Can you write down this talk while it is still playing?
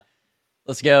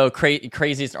Let's go.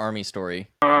 Craziest army story.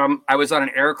 I was on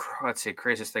an aircraft. Let's see,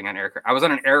 craziest thing on aircraft. I was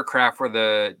on an aircraft where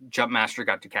the jump master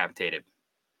got decapitated.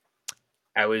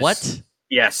 I was, What?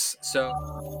 yes. So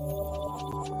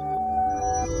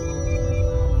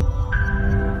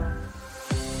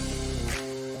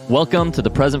Welcome to the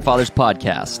Present Fathers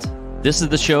Podcast. This is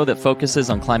the show that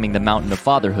focuses on climbing the mountain of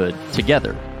fatherhood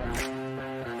together.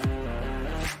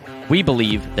 We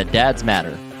believe that dads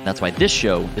matter. That's why this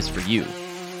show is for you.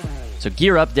 So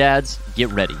gear up, dads. Get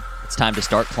ready. It's time to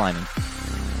start climbing.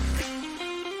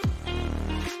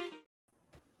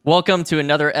 Welcome to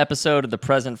another episode of the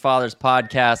Present Fathers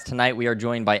Podcast. Tonight we are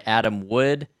joined by Adam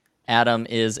Wood. Adam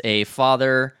is a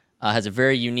father, has a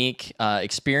very unique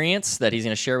experience that he's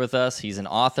going to share with us. He's an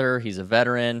author. He's a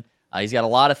veteran. He's got a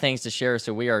lot of things to share,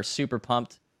 so we are super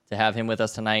pumped to have him with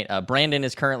us tonight. Brandon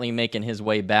is currently making his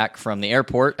way back from the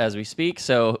airport as we speak,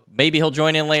 so maybe he'll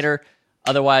join in later.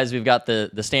 Otherwise, we've got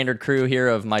the standard crew here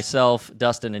of myself,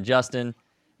 Dustin, and Justin,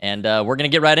 and we're going to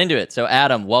get right into it. So,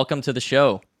 Adam, welcome to the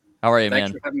show. How are you,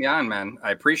 thanks man? for having me on, man.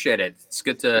 I appreciate it. It's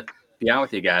good to be on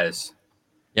with you guys.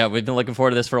 Yeah, we've been looking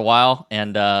forward to this for a while,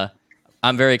 and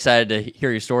I'm very excited to hear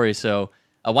your story. So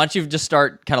why don't you just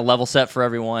start kind of level set for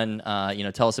everyone?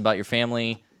 Tell us about your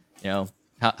family,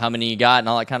 how many you got and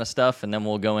all that kind of stuff, and then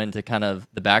we'll go into kind of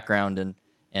the background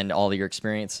and all of your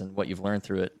experience and what you've learned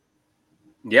through it.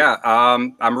 Yeah,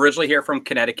 I'm originally here from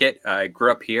Connecticut. I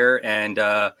grew up here, and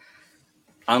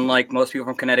unlike most people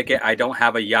from Connecticut, I don't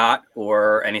have a yacht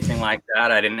or anything like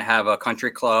that. I didn't have a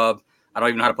country club. I don't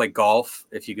even know how to play golf,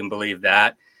 if you can believe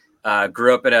that.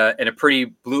 Grew up in a pretty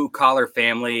blue collar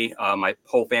family. My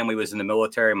whole family was in the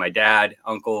military. My dad,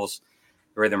 uncles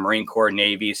were in the Marine Corps,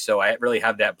 Navy. So I really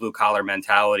have that blue collar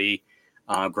mentality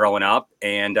growing up.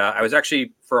 And I was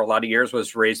actually, for a lot of years,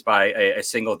 was raised by a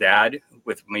single dad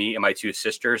with me and my two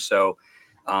sisters. So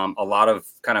a lot of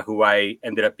kind of who I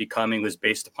ended up becoming was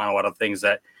based upon a lot of things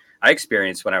that I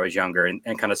experienced when I was younger and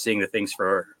kind of seeing the things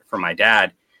for my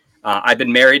dad. I've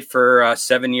been married for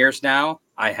 7 years now.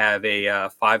 I have a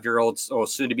 5-year-old,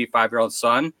 soon to be 5-year-old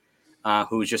son,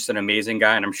 who's just an amazing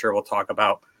guy. And I'm sure we'll talk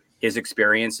about his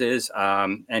experiences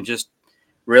and just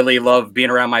really love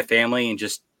being around my family and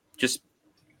just,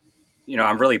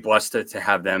 I'm really blessed to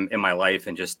have them in my life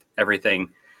and just everything.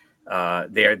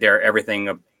 They're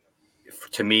everything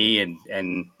to me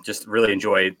and just really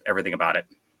enjoy everything about it.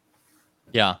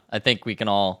 Yeah, I think we can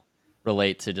all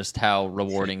relate to just how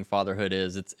rewarding fatherhood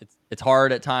is. It's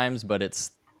hard at times, but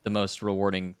it's the most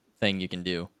rewarding thing you can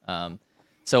do.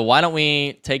 So why don't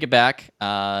we take it back?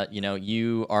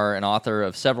 You are an author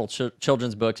of several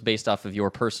children's books based off of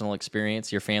your personal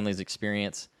experience, your family's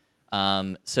experience.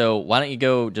 So why don't you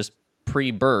go just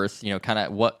pre-birth?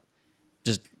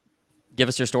 Just give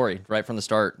us your story right from the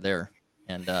start there,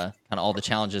 and kind of all the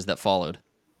challenges that followed.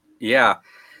 Yeah.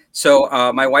 So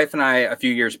my wife and I, a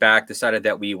few years back, decided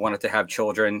that we wanted to have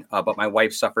children, but my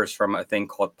wife suffers from a thing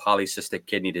called polycystic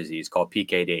kidney disease, called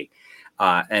PKD.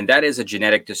 And that is a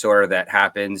genetic disorder that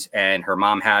happens, and her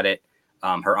mom had it,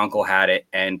 her uncle had it,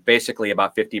 and basically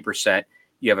about 50%,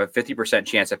 you have a 50%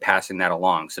 chance of passing that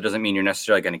along. So it doesn't mean you're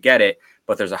necessarily going to get it,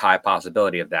 but there's a high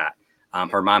possibility of that.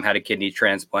 Her mom had a kidney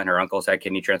transplant, her uncles had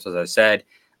kidney transplants, as I said.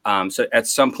 So at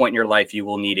some point in your life, you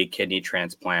will need a kidney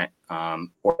transplant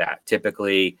for that.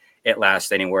 Typically, it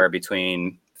lasts anywhere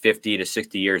between 50 to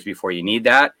 60 years before you need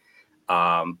that.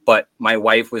 But my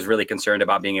wife was really concerned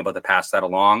about being able to pass that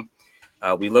along.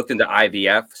 We looked into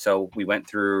IVF. So we went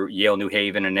through Yale New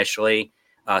Haven initially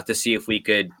to see if we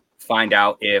could find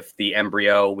out if the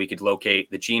embryo, we could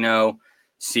locate the genome,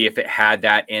 see if it had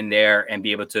that in there and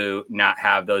be able to not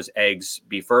have those eggs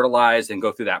be fertilized and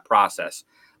go through that process.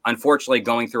 Unfortunately,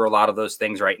 going through a lot of those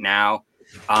things right now,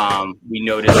 we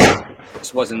noticed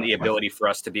this wasn't the ability for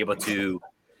us to be able to,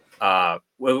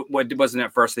 wasn't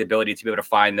at first the ability to be able to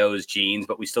find those genes,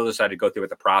 but we still decided to go through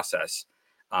with the process.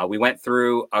 We went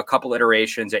through a couple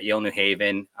iterations at Yale New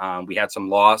Haven. We had some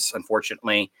loss,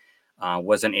 unfortunately,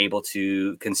 wasn't able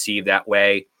to conceive that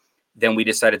way. Then we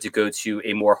decided to go to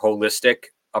a more holistic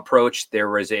approach. There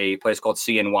was a place called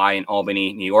CNY in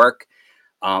Albany, New York.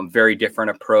 Very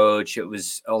different approach. It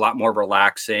was a lot more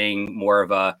relaxing, more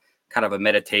of a kind of a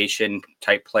meditation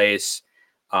type place.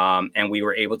 And we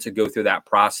were able to go through that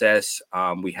process.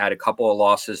 We had a couple of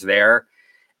losses there.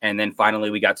 And then finally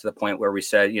we got to the point where we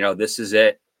said, this is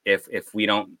it. If we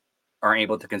aren't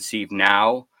able to conceive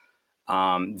now,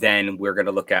 then we're going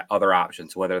to look at other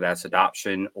options, whether that's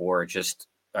adoption or just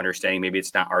understanding maybe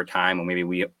it's not our time or maybe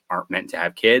we aren't meant to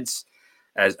have kids.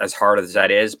 As hard as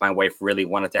that is, my wife really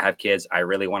wanted to have kids. I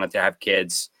really wanted to have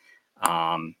kids.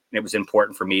 It was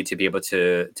important for me to be able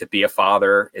to be a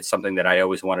father. It's something that I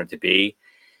always wanted to be.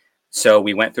 So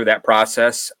we went through that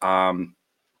process.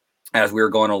 As we were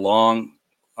going along,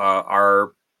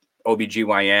 our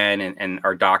OBGYN and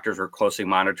our doctors were closely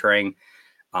monitoring.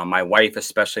 My wife,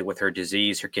 especially with her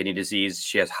disease, her kidney disease,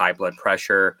 she has high blood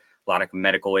pressure, a lot of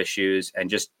medical issues, and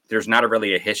just there's not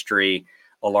really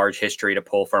a large history to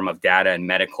pull from of data and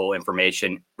medical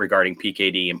information regarding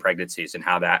PKD and pregnancies and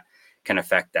how that can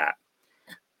affect that.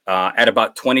 At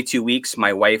about 22 weeks,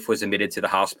 my wife was admitted to the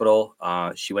hospital.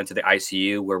 She went to the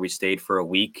ICU where we stayed for a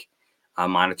week,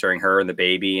 monitoring her and the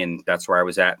baby. And that's where I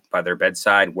was at by their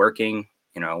bedside, working,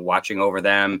 watching over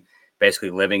them,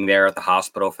 basically living there at the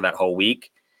hospital for that whole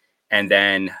week. And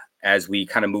then as we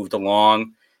kind of moved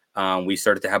along, we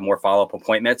started to have more follow-up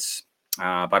appointments.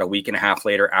 About a week and a half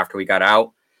later, after we got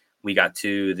out, we got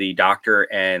to the doctor,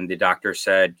 and the doctor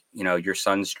said, your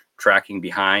son's tracking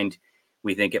behind.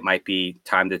 We think it might be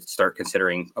time to start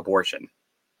considering abortion.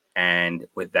 And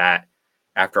with that,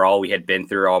 after all we had been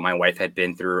through, all my wife had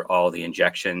been through, all the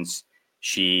injections,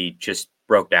 she just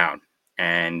broke down,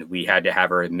 and we had to have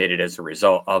her admitted as a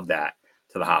result of that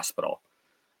to the hospital.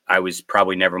 I was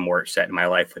probably never more upset in my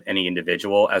life with any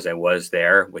individual as I was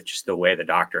there with just the way the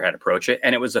doctor had approached it.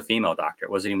 And it was a female doctor.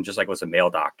 It wasn't even just like it was a male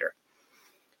doctor.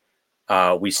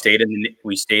 We stayed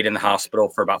in the hospital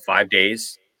for about 5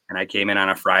 days, and I came in on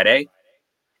a Friday,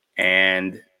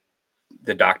 and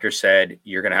the doctor said,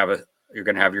 you're going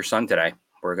to have your son today.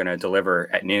 We're going to deliver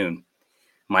at noon.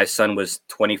 My son was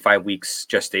 25 weeks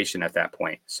gestation at that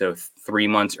point. So 3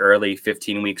 months early,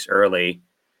 15 weeks early.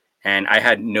 And I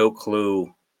had no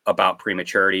clue about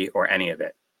prematurity or any of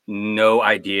it. No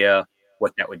idea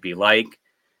what that would be like.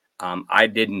 I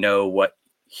didn't know what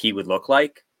he would look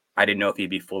like. I didn't know if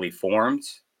he'd be fully formed.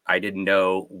 I didn't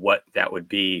know what that would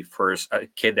be for a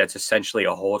kid that's essentially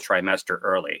a whole trimester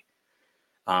early.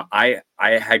 I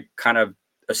had kind of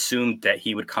assumed that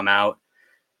he would come out,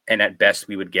 and at best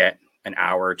we would get an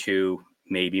hour or two,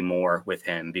 maybe more, with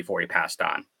him before he passed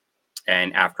on.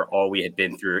 And after all we had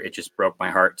been through, it just broke my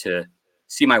heart to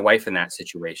see my wife in that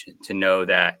situation, to know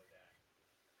that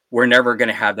we're never going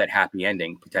to have that happy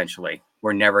ending. Potentially,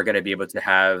 we're never going to be able to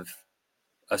have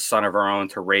a son of our own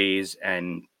to raise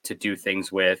and to do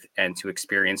things with, and to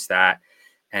experience that,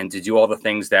 and to do all the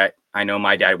things that I know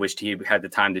my dad wished he had the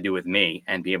time to do with me,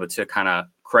 and be able to kind of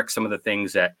correct some of the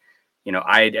things that,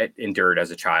 I had endured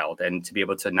as a child, and to be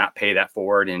able to not pay that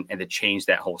forward, and to change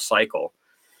that whole cycle.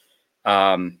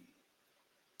 When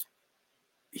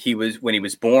he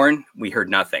was born, we heard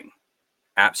nothing.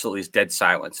 Absolutely dead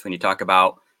silence. When you talk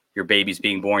about your babies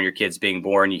being born, your kids being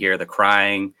born, you hear the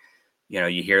crying,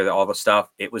 you hear all the stuff.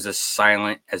 It was as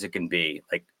silent as it can be.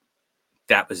 Like,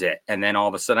 that was it. And then all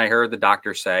of a sudden I heard the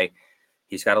doctor say,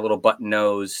 he's got a little button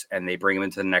nose, and they bring him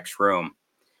into the next room.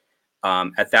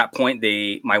 At that point,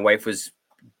 my wife was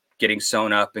getting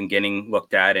sewn up and getting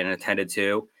looked at and attended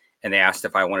to, and they asked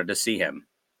if I wanted to see him.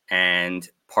 And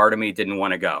part of me didn't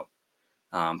want to go.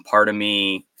 Part of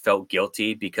me felt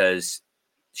guilty because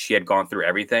she had gone through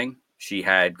everything. She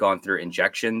had gone through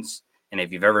injections. And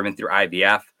if you've ever been through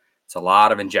IVF, it's a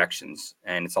lot of injections,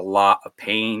 and it's a lot of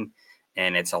pain,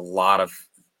 and it's a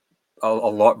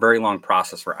very long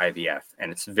process for IVF.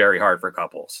 And it's very hard for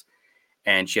couples.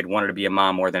 And she had wanted to be a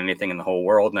mom more than anything in the whole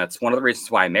world. And that's one of the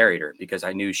reasons why I married her, because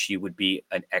I knew she would be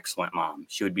an excellent mom.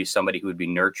 She would be somebody who would be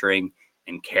nurturing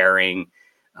and caring.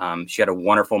 She had a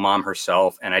wonderful mom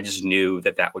herself, and I just knew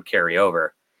that would carry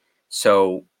over.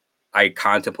 So I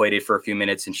contemplated for a few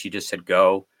minutes, and she just said,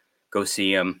 go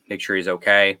see him, make sure he's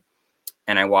okay.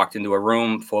 And I walked into a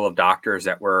room full of doctors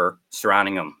that were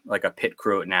surrounding him like a pit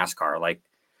crew at NASCAR, like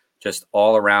just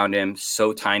all around him,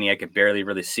 so tiny I could barely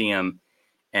really see him.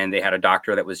 And they had a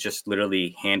doctor that was just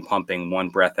literally hand pumping one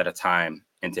breath at a time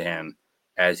into him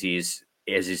as he's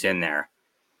in there.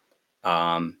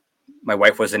 My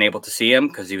wife wasn't able to see him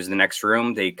because he was in the next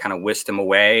room. They kind of whisked him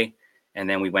away. And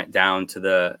then we went down to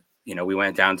the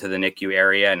NICU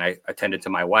area, and I attended to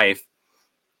my wife.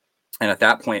 And at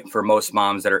that point, for most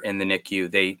moms that are in the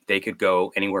NICU, they could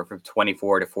go anywhere from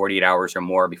 24 to 48 hours or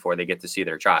more before they get to see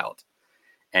their child.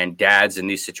 And dads in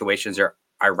these situations are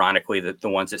ironically the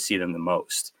ones that see them the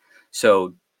most.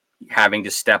 So having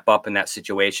to step up in that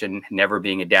situation, never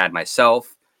being a dad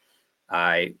myself,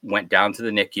 I went down to the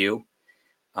NICU.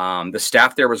 The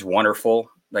staff there was wonderful,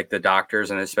 like the doctors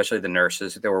and especially the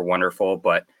nurses. They were wonderful,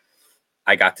 but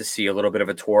I got to see a little bit of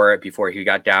a tour before he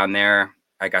got down there.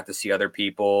 I got to see other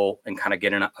people and kind of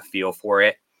get a feel for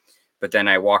it. But then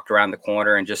I walked around the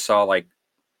corner and just saw like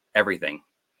everything: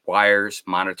 wires,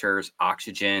 monitors,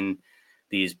 oxygen,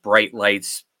 these bright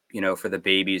lights, for the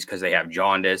babies because they have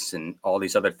jaundice and all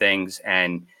these other things.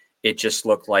 And it just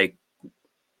looked like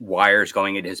wires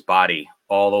going into his body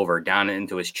all over, down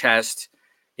into his chest,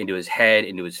 into his head,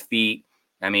 into his feet.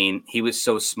 I mean, he was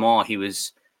so small. He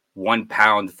was 1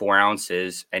 pound, 4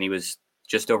 ounces, and he was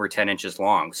just over 10 inches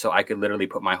long. So I could literally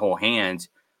put my whole hand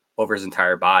over his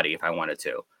entire body if I wanted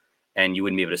to, and you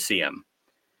wouldn't be able to see him.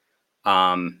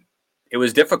 It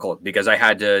was difficult because I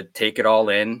had to take it all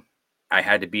in. I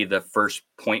had to be the first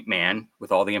point man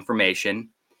with all the information.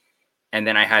 And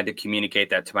then I had to communicate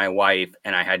that to my wife,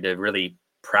 and I had to really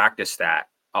practice that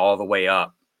all the way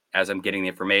up as I'm getting the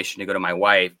information to go to my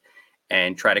wife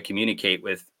and try to communicate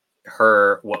with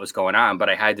her what was going on. But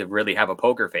I had to really have a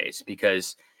poker face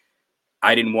because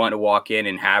I didn't want to walk in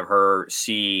and have her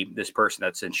see this person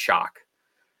that's in shock,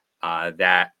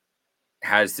 that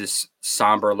has this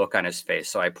somber look on his face.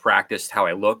 So I practiced how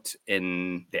I looked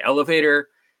in the elevator,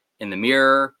 in the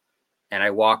mirror, and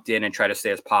I walked in and tried to stay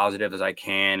as positive as I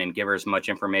can and give her as much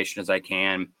information as I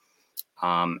can.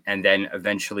 And then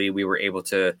eventually we were able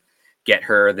to get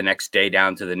her the next day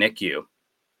down to the NICU.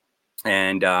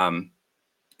 And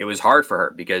it was hard for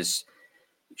her because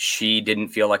she didn't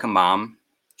feel like a mom.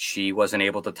 She wasn't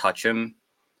able to touch him.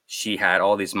 She had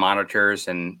all these monitors,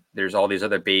 and there's all these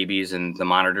other babies and the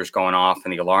monitors going off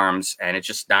and the alarms. And it's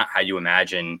just not how you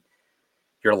imagine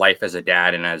your life as a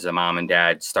dad and as a mom and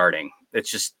dad starting. It's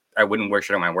just, I wouldn't wish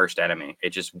it on my worst enemy.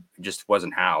 It just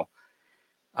wasn't how.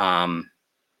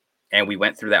 And we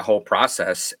went through that whole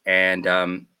process. And,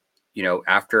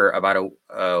 after about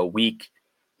a week,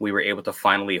 we were able to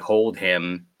finally hold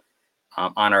him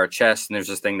on our chest. And there's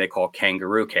this thing they call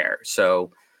kangaroo care.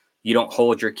 So you don't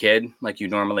hold your kid like you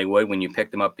normally would when you pick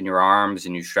them up in your arms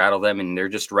and you straddle them, and they're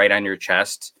just right on your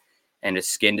chest, and it's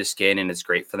skin to skin, and it's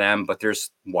great for them. But there's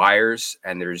wires,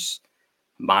 and there's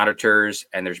monitors,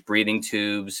 and there's breathing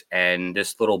tubes, and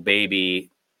this little baby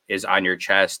is on your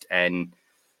chest, and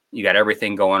you got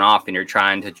everything going off, and you're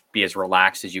trying to be as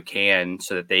relaxed as you can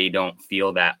so that they don't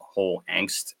feel that whole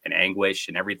angst and anguish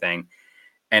and everything.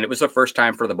 And it was the first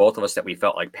time for the both of us that we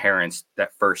felt like parents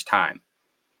that first time.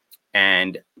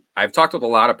 And I've talked with a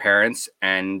lot of parents,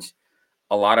 and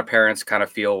a lot of parents kind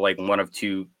of feel like one of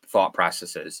two thought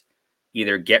processes: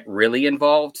 either get really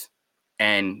involved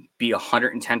and be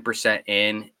 110%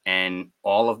 in and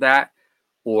all of that,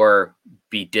 or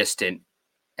be distant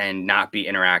and not be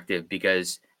interactive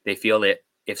because they feel that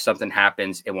if something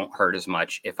happens, it won't hurt as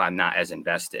much if I'm not as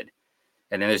invested.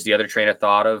 And then there's the other train of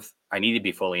thought of, I need to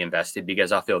be fully invested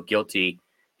because I'll feel guilty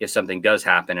if something does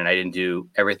happen and I didn't do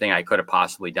everything I could have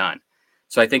possibly done.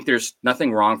 So I think there's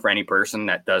nothing wrong for any person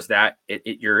that does that.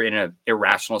 You're in an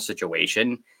irrational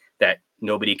situation that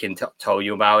nobody can tell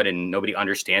you about and nobody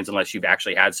understands unless you've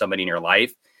actually had somebody in your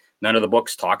life. None of the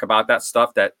books talk about that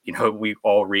stuff that, we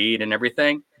all read and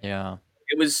everything. Yeah.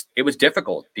 It was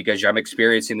difficult because I'm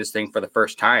experiencing this thing for the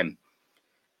first time.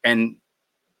 And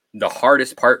the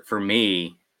hardest part for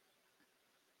me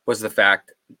was the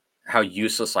fact how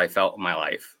useless I felt in my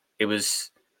life.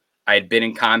 I had been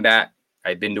in combat.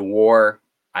 I'd been to war.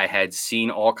 I had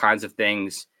seen all kinds of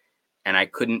things, and I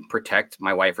couldn't protect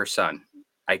my wife or son.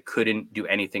 I couldn't do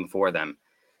anything for them.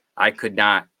 I could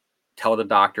not tell the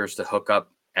doctors to hook up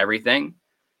everything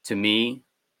to me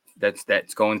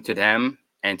that's going to them,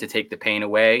 and to take the pain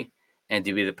away, and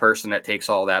to be the person that takes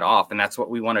all that off. And that's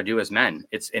what we want to do as men.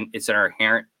 It's in our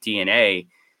inherent DNA.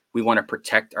 We want to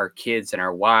protect our kids and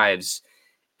our wives,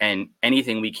 and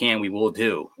anything we can, we will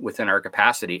do within our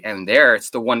capacity. And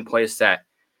it's the one place that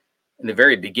in the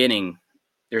very beginning,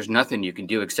 there's nothing you can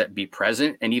do except be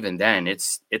present. And even then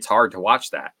it's hard to watch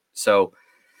that. So,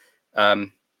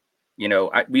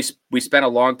 we spent a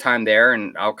long time there,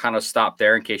 and I'll kind of stop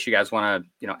there in case you guys want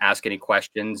to, ask any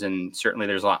questions. And certainly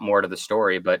there's a lot more to the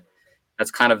story, but that's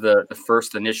kind of the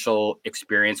first initial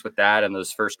experience with that. And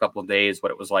those first couple of days,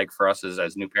 what it was like for us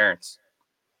as new parents.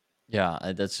 Yeah.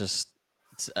 That's just,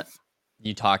 it's,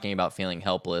 you talking about feeling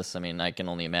helpless. I mean, I can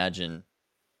only imagine,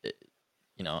 it,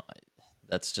 you know,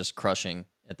 that's just crushing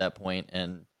at that point.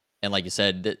 And like you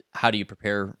said, how do you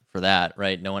prepare for that,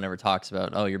 right? No one ever talks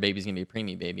about, oh, your baby's gonna be a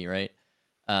preemie baby, right?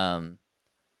 Um,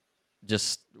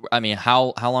 just, I mean,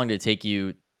 how long did it take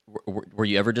you? Were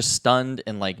you ever just stunned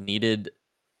and like needed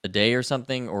a day or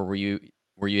something, or were you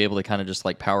able to kind of just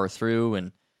like power through?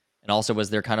 And also, was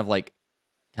there kind of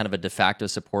a de facto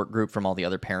support group from all the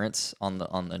other parents on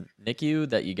the NICU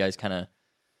that you guys kind of,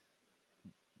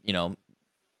 you know,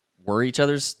 were each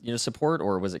other's support,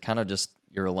 or was it kind of just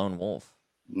you're a lone wolf?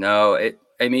 No,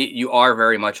 you are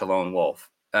very much a lone wolf.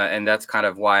 And that's kind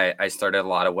of why I started a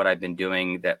lot of what I've been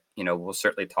doing that, we'll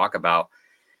certainly talk about,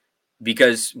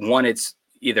 because one, it's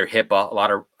either HIPAA. A lot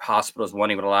of hospitals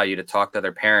won't even allow you to talk to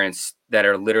other parents that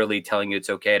are literally telling you it's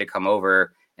okay to come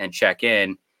over and check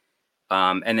in.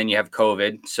 And then you have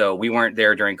COVID. So we weren't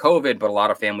there during COVID, but a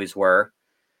lot of families were.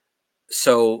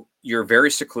 So you're very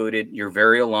secluded. You're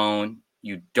very alone.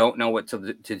 You don't know what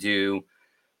to do.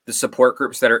 The support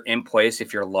groups that are in place,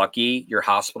 if you're lucky, your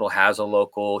hospital has a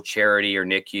local charity or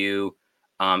NICU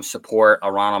support,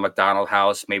 a Ronald McDonald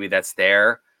House, maybe that's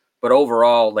there. But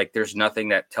overall, like there's nothing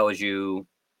that tells you,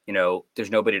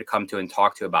 there's nobody to come to and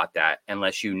talk to about that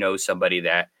unless you know somebody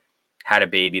that had a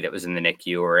baby that was in the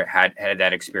NICU or had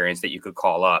that experience that you could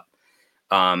call up.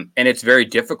 And it's very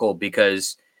difficult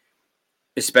because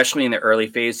especially in the early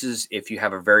phases, if you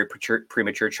have a very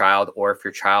premature child or if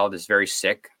your child is very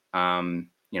sick,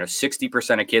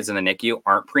 60% of kids in the NICU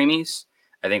aren't preemies.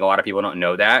 I think a lot of people don't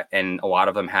know that. And a lot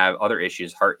of them have other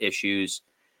issues, heart issues,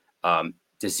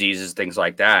 diseases, things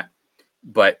like that.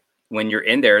 But when you're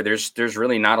in there, there's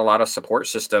really not a lot of support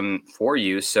system for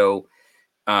you. So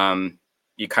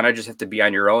you kind of just have to be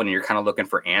on your own, and you're kind of looking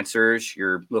for answers.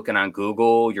 You're looking on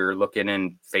Google, you're looking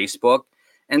in Facebook.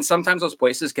 And sometimes those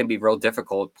places can be real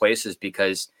difficult places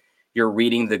because you're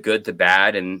reading the good, the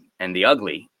bad, and the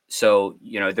ugly. So,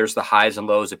 there's the highs and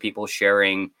lows of people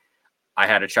sharing, I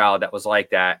had a child that was like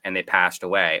that and they passed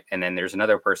away. And then there's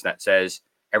another person that says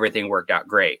everything worked out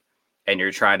great. And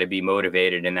you're trying to be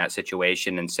motivated in that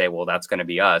situation and say, well, that's going to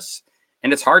be us.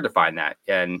 And it's hard to find that.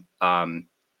 And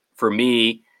for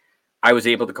me, I was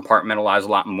able to compartmentalize a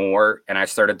lot more, and I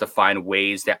started to find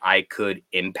ways that I could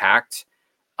impact.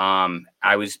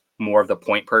 I was more of the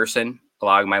point person,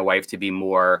 allowing my wife to be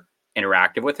more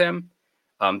interactive with him,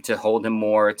 to hold him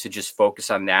more, to just focus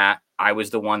on that. I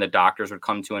was the one the doctors would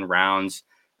come to in rounds.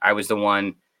 I was the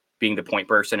one being the point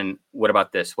person. And what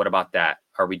about this? What about that?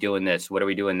 Are we doing this? What are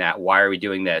we doing that? Why are we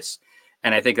doing this?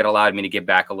 And I think it allowed me to get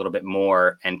back a little bit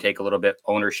more and take a little bit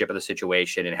ownership of the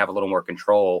situation and have a little more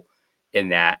control in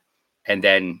that. And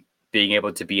then being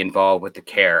able to be involved with the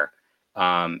care.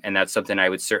 And that's something I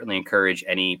would certainly encourage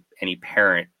any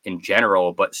parent in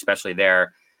general, but especially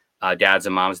their dads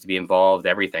and moms to be involved,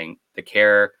 everything, the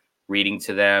care, reading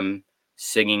to them,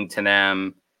 singing to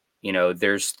them.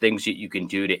 There's things that you can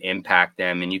do to impact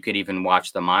them. And you could even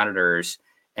watch the monitors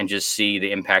and just see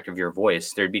the impact of your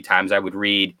voice. There'd be times I would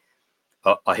read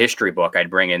a history book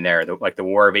I'd bring in there, like the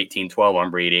War of 1812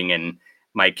 I'm reading, and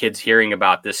my kid's hearing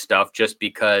about this stuff just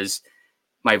because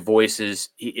my voice is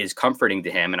comforting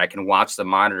to him, and I can watch the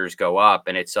monitors go up,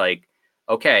 and it's like,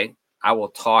 okay, I will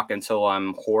talk until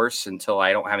I'm hoarse, until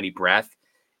I don't have any breath,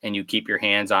 and you keep your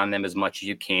hands on them as much as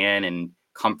you can and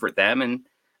comfort them,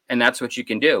 and that's what you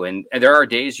can do. And there are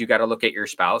days you got to look at your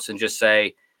spouse and just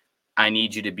say, I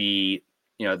need you to be,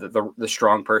 the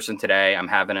strong person today. I'm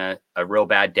having a real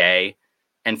bad day.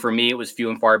 And for me, it was few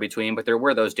and far between, but there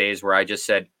were those days where I just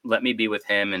said, let me be with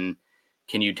him, and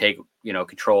can you take,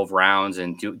 control of rounds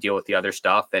and deal with the other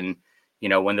stuff? And,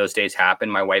 when those days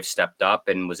happened, my wife stepped up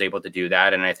and was able to do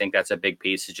that. And I think that's a big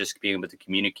piece, is just being able to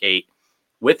communicate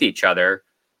with each other,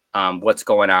 what's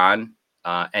going on,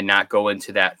 and not go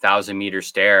into that 1,000-meter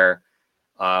stare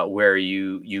where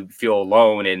you feel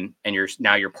alone, and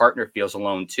now your partner feels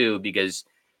alone too, because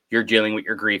you're dealing with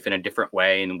your grief in a different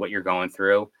way and what you're going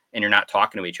through, and you're not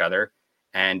talking to each other.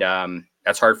 And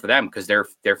that's hard for them because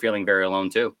they're feeling very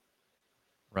alone too.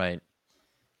 Right.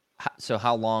 So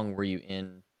how long were you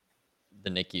in the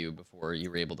NICU before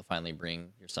you were able to finally bring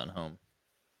your son home?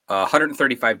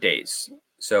 135 days.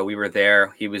 So we were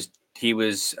there. He was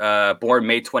born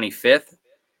May 25th.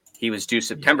 He was due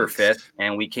September 5th,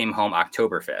 and we came home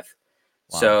October 5th.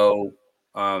 Wow. So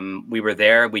we were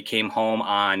there. We came home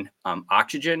on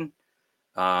oxygen,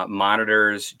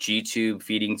 monitors, G-tube,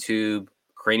 feeding tube,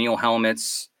 cranial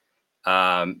helmets,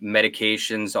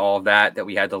 medications, all of that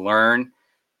we had to learn.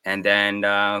 And then,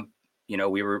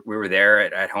 we were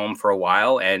there at home for a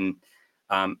while. And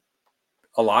a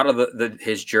lot of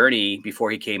his journey before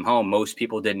he came home, most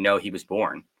people didn't know he was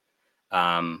born.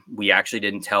 We actually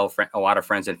didn't tell a lot of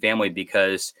friends and family,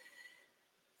 because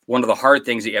one of the hard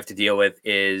things that you have to deal with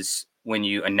is when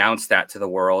you announce that to the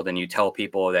world and you tell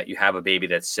people that you have a baby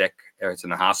that's sick or it's in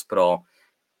the hospital,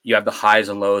 you have the highs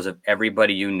and lows of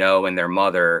everybody and their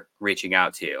mother reaching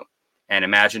out to you. And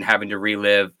imagine having to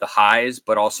relive the highs,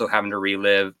 but also having to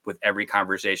relive with every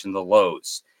conversation the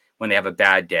lows, when they have a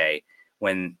bad day,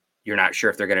 when you're not sure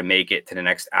if they're going to make it to the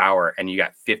next hour, and you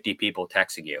got 50 people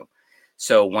texting you.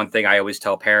 So one thing I always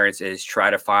tell parents is try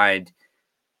to find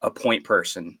a point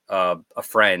person, a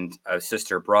friend, a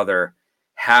sister, brother,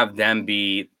 have them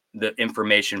be the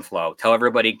information flow. Tell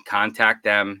everybody, contact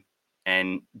them,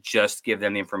 and just give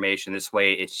them the information. This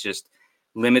way, it's just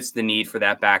limits the need for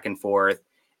that back and forth.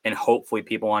 And hopefully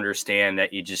people understand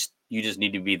that you just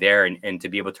need to be there and to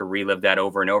be able to relive that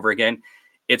over and over again.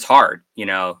 It's hard,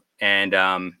 and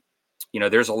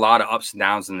there's a lot of ups and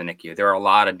downs in the NICU. There are a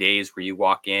lot of days where you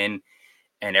walk in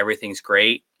and everything's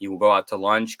great. You will go out to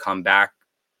lunch, come back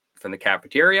from the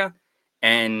cafeteria,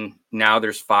 and now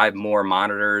there's 5 more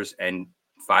monitors and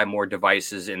 5 more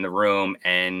devices in the room,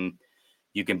 and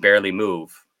you can barely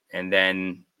move. And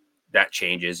then that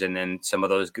changes, and then some of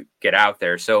those get out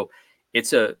there. So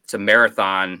it's a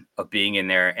marathon of being in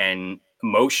there, and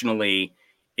emotionally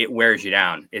it wears you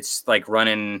down. It's like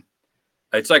running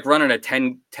a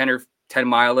 10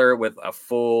 miler with a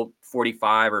full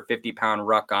 45 or 50-pound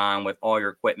ruck on with all your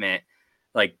equipment,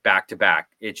 like back to back.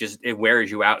 It wears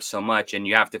you out so much, and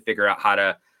you have to figure out how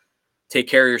to take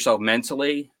care of yourself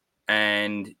mentally.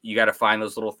 And you got to find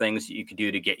those little things that you could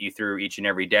do to get you through each and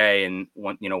every day, and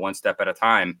one step at a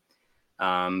time.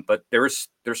 But there's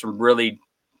some really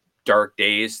dark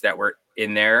days that were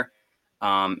in there,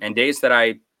 and days that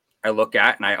I look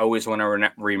at and I always want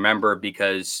to remember,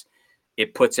 because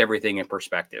it puts everything in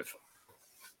perspective.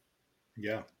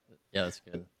 Yeah. Yeah, that's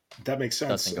good. That makes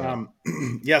sense. Dustin,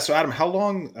 Yeah. So Adam, how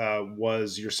long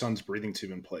was your son's breathing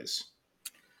tube in place?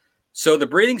 So the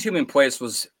breathing tube in place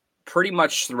was pretty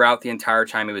much throughout the entire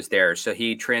time he was there. So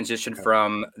he transitioned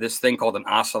from this thing called an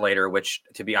oscillator, which,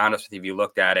 to be honest with you, if you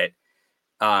looked at it,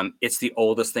 it's the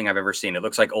oldest thing I've ever seen. It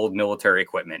looks like old military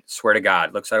equipment. Swear to God,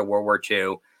 it looks like World War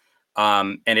II.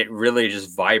 And it really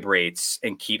just vibrates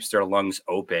and keeps their lungs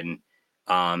open.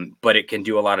 But it can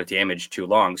do a lot of damage too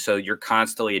long. So you're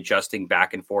constantly adjusting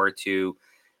back and forth to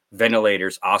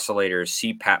ventilators,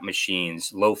 oscillators, CPAP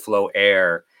machines, low flow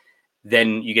air.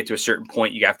 Then you get to a certain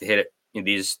point, you have to hit it,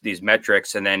 these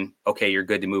metrics, and then, okay, you're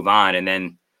good to move on. And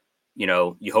then, you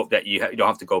hope that you don't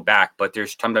have to go back, but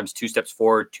there's sometimes 2 steps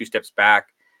forward, 2 steps back.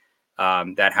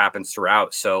 That happens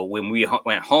throughout. So when we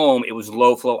went home, it was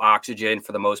low flow oxygen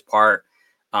for the most part,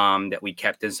 that we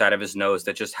kept inside of his nose,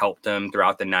 that just helped him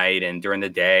throughout the night and during the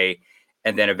day.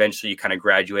 And then eventually you kind of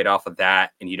graduate off of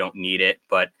that and you don't need it.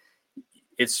 But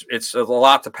it's a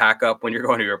lot to pack up when you're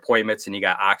going to your appointments and you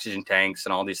got oxygen tanks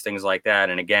and all these things like that.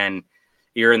 And again,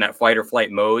 you're in that fight or flight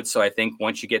mode. So I think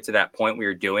once you get to that point where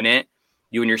you're doing it,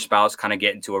 you and your spouse kind of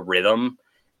get into a rhythm.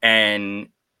 And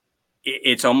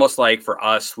it's almost like, for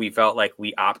us, we felt like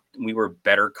we were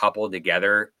better coupled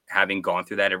together, having gone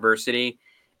through that adversity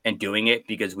and doing it,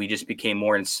 because we just became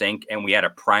more in sync, and we had a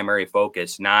primary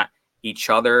focus, not each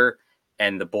other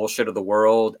and the bullshit of the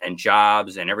world and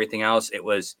jobs and everything else. It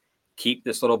was keep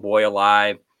this little boy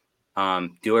alive,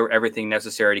 do everything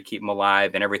necessary to keep him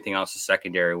alive, and everything else is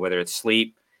secondary, whether it's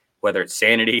sleep, whether it's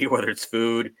sanity, whether it's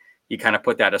food. You kind of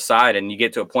put that aside, and you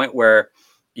get to a point where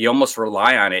you almost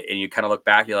rely on it, and you kind of look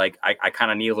back, you're like, I kind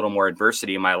of need a little more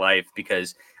adversity in my life,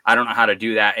 because I don't know how to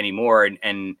do that anymore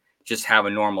and just have a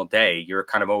normal day. You're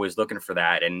kind of always looking for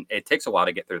that, and it takes a while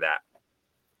to get through that.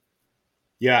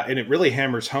 Yeah, and it really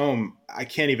hammers home. I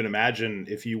can't even imagine,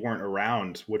 if you weren't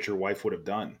around, what your wife would have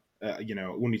done.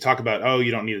 When you talk about, oh,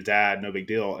 you don't need a dad, no big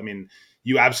deal. I mean,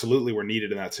 you absolutely were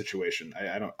needed in that situation.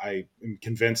 I am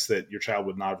convinced that your child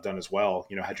would not have done as well,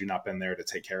 had you not been there to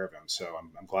take care of him. So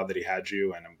I'm glad that he had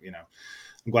you, and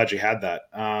I'm glad you had that.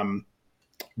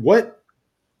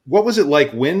 What was it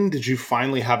like? When did you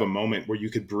finally have a moment where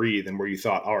you could breathe and where you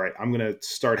thought, all right, I'm going to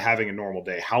start having a normal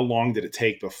day? How long did it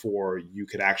take before you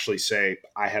could actually say,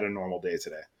 I had a normal day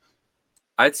today?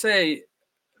 I'd say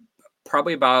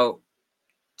probably about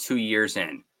 2 years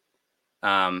in.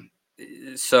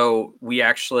 So we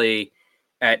actually,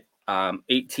 at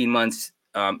 18 months,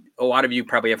 a lot of you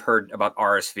probably have heard about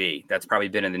RSV. That's probably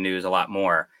been in the news a lot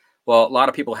more. Well, a lot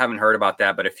of people haven't heard about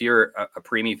that, but if you're a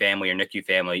Preemie family or NICU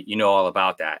family, you know all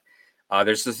about that.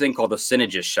 There's this thing called the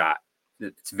Synagis shot.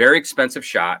 It's a very expensive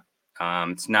shot.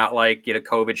 It's not like get a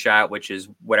COVID shot, which is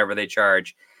whatever they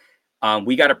charge.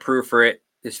 We got approved for it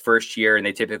this first year, and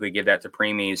they typically give that to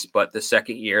preemies. But the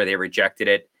second year, they rejected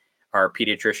it. Our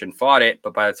pediatrician fought it,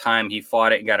 but by the time he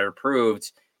fought it and got it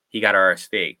approved, he got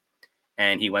RSV.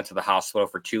 And he went to the hospital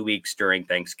for 2 weeks during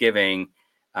Thanksgiving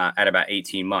at about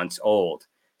 18 months old.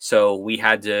 So we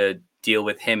had to deal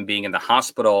with him being in the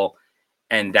hospital,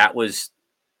 and that was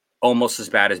almost as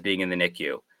bad as being in the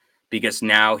NICU, because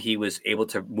now he was able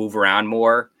to move around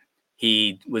more.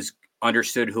 He was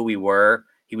understood who we were.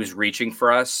 He was reaching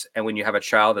for us. And when you have a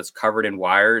child that's covered in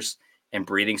wires and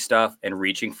breathing stuff and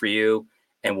reaching for you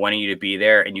and wanting you to be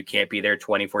there, and you can't be there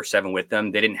 24/7 with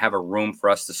them, they didn't have a room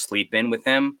for us to sleep in with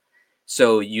him.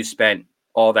 So you spent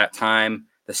all that time.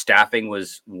 The staffing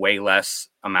was way less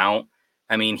amount.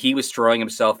 I mean, he was throwing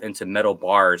himself into metal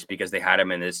bars because they had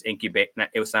him in this incubator.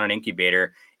 It was not an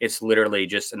incubator. It's literally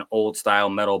just an old style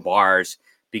metal bars,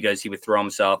 because he would throw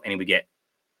himself and he would get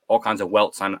all kinds of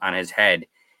welts on his head.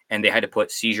 And they had to put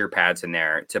seizure pads in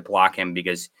there to block him,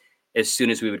 because as soon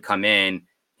as we would come in,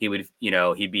 he would,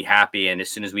 he'd be happy. And as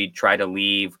soon as we'd try to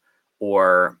leave,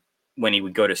 or when he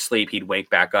would go to sleep, he'd wake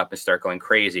back up and start going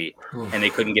crazy. And they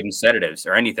couldn't give him sedatives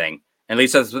or anything. At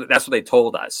least that's what they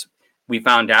told us. We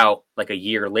found out like a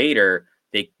year later,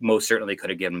 they most certainly could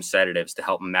have given him sedatives to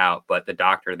help him out. But the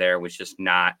doctor there was just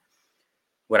not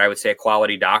what I would say a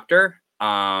quality doctor.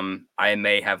 I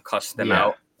may have cussed them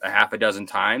out a half a dozen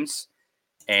times.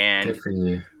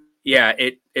 And yeah,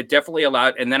 it definitely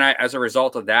allowed. And then as a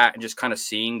result of that, and just kind of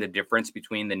seeing the difference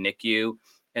between the NICU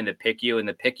and the PICU, and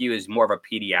the PICU is more of a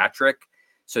pediatric.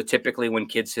 So typically when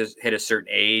kids hit a certain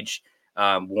age,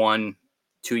 1-2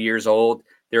 years old,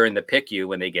 they're in the PICU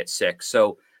when they get sick.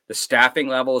 So the staffing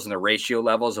levels and the ratio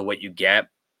levels of what you get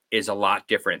is a lot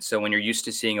different. So when you're used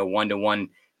to seeing a 1-to-1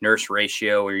 nurse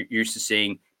ratio, or you're used to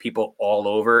seeing people all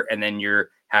over, and then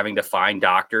you're having to find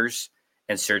doctors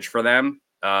and search for them,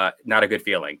 not a good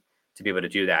feeling to be able to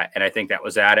do that. And I think that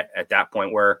was at that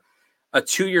point where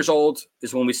 2 years old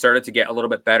is when we started to get a little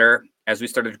bit better, as we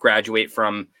started to graduate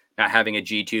from not having a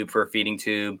G tube for a feeding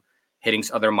tube, hitting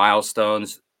other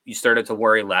milestones. You started to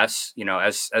worry less,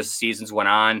 as seasons went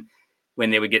on. When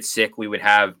they would get sick, we would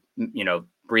have,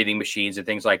 breathing machines and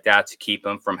things like that to keep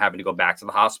them from having to go back to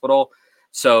the hospital.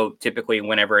 So typically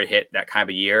whenever it hit that kind of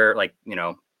a year, like,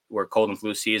 we're cold and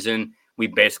flu season, we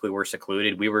basically were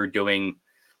secluded. We were doing,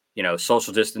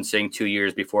 social distancing 2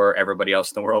 years before everybody else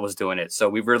in the world was doing it. So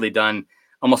we've really done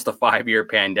almost a 5-year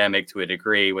pandemic to a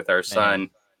degree with our son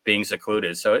being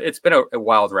secluded. So it's been a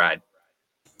wild ride.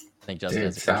 I think Justin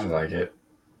has a question. Sounds like it.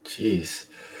 Jeez.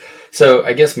 So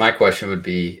I guess my question would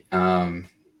be,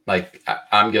 like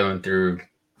I'm going through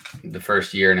the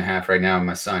first year and a half right now.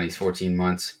 My son, he's 14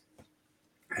 months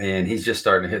and he's just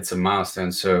starting to hit some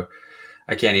milestones. So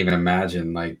I can't even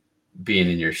imagine like being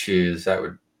in your shoes. That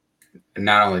would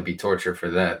not only be torture for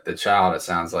the child, it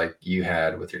sounds like you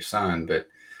had with your son, but it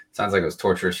sounds like it was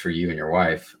torturous for you and your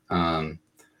wife.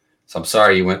 So I'm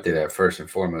sorry you went through that, first and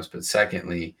foremost. But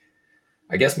secondly,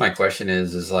 I guess my question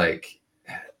is like,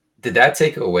 did that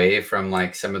take away from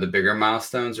like some of the bigger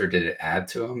milestones, or did it add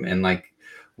to them? And like,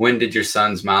 when did your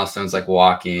son's milestones, like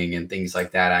walking and things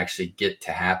like that, actually get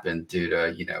to happen due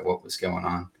to, what was going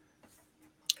on?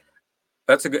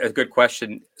 That's a good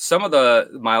question. Some of the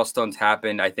milestones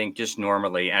happened, I think, just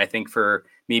normally. And I think for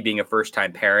me being a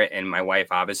first-time parent, and my wife,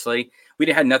 obviously, we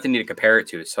had nothing to compare it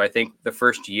to. So I think the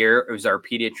first year, it was our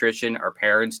pediatrician, our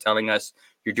parents telling us,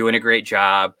 you're doing a great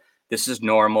job. This is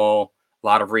normal. A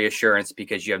lot of reassurance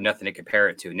because you have nothing to compare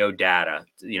it to, no data,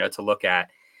 to look at.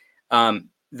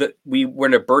 We were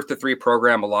in a birth to 3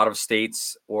 program. A lot of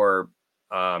states or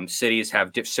cities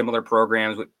have similar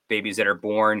programs with babies that are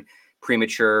born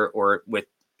premature or with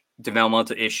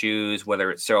developmental issues, whether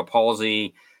it's cerebral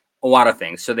palsy, a lot of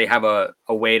things. So they have a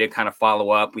way to kind of follow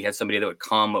up. We had somebody that would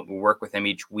come, but would work with him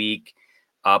each week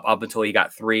up until he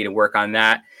got 3 to work on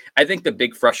that. I think the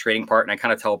big frustrating part, and I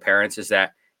kind of tell parents, is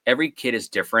that every kid is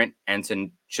different, and to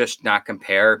just not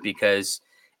compare, because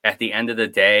at the end of the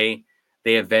day,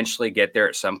 they eventually get there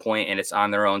at some point and it's on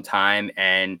their own time.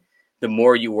 And the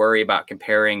more you worry about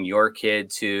comparing your kid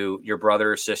to your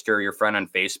brother or sister or your friend on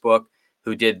Facebook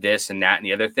who did this and that and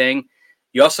the other thing,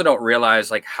 you also don't realize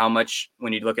like how much,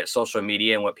 when you look at social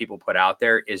media and what people put out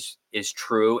there is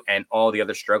true, and all the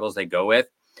other struggles they go with.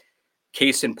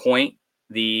 Case in point,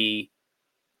 the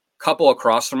couple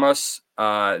across from us,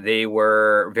 they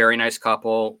were a very nice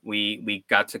couple. We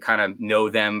got to kind of know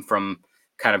them from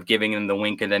kind of giving them the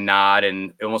wink and the nod,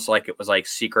 and almost like it was like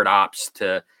secret ops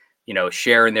to,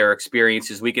 sharing their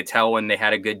experiences. We could tell when they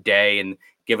had a good day and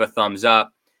give a thumbs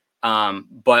up.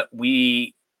 But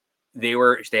they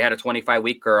had a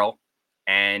 25-week girl,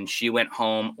 and she went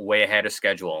home way ahead of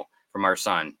schedule from our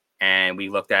son. And we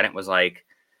looked at it and was like,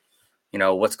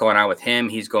 what's going on with him?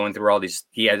 He's going through all these,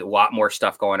 he had a lot more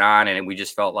stuff going on. And we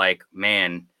just felt like,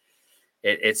 man,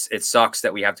 it sucks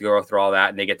that we have to go through all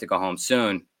that and they get to go home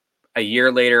soon. A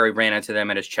year later, we ran into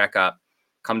them at his checkup,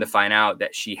 come to find out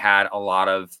that she had a lot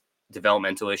of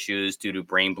developmental issues due to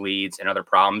brain bleeds and other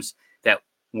problems that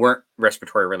weren't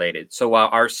respiratory related. So while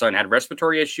our son had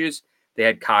respiratory issues, they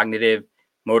had cognitive,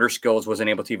 motor skills wasn't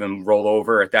able to even roll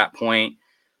over at that point.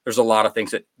 There's a lot of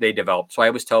things that they developed. So I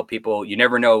always tell people, you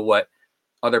never know what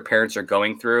other parents are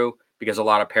going through, because a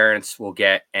lot of parents will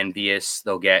get envious.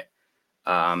 They'll get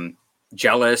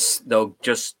jealous.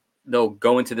 They'll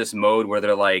go into this mode where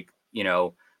they're like,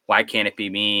 why can't it be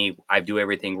me? I do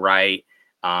everything right.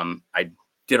 I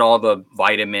did all the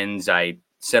vitamins. I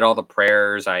said all the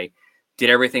prayers. I did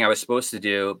everything I was supposed to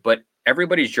do, but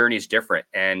everybody's journey is different.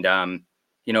 And,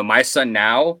 my son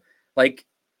now, like,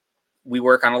 we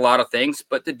work on a lot of things,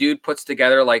 but the dude puts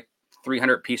together like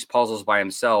 300-piece puzzles by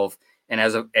himself and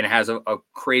has a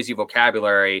crazy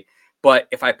vocabulary. But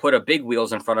if I put a big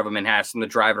wheels in front of him and ask him to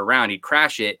drive it around, he'd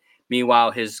crash it.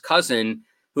 Meanwhile, his cousin,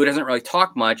 who doesn't really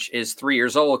talk much, is 3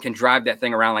 years old, can drive that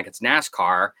thing around like it's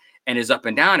NASCAR and is up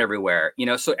and down everywhere.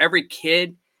 So every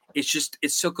kid,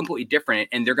 it's so completely different,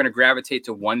 and they're going to gravitate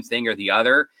to one thing or the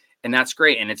other. And that's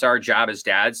great. And it's our job as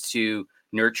dads to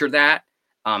nurture that,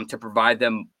 to provide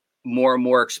them more and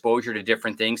more exposure to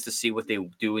different things, to see what they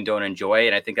do and don't enjoy.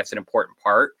 And I think that's an important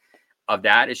part of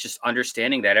that. It's just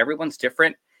understanding that everyone's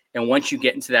different. And once you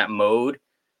get into that mode,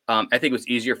 I think it was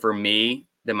easier for me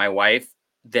than my wife.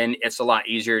 Then it's a lot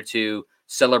easier to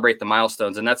celebrate the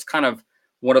milestones. And that's kind of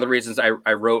one of the reasons I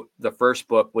wrote the first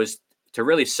book, was to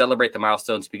really celebrate the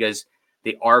milestones, because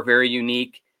they are very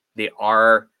unique. They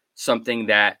are something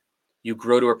that you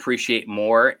grow to appreciate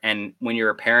more. And when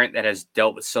you're a parent that has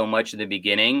dealt with so much in the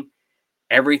beginning,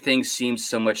 everything seems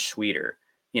so much sweeter.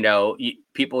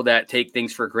 People that take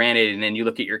things for granted, and then you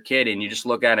look at your kid and you just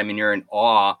look at them and you're in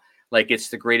awe, like it's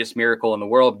the greatest miracle in the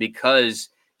world, because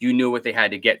you knew what they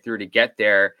had to get through to get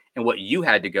there and what you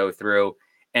had to go through.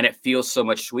 And it feels so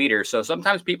much sweeter. So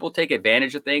sometimes people take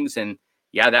advantage of things, and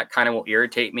yeah, that kind of will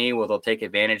irritate me. Well, they'll take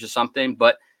advantage of something,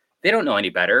 but they don't know any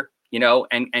better,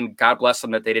 and God bless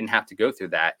them that they didn't have to go through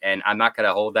that. And I'm not going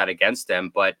to hold that against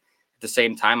them, but at the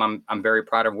same time, I'm very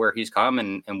proud of where he's come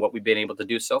and what we've been able to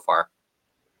do so far.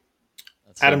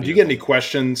 So Adam, do you get any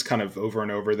questions kind of over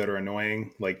and over that are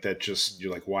annoying? Like that just,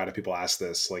 you're like, why do people ask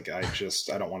this? Like, I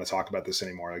don't want to talk about this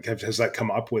anymore. Like, has that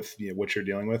come up with what you're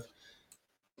dealing with?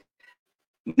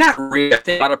 Not really. I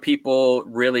think a lot of people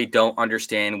really don't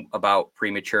understand about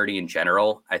prematurity in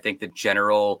general. I think the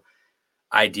general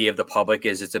idea of the public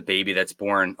is it's a baby that's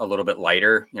born a little bit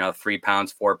lighter, 3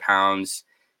 pounds, 4 pounds.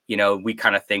 We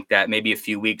kind of think that maybe a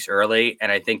few weeks early.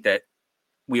 And I think that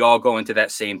we all go into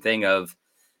that same thing of,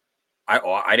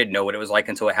 I didn't know what it was like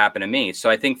until it happened to me. So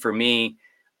I think for me,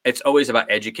 it's always about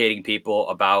educating people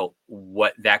about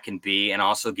what that can be, and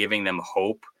also giving them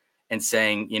hope and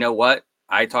saying, you know what?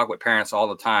 I talk with parents all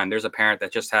the time. There's a parent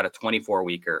that just had a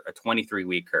 24-weeker, a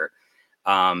 23-weeker,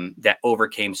 that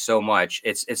overcame so much.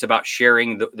 It's about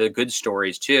sharing the good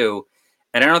stories too.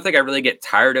 And I don't think I really get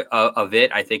tired of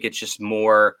it. I think it's just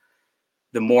more,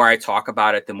 the more I talk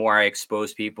about it, the more I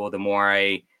expose people, the more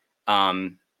I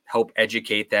help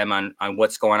educate them on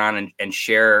what's going on, and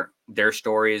share their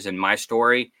stories and my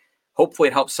story. Hopefully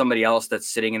it helps somebody else that's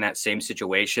sitting in that same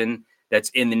situation, that's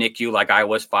in the NICU like I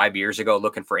was 5 years ago,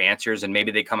 looking for answers. And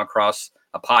maybe they come across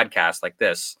a podcast like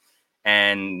this,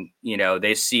 and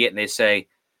they see it and they say,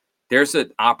 there's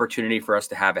an opportunity for us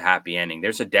to have a happy ending.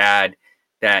 There's a dad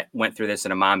that went through this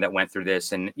and a mom that went through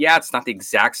this. And yeah, it's not the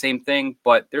exact same thing,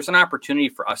 but there's an opportunity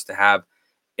for us to have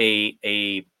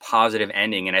a positive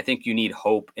ending. And I think you need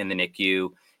hope in the NICU,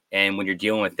 and when you're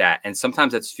dealing with that, and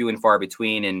sometimes it's few and far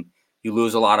between, and you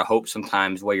lose a lot of hope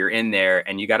sometimes while you're in there,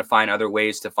 and you got to find other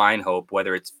ways to find hope,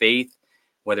 whether it's faith,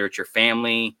 whether it's your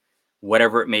family,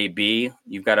 whatever it may be.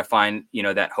 You've got to find,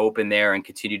 that hope in there, and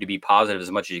continue to be positive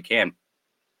as much as you can.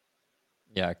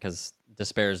 Yeah, because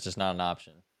despair is just not an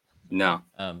option. No.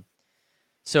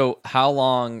 So how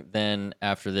long then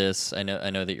after this? I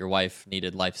know that your wife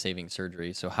needed life-saving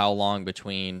surgery. So how long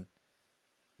between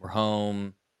we're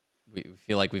home, we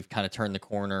feel like we've kind of turned the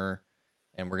corner,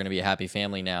 and we're going to be a happy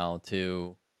family now,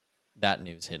 to that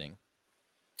news hitting?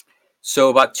 So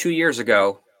about 2 years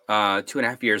ago,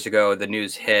 2.5 years ago, the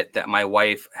news hit that my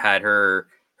wife had her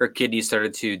kidneys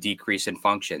started to decrease in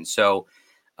function. So,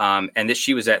 and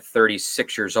she was at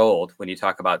 36 years old when you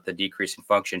talk about the decrease in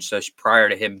function. So prior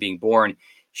to him being born,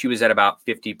 she was at about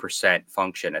 50%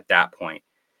 function at that point.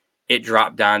 It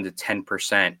dropped down to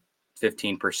 10%,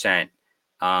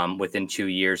 15% within 2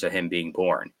 years of him being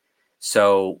born.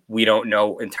 So we don't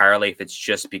know entirely if it's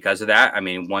just because of that. I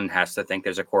mean, one has to think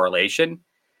there's a correlation,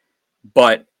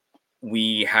 but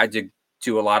we had to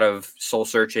do a lot of soul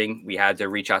searching. We had to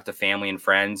reach out to family and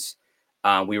friends.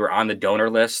 We were on the donor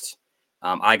list.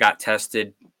 I got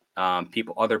tested.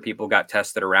 Other people got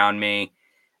tested around me.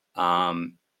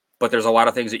 But there's a lot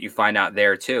of things that you find out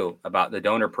there too about the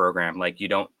donor program. Like, you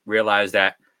don't realize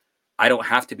that I don't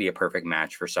have to be a perfect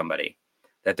match for somebody,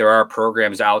 that there are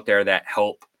programs out there that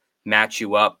help match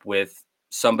you up with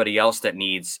somebody else that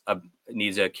needs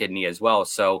a kidney as well.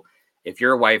 So if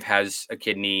your wife has a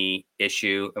kidney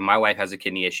issue and my wife has a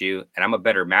kidney issue, and I'm a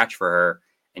better match for her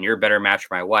and you're a better match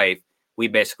for my wife, we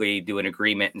basically do an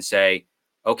agreement and say,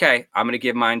 okay, I'm going to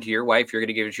give mine to your wife. You're going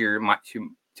to give it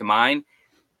to mine.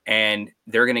 And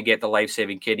they're going to get the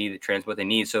life-saving kidney that transport they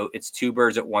need. So it's two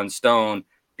birds at one stone,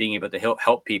 being able to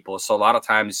help people. So a lot of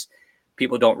times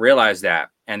people don't realize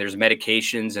that. And there's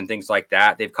medications and things like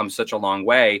that. They've come such a long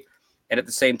way. And at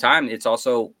the same time, it's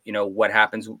also, what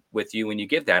happens with you when you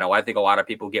give that. Oh, I think a lot of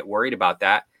people get worried about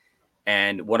that.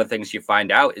 And one of the things you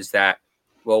find out is that,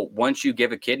 well, once you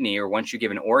give a kidney or once you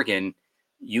give an organ,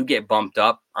 you get bumped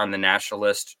up on the national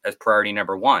list as priority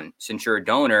number one. Since you're a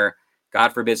donor, God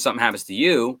forbid something happens to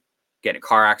you, get in a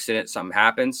car accident, something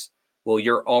happens. Well,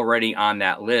 you're already on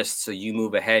that list. So you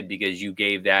move ahead because you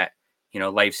gave that,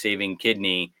 life-saving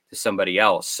kidney to somebody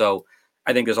else. So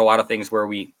I think there's a lot of things where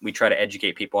we try to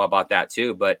educate people about that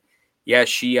too. But yeah,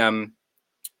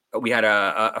 we had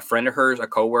a friend of hers, a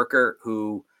coworker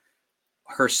who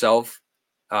herself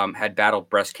had battled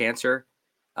breast cancer,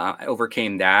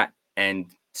 overcame that, and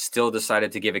still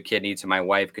decided to give a kidney to my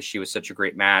wife because she was such a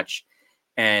great match.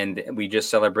 And we just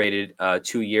celebrated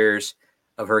 2 years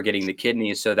of her getting the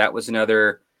kidneys. So that was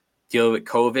another deal with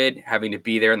COVID, having to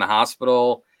be there in the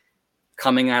hospital,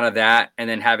 coming out of that, and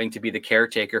then having to be the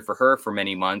caretaker for her for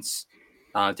many months,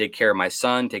 take care of my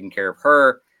son, taking care of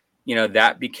her.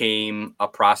 That became a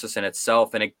process in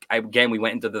itself. And again, we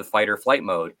went into the fight or flight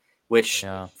mode, which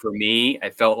for me,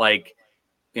 I felt like,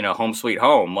 home sweet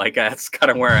home. Like that's kind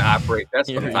of where I operate best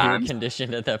You were sometimes.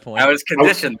 conditioned at that point. I was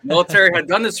conditioned. The military had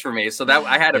done this for me. So that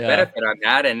I had a benefit on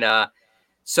that. And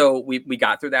so we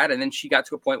got through that. And then she got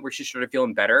to a point where she started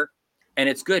feeling better. And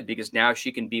it's good because now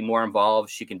she can be more involved.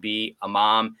 She can be a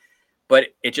mom. But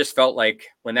it just felt like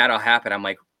when that all happened, I'm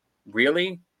like,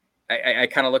 really? I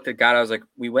kind of looked at God. I was like,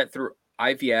 we went through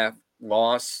IVF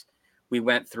loss. We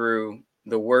went through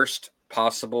the worst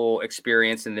possible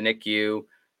experience in the NICU,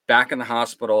 back in the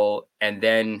hospital, and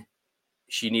then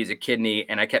she needs a kidney.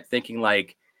 And I kept thinking,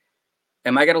 like,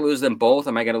 am I going to lose them both?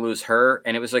 Am I going to lose her?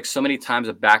 And it was like so many times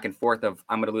of back and forth of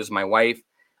I'm going to lose my wife.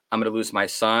 I'm going to lose my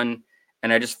son.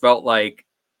 And I just felt like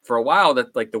for a while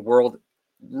that like the world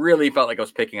really felt like it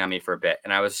was picking on me for a bit.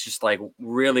 And I was just like,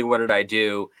 really, what did I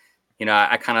do?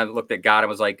 I kind of looked at God and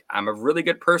was like, I'm a really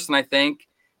good person, I think.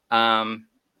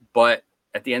 But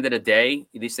at the end of the day,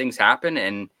 these things happen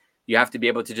and you have to be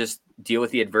able to just deal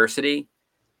with the adversity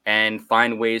and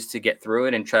find ways to get through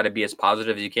it and try to be as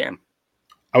positive as you can.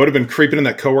 I would have been creeping in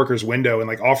that coworker's window and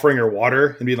like offering her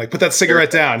water and being like, put that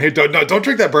cigarette down. Hey, don't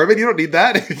drink that bourbon. You don't need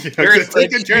that.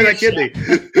 Take good care of that kidney.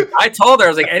 I told her, I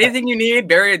was like, anything you need,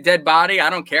 bury a dead body. I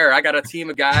don't care. I got a team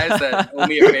of guys that owe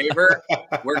me a favor.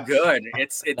 We're good.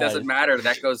 It doesn't matter.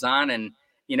 That goes on. And,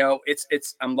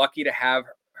 I'm lucky to have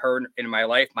her in my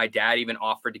life. My dad even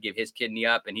offered to give his kidney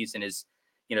up and he's in his,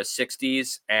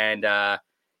 60s. And,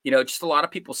 just a lot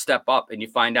of people step up and you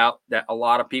find out that a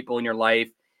lot of people in your life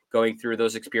going through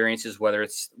those experiences, whether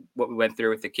it's what we went through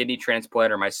with the kidney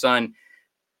transplant or my son,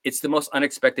 it's the most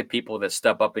unexpected people that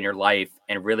step up in your life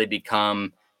and really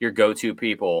become your go-to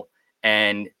people.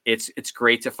 And it's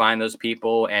great to find those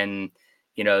people and,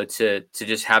 to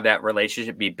just have that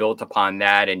relationship be built upon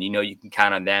that. And, you can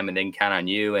count on them and then count on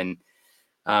you. And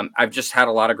I've just had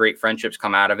a lot of great friendships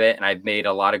come out of it. And I've made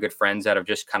a lot of good friends out of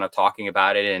just kind of talking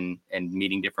about it and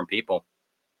meeting different people.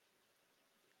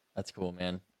 That's cool,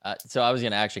 man. So I was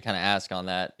going to actually kind of ask on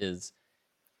that is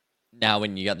now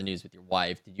when you got the news with your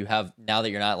wife, did you have, now that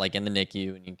you're not like in the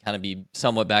NICU and you kind of be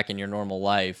somewhat back in your normal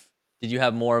life, did you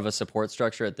have more of a support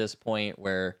structure at this point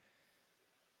where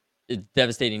it's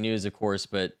devastating news, of course,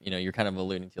 but you're kind of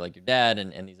alluding to like your dad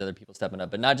and these other people stepping up,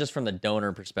 but not just from the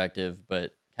donor perspective,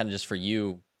 but kind of just for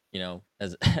you,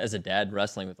 as a dad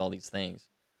wrestling with all these things?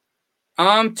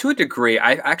 To a degree,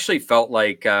 I actually felt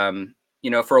like,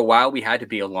 for a while we had to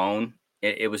be alone.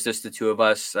 It was just the two of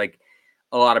us. Like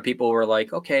a lot of people were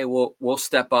like, okay, we'll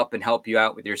step up and help you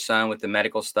out with your son with the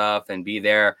medical stuff and be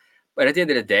there. But at the end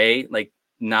of the day, like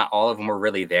not all of them were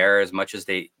really there as much as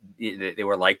they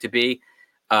were like to be.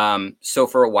 So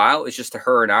for a while, it's just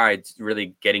her and I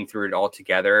really getting through it all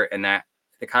together. And that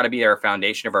kind of be our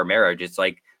foundation of our marriage. It's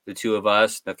like the two of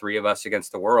us, the three of us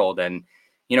against the world. And,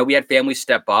 we had families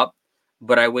step up,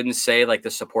 but I wouldn't say like the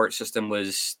support system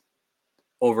was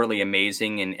overly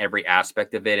amazing in every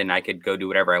aspect of it. And I could go do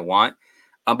whatever I want.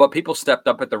 But people stepped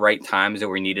up at the right times that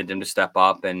we needed them to step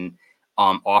up and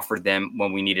offered them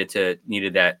when we needed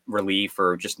that relief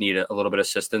or just needed a little bit of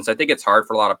assistance. I think it's hard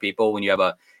for a lot of people when you have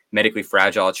a medically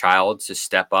fragile child to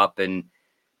step up and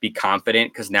be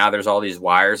confident because now there's all these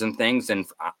wires and things. And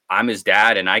I'm his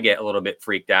dad and I get a little bit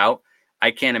freaked out. I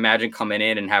can't imagine coming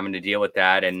in and having to deal with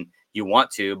that. And you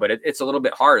want to, but it's a little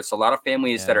bit hard. It's a lot of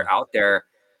families that are out there.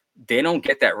 They don't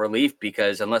get that relief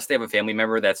because unless they have a family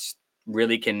member that's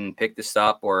really can pick this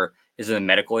up or is in the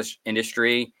medical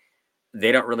industry,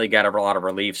 they don't really get a lot of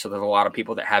relief. So there's a lot of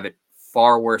people that have it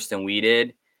far worse than we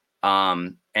did.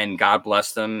 And God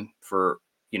bless them for,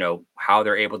 you know, how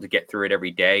they're able to get through it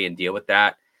every day and deal with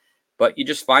that. But you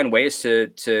just find ways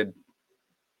to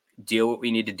deal what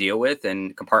we need to deal with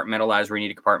and compartmentalize where you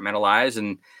need to compartmentalize,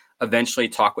 and eventually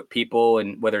talk with people,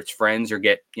 and whether it's friends or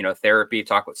get, you know, therapy,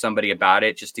 talk with somebody about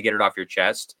it just to get it off your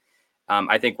chest.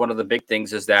 I think one of the big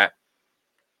things is that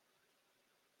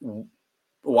a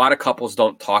lot of couples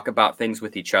don't talk about things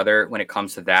with each other when it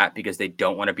comes to that, because they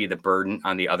don't want to be the burden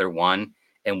on the other one.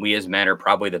 And we as men are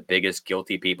probably the biggest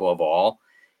guilty people of all.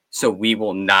 So we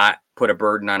will not put a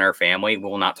burden on our family. We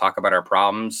will not talk about our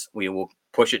problems. We will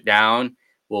push it down.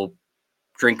 We'll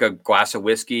drink a glass of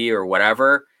whiskey or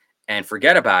whatever and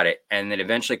forget about it. And then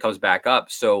eventually comes back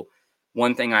up. So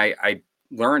one thing I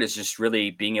learned is just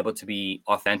really being able to be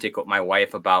authentic with my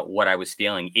wife about what I was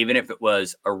feeling, even if it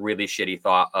was a really shitty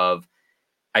thought of,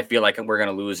 I feel like we're going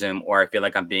to lose him, or I feel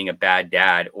like I'm being a bad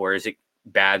dad, or is it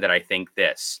bad that I think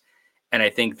this? And I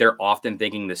think they're often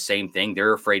thinking the same thing.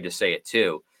 They're afraid to say it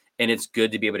too. And it's good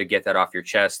to be able to get that off your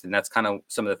chest. And that's kind of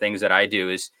some of the things that I do,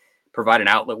 is provide an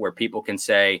outlet where people can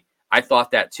say, I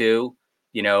thought that too,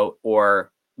 you know,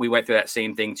 or we went through that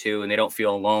same thing too. And they don't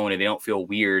feel alone, and they don't feel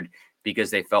weird because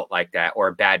they felt like that, or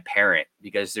a bad parent,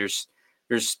 because there's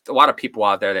a lot of people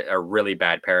out there that are really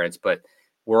bad parents, but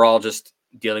we're all just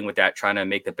dealing with that, trying to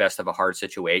make the best of a hard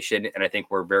situation. And I think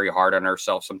we're very hard on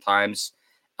ourselves sometimes.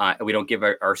 And we don't give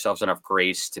ourselves enough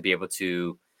grace to be able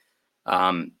to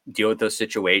deal with those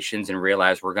situations and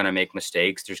realize we're going to make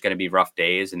mistakes. There's going to be rough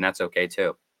days, and that's okay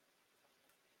too.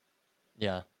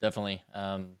 Yeah, definitely.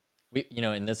 You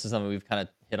know, and this is something we've kind of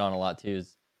hit on a lot too,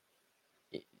 is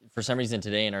for some reason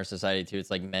today in our society too,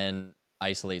 it's like men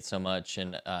isolate so much.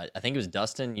 And I think it was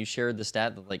Dustin, you shared the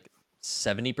stat that like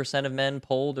 70% of men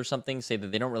polled or something say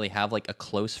that they don't really have like a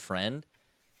close friend.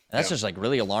 And that's just like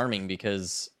really alarming,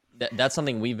 because that's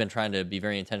something we've been trying to be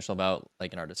very intentional about,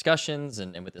 like in our discussions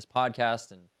and with this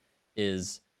podcast, and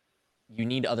is you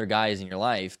need other guys in your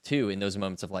life too, in those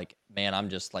moments of like, man, I'm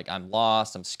just like, I'm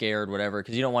lost, I'm scared, whatever.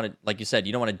 Cause you don't want to, like you said,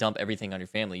 you don't want to dump everything on your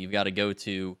family. You've got to go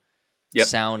to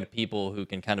sound people who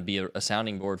can kind of be a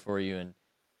sounding board for you and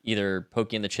either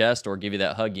poke you in the chest or give you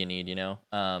that hug you need, you know?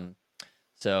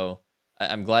 So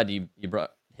I'm glad you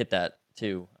hit that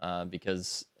too,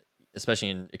 because especially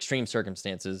in extreme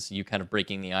circumstances, you kind of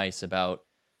breaking the ice about,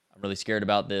 I'm really scared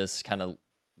about this, kind of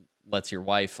lets your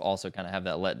wife also kind of have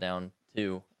that letdown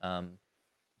too,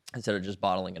 instead of just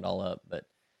bottling it all up. But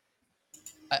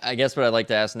I guess what I'd like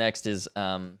to ask next is,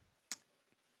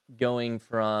 going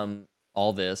from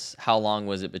all this, how long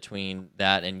was it between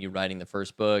that and you writing the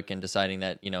first book and deciding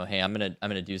that, you know, hey, I'm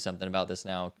gonna do something about this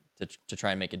now to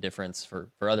try and make a difference for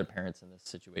other parents in this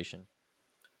situation?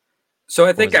 So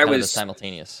I think I was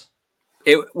simultaneous.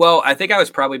 Well, I think I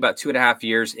was probably about 2.5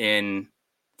 years in,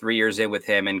 3 years in with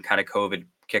him, and kind of COVID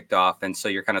kicked off. And so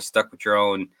you're kind of stuck with your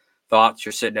own thoughts.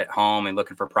 You're sitting at home and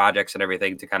looking for projects and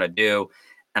everything to kind of do.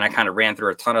 And I kind of ran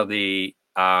through a ton of the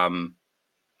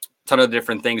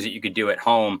different things that you could do at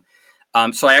home.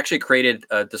 So I actually created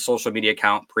the social media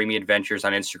account Preemie Adventures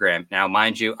on Instagram. Now,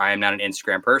 mind you, I am not an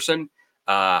Instagram person.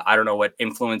 I don't know what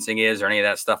influencing is or any of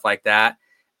that stuff like that.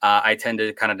 I tend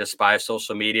to kind of despise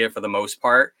social media for the most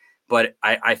part, but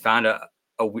I found a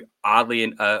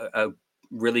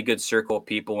really good circle of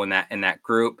people in that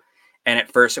group. And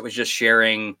at first it was just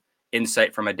sharing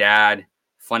insight from a dad,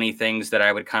 funny things that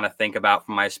I would kind of think about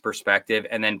from my perspective.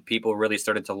 And then people really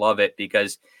started to love it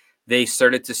because they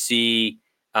started to see,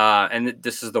 and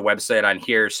this is the website on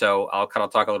here, so I'll kind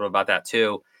of talk a little bit about that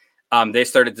too. They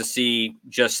started to see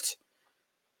just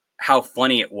how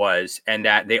funny it was, and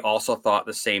that they also thought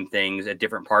the same things at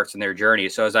different parts in their journey.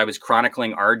 So as I was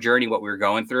chronicling our journey, what we were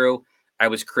going through, I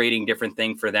was creating different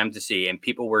things for them to see. And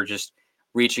people were just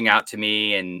reaching out to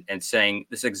me and saying,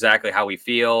 this is exactly how we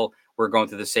feel. We're going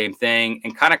through the same thing,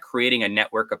 and kind of creating a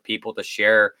network of people to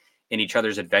share in each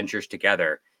other's adventures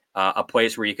together. A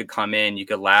place where you could come in, you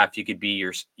could laugh, you could be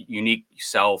your unique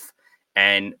self,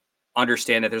 and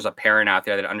understand that there's a parent out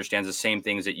there that understands the same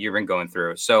things that you've been going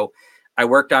through. So I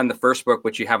worked on the first book,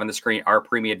 which you have on the screen, Our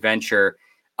Preemie Adventure.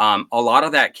 A lot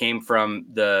of that came from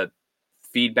the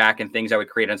feedback and things I would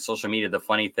create on social media, the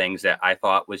funny things that I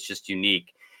thought was just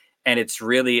unique. And it's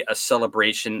really a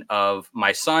celebration of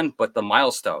my son, but the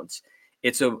milestones.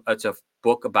 It's a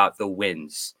book about the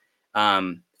wins,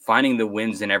 finding the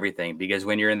wins in everything. Because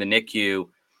when you're in the NICU,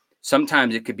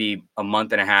 sometimes it could be a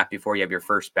month and a half before you have your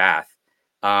first bath.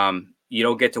 You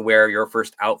don't get to wear your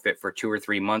first outfit for 2 or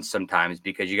 3 months sometimes,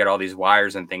 because you got all these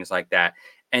wires and things like that.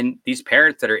 And these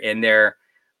parents that are in there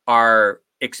are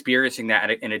experiencing that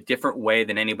in a different way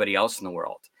than anybody else in the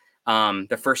world.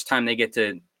 The first time they get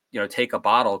to, take a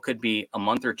bottle could be a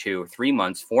month or 2, 3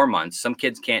 months, 4 months. Some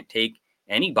kids can't take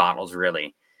any bottles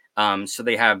really. So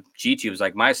they have G tubes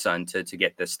like my son to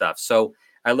get this stuff. So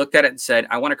I looked at it and said,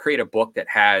 I want to create a book that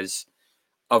has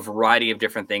a variety of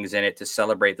different things in it to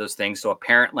celebrate those things. So a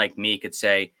parent like me could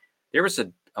say, there was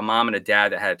a mom and a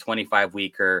dad that had a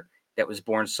 25-weeker that was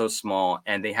born so small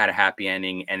and they had a happy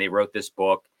ending and they wrote this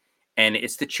book. And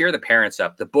it's to cheer the parents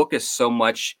up. The book is so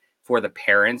much for the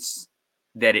parents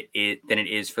than it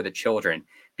is for the children,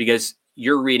 because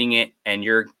you're reading it and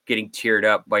you're getting teared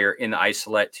up while you're in the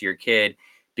isolate to your kid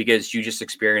because you just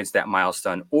experienced that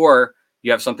milestone, or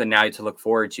you have something now to look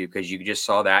forward to because you just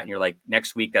saw that and you're like,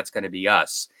 next week that's going to be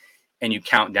us, and you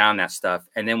count down that stuff.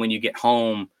 And then when you get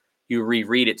home, you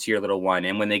reread it to your little one,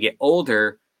 and when they get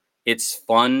older, it's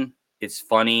fun, it's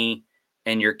funny,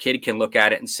 and your kid can look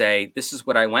at it and say, this is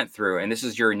what I went through, and this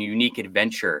is your unique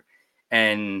adventure,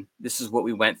 and this is what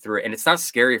we went through, and it's not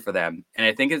scary for them. And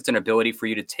I think it's an ability for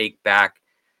you to take back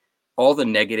all the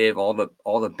negative, all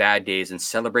the bad days, and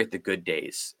celebrate the good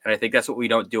days. And I think that's what we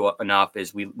don't do enough,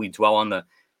 is we dwell on the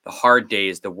hard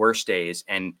days, the worst days,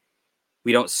 and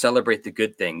we don't celebrate the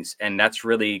good things. And that's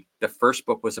really, the first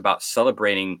book was about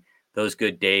celebrating those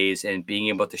good days and being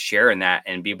able to share in that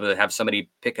and be able to have somebody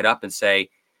pick it up and say,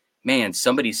 man,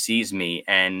 somebody sees me.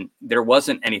 And there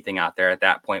wasn't anything out there at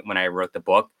that point when I wrote the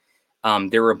book.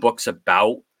 There were books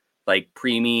about like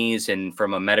preemies and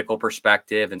from a medical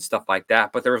perspective and stuff like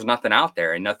that, but there was nothing out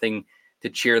there and nothing to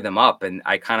cheer them up. And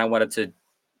I kind of wanted to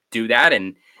do that.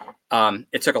 And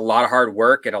it took a lot of hard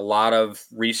work and a lot of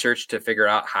research to figure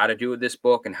out how to do this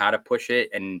book and how to push it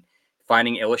and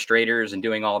finding illustrators and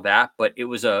doing all that. But it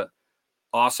was a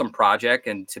awesome project,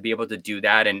 and to be able to do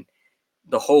that. And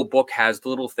the whole book has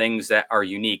little things that are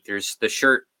unique. There's the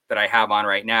shirt that I have on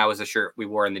right now is a shirt we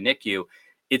wore in the NICU.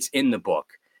 It's in the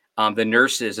book. The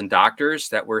nurses and doctors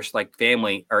that were like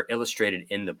family are illustrated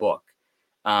in the book.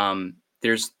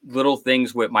 There's little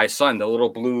things with my son, the little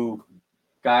blue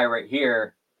guy right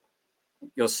here,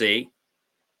 you'll see.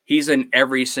 He's in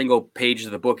every single page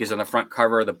of the book. He's on the front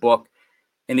cover of the book.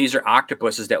 And these are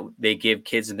octopuses that they give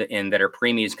kids in that are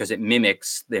preemies because it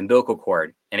mimics the umbilical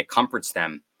cord and it comforts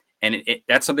them. And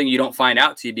that's something you don't find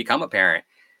out till you become a parent.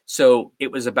 So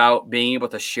it was about being able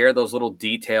to share those little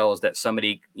details that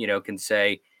somebody, can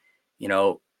say,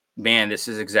 man, this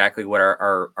is exactly what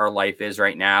our life is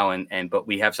right now. But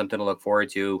we have something to look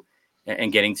forward to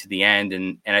and getting to the end.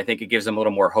 And I think it gives them a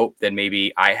little more hope than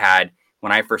maybe I had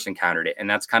when I first encountered it. And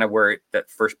that's kind of where that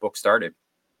first book started.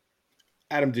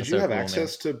 Adam, did That's you so have cool,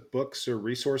 access to books or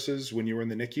resources when you were in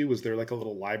the NICU? Was there like a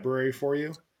little library for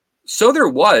you? So there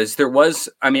was,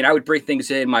 I would bring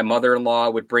things in. My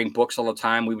mother-in-law would bring books all the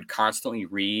time. We would constantly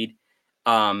read,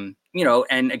 and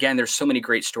again, there's so many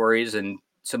great stories and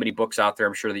so many books out there.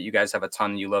 I'm sure that you guys have a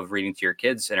ton you love reading to your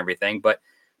kids and everything, but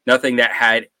nothing that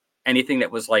had anything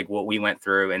that was like what we went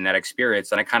through in that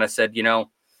experience. And I kind of said, it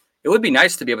would be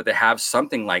nice to be able to have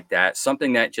something like that,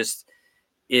 something that just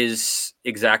is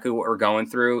exactly what we're going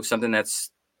through, something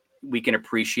that's we can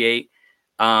appreciate.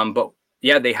 But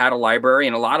yeah, they had a library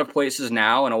in a lot of places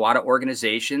now, and a lot of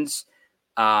organizations.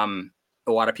 A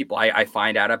lot of people I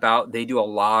find out about, they do a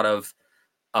lot of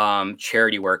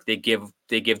charity work. They give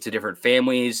to different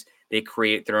families. They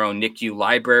create their own NICU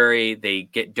library. They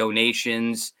get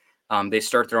donations. They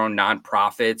start their own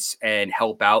nonprofits and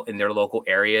help out in their local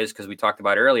areas. Because we talked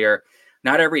about earlier,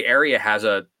 not every area has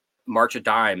a March of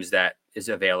Dimes that is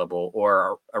available,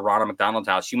 or a Ronald McDonald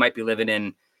House. You might be living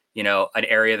in, an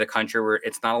area of the country where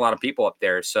it's not a lot of people up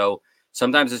there. So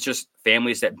sometimes it's just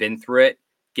families that been through it,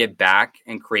 give back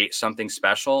and create something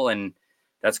special. And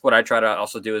that's what I try to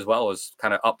also do as well, is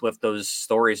kind of uplift those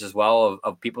stories as well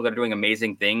of people that are doing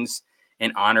amazing things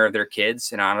in honor of their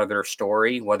kids, in honor of their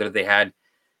story, whether they had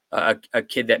a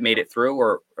kid that made it through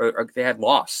or they had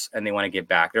loss and they want to give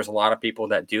back. There's a lot of people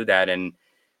that do that, and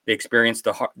they experience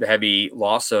the heavy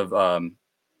loss of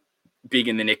being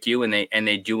in the NICU, and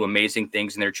they do amazing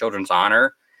things in their children's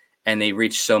honor, and they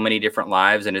reach so many different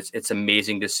lives. And it's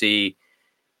amazing to see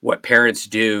what parents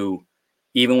do,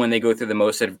 even when they go through the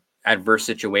most adverse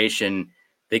situation.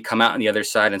 They come out on the other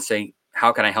side and say,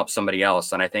 how can I help somebody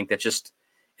else? And I think that's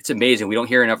it's amazing. We don't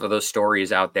hear enough of those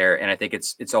stories out there. And I think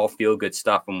it's all feel good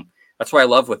stuff. And that's what I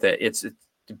love with it. It's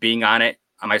being on it.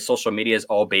 On my social media is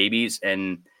all babies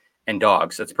and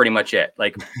dogs. That's pretty much it.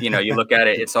 Like, you look at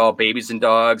it, it's all babies and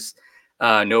dogs.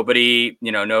 Nobody,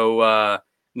 no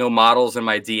models in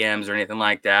my DMs or anything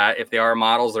like that. If they are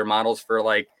models, they're models for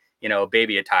like,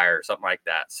 baby attire or something like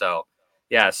that. So,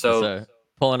 yeah. So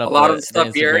pulling up a lot of the the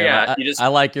stuff here. Instagram. Yeah. I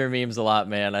like your memes a lot,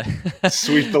 man.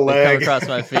 Sweep the They leg. come across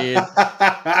my feed.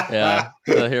 Yeah.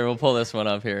 So here, we'll pull this one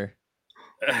up here.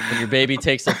 When your baby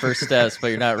takes their first steps, but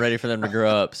you're not ready for them to grow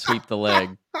up, sweep the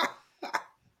leg.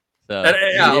 So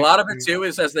Yeah, a lot of it too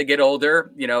is as they get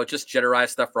older, just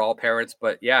generalized stuff for all parents.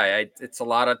 But yeah, it's a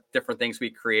lot of different things we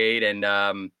create. And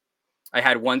I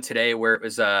had one today where it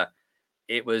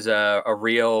was a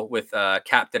reel with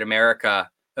Captain America.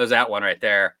 It was that one right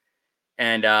there,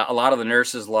 and a lot of the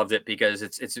nurses loved it because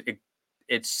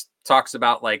it talks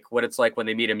about like what it's like when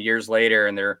they meet him years later,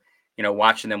 and they're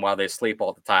watching them while they sleep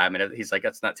all the time. And he's like,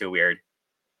 that's not too weird.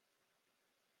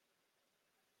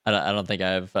 I don't think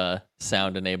I have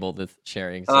sound enabled with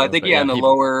sharing. I So, think but yeah, yeah, in the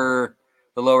lower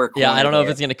corner. yeah, I don't know if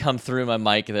there. it's gonna come through my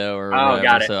mic though or Oh, whatever.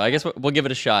 got it. So I guess we'll give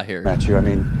it a shot here. Met you. I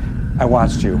mean, I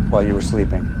watched you while you were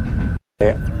sleeping.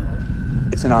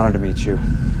 It's an honor to meet you,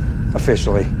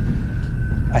 officially.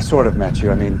 I sort of met you.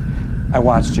 I mean, I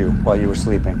watched you while you were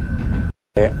sleeping.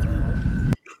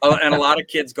 Oh, and a lot of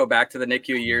kids go back to the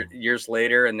NICU years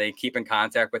later, and they keep in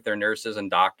contact with their nurses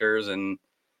and doctors, and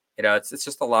it's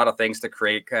just a lot of things to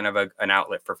create kind of an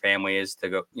outlet for families to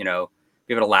go, be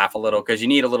able to laugh a little because you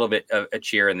need a little bit of a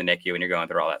cheer in the NICU when you're going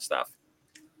through all that stuff.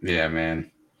 Yeah,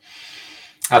 man.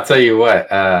 I'll tell you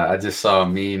what. I just saw a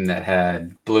meme that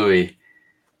had Bluey,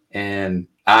 and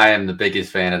I am the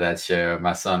biggest fan of that show.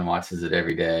 My son watches it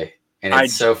every day, and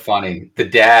it's so funny. The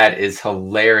dad is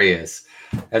hilarious.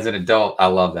 As an adult, I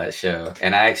love that show.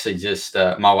 And I actually just,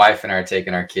 my wife and I are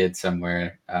taking our kids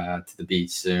somewhere to the beach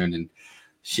soon, and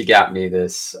she got me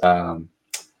this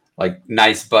like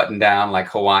nice button down like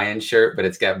Hawaiian shirt, but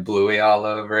it's got Bluey all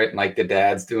over it, and like the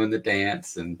dad's doing the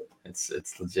dance, and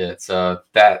it's legit. So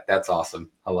that's awesome.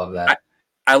 I love that.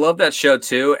 I love that show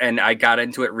too, and I got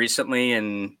into it recently.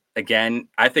 And again,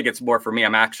 I think it's more for me.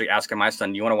 I'm actually asking my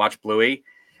son, "Do you want to watch Bluey?"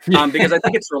 Because I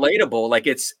think it's relatable. Like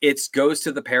it goes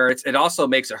to the parents. It also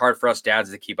makes it hard for us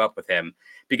dads to keep up with him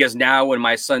because now when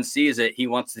my son sees it, he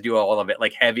wants to do all of it.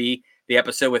 Like Heavy, the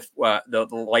episode with the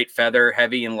light feather,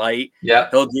 Heavy and Light. Yeah,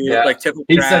 he'll do like tickle.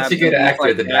 He's such a good actor.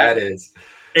 Like the dad is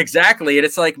exactly, and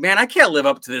it's like, man, I can't live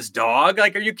up to this dog.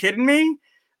 Like, are you kidding me?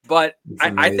 But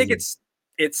I think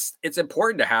it's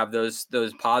important to have those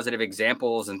positive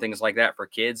examples and things like that for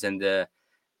kids, and a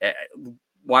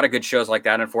lot of good shows like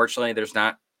that. Unfortunately, there's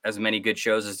not as many good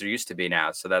shows as there used to be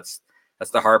now. So that's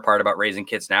the hard part about raising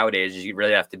kids nowadays is you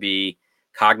really have to be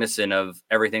cognizant of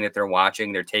everything that they're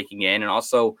watching, they're taking in, and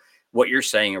also what you're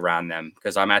saying around them.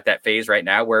 Because I'm at that phase right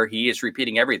now where he is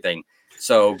repeating everything.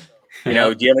 So,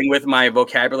 dealing with my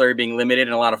vocabulary being limited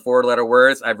and a lot of 4-letter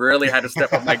words, I've really had to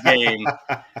step up my game.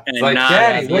 And like,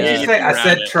 Daddy, what did you say? I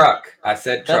said truck. I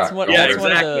said truck. That's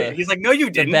exactly. He's like, no,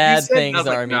 you didn't. The bad things the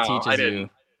like, Army no, teaches you.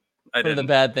 One of the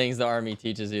bad things the Army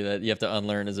teaches you that you have to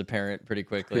unlearn as a parent pretty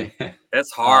quickly.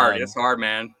 It's hard. It's hard,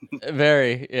 man.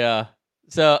 Very, yeah.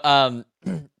 So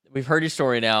we've heard your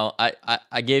story now.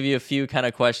 I gave you a few kind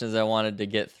of questions I wanted to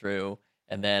get through,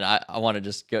 and then I want to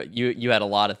just go. You had a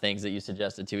lot of things that you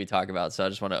suggested too we talk about, so I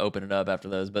just want to open it up after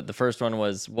those. But the first one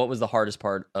was, what was the hardest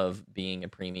part of being a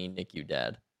preemie NICU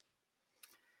dad?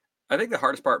 I think the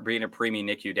hardest part being a preemie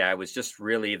NICU dad was just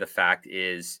really the fact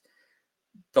is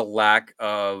the lack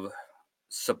of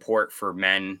support for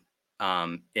men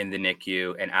in the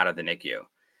NICU and out of the NICU.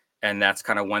 And that's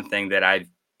kind of one thing that I've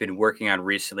been working on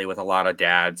recently with a lot of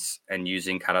dads and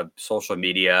using kind of social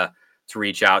media to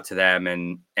reach out to them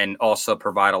and also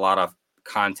provide a lot of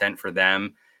content for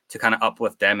them to kind of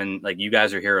uplift them. And like, you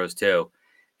guys are heroes too.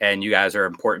 And you guys are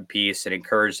an important piece and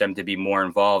encourage them to be more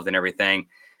involved in everything.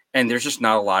 And there's just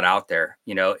not a lot out there.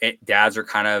 Dads are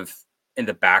kind of in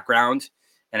the background.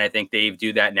 And I think they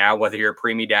do that now, whether you're a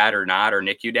preemie dad or not, or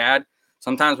NICU dad.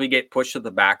 Sometimes we get pushed to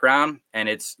the background, and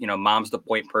it's, mom's the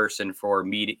point person for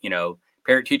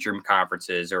parent teacher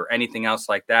conferences or anything else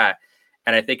like that.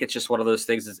 And I think it's just one of those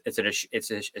things.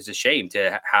 It's a shame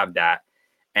to have that.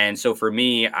 And so for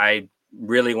me, I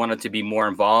really wanted to be more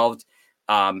involved.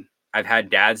 I've had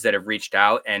dads that have reached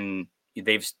out and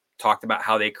they've talked about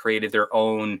how they created their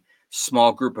own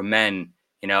small group of men,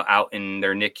 out in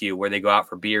their NICU where they go out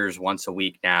for beers once a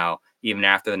week now, even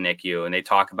after the NICU, and they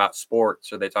talk about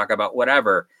sports or they talk about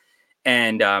whatever.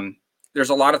 And there's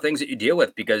a lot of things that you deal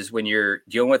with because when you're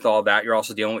dealing with all that, you're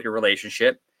also dealing with your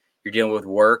relationship, you're dealing with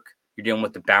work, you're dealing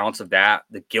with the balance of that,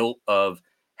 the guilt of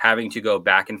having to go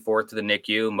back and forth to the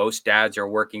NICU. Most dads are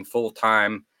working full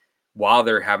time while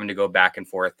they're having to go back and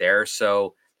forth there.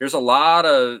 So there's a lot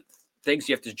of things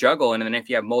you have to juggle. And then if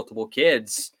you have multiple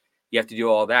kids, you have to do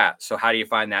all that. So how do you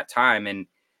find that time? And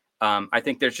I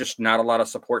think there's just not a lot of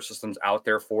support systems out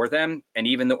there for them. And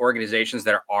even the organizations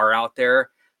that are out there,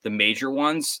 the major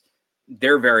ones,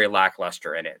 they're very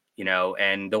lackluster in it,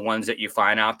 and the ones that you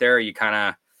find out there,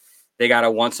 they got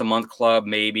a once a month club,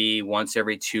 maybe once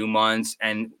every 2 months.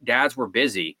 And dads were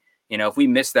busy. If we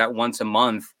missed that once a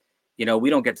month, we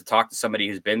don't get to talk to somebody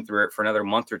who's been through it for another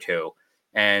month or two.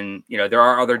 And, there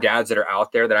are other dads that are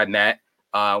out there that I met.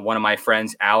 One of my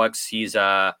friends, Alex, he's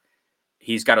got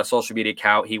a social media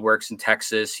account. He works in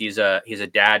Texas. He's a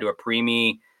dad to a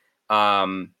preemie,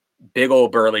 big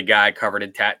old burly guy covered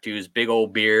in tattoos, big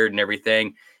old beard and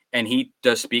everything. And he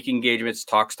does speaking engagements,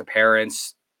 talks to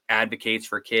parents, advocates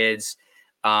for kids.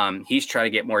 He's trying to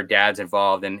get more dads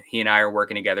involved, and he and I are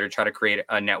working together to try to create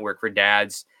a network for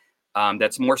dads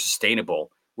that's more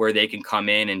sustainable, where they can come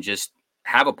in and just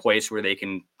have a place where they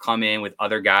can come in with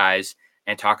other guys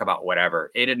and talk about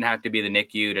whatever. It didn't have to be the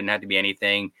NICU. It didn't have to be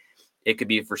anything. It could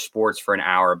be for sports for an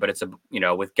hour, but it's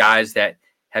with guys that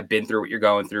have been through what you're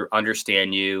going through,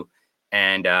 understand you.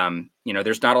 And,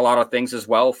 there's not a lot of things as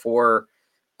well for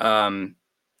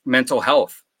mental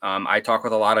health. I talk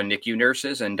with a lot of NICU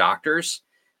nurses and doctors.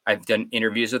 I've done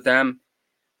interviews with them.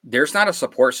 There's not a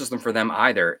support system for them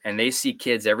either. And they see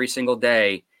kids every single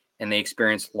day and they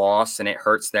experience loss and it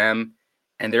hurts them.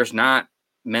 And there's not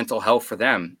mental health for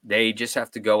them. They just have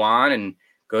to go on and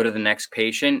go to the next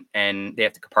patient, and they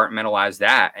have to compartmentalize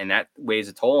that. And that weighs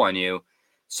a toll on you.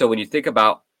 So when you think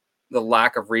about the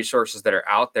lack of resources that are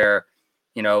out there,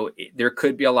 there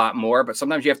could be a lot more, but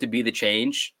sometimes you have to be the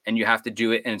change, and you have to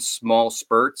do it in small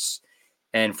spurts,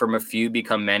 and from a few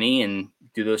become many, and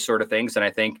do those sort of things. And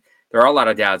I think there are a lot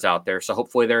of dads out there. So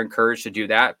hopefully they're encouraged to do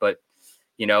that, but,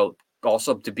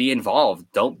 also to be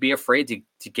involved. Don't be afraid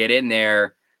to get in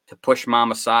there, to push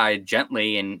mom aside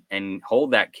gently and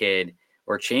hold that kid,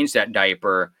 or change that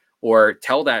diaper, or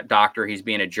tell that doctor he's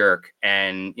being a jerk,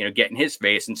 and, get in his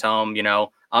face and tell him,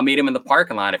 I'll meet him in the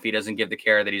parking lot if he doesn't give the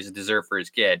care that he's deserved for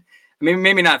his kid. I mean,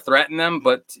 maybe not threaten them,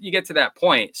 but you get to that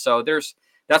point. So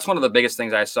that's one of the biggest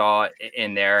things I saw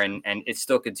in there, and it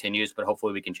still continues, but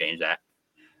hopefully we can change that.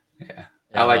 Yeah.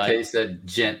 I like how you said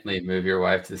gently move your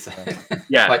wife to the side.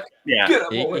 Yeah. Like, yeah. Get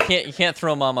up, You can't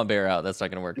throw mama bear out. That's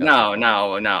not going to work. No.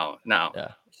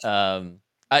 Yeah.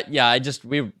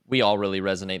 We all really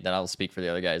resonate. That I'll speak for the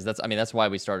other guys. That's why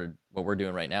we started what we're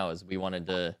doing right now. Is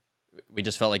we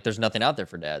just felt like there's nothing out there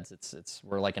for dads.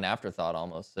 We're like an afterthought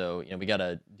almost. So, we got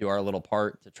to do our little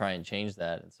part to try and change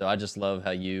that. And so I just love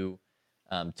how you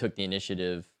took the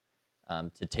initiative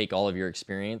to take all of your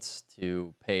experience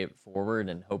to pay it forward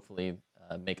and hopefully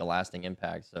make a lasting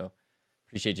impact. So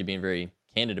appreciate you being very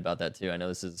candid about that too. I know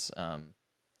this is,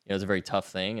 it's a very tough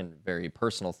thing and very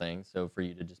personal thing. So for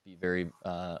you to just be very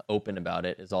open about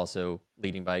it is also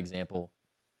leading by example,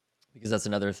 because that's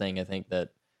another thing I think that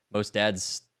most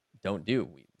dads don't do.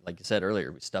 Like you said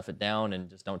earlier, we stuff it down and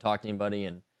just don't talk to anybody.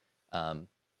 And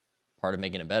part of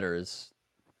making it better is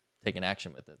taking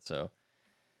action with it. So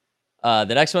the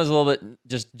next one's a little bit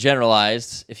just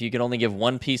generalized. If you could only give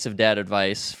one piece of dad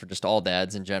advice for just all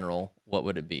dads in general, what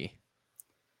would it be?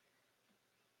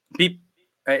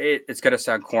 It's going to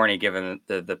sound corny given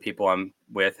the people I'm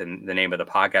with and the name of the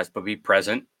podcast, but be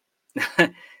present,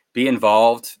 be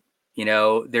involved.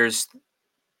 There's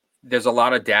a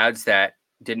lot of dads that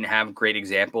didn't have great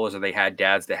examples, or they had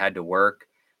dads that had to work.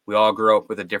 We all grew up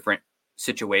with a different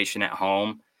situation at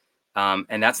home.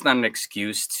 And that's not an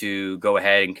excuse to go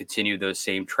ahead and continue those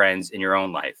same trends in your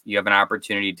own life. You have an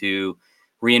opportunity to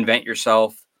reinvent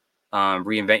yourself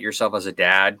as a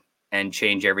dad, and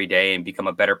change every day and become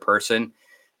a better person.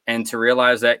 And to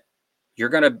realize that you're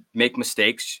going to make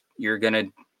mistakes. You're going to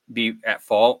be at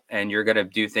fault, and you're going to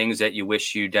do things that you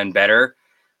wish you'd done better.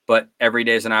 But every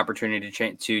day is an opportunity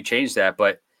to change that.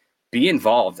 But be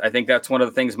involved. I think that's one of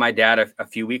the things my dad, a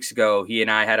few weeks ago, he and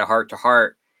I had a heart to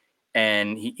heart.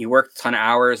 And he worked a ton of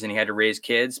hours and he had to raise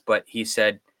kids, but he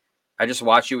said, I just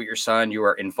watch you with your son. You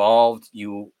are involved.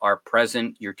 You are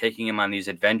present. You're taking him on these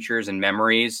adventures and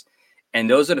memories. And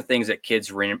those are the things that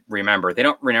kids remember. They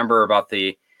don't remember about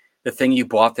the thing you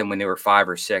bought them when they were 5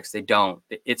 or 6. They don't.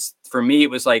 For me, it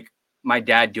was like my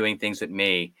dad doing things with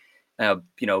me,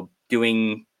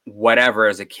 doing whatever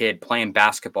as a kid, playing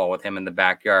basketball with him in the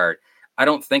backyard. I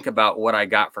don't think about what I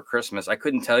got for Christmas. I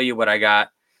couldn't tell you what I got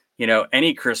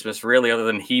any Christmas really, other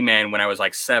than He-Man when I was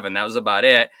like 7. That was about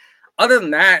it. Other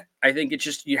than that, I think it's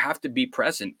just, you have to be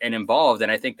present and involved.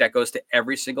 And I think that goes to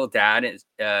every single dad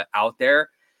out there.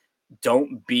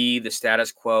 Don't be the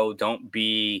status quo. Don't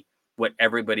be what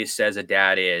everybody says a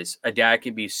dad is. A dad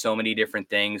can be so many different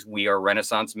things. We are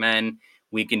Renaissance men.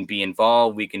 We can be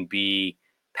involved. We can be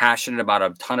passionate about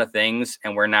a ton of things.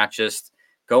 And we're not just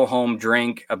go home,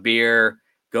 drink a beer,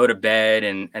 go to bed,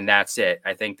 and that's it.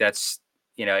 I think that's,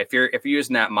 if you're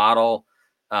using that model,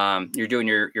 you're doing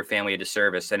your family a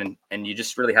disservice, and you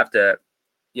just really have to,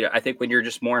 I think when you're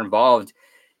just more involved,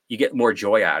 you get more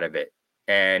joy out of it.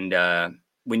 And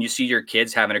when you see your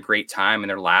kids having a great time and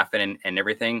they're laughing and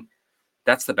everything,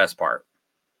 that's the best part.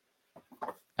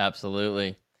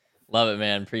 Absolutely. Love it,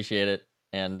 man. Appreciate it.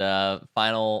 And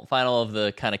final of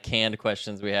the kind of canned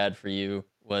questions we had for you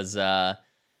was,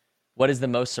 what is the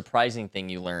most surprising thing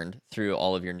you learned through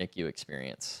all of your NICU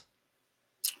experience?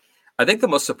 I think the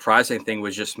most surprising thing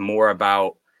was just more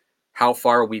about how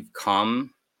far we've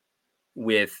come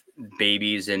with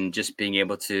babies and just being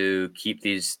able to keep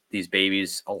these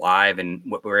babies alive, and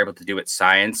what we're able to do with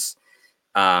science,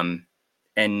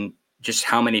 and just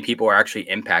how many people are actually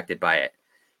impacted by it.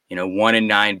 1 in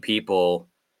 9 people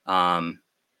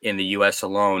in the US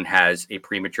alone has a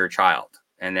premature child.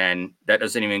 And then that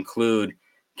doesn't even include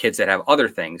kids that have other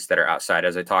things that are outside,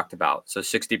 as I talked about. So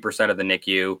 60% of the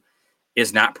NICU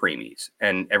is not preemies.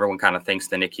 And everyone kind of thinks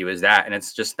the NICU is that. And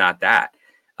it's just not that.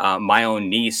 My own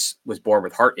niece was born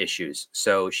with heart issues.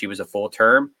 So she was a full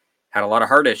term, had a lot of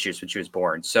heart issues when she was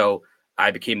born. So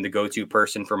I became the go-to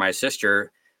person for my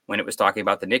sister when it was talking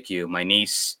about the NICU. My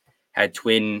niece had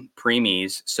twin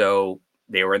preemies, so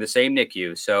they were in the same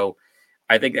NICU. So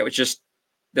I think that was just,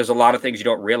 there's a lot of things you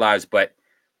don't realize, but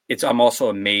I'm also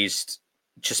amazed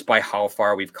just by how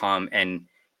far we've come. And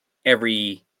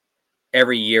every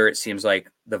year it seems like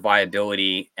the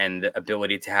viability and the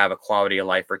ability to have a quality of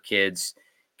life for kids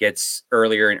gets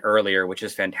earlier and earlier, which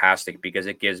is fantastic because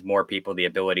it gives more people the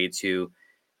ability to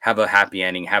have a happy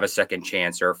ending, have a second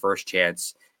chance or a first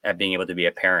chance at being able to be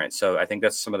a parent. So I think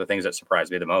that's some of the things that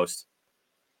surprised me the most.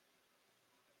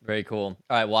 Very cool.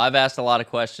 All right. Well, I've asked a lot of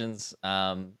questions.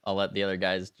 I'll let the other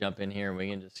guys jump in here and we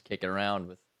can just kick it around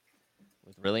with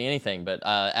really anything.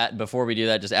 But before we do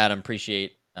that, just Adam,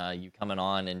 appreciate you coming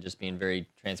on and just being very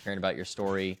transparent about your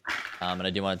story. And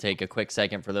I do want to take a quick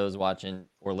second for those watching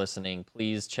or listening.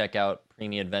 Please check out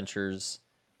Preemie Adventures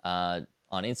on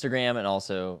Instagram and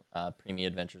also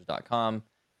preemieadventures.com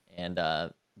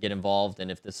and get involved.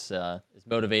 And if this is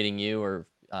motivating you, or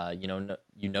you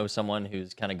know someone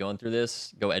who's kind of going through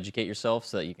this, go educate yourself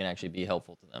so that you can actually be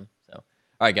helpful to them. So, all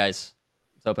right, guys,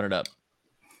 let's open it up.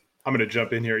 I'm going to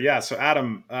jump in here. Yeah. So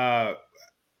Adam,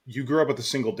 you grew up with a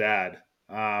single dad.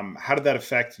 How did that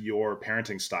affect your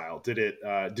parenting style?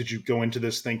 Did you go into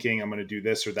this thinking I'm going to do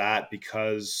this or that?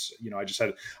 Because,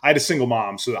 I had a single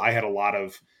mom, so I had a lot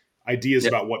of ideas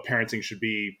about what parenting should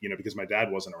be, because my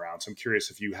dad wasn't around. So I'm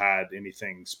curious if you had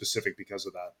anything specific because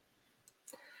of that.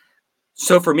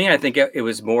 So for me, I think it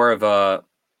was more of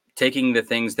taking the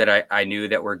things that I knew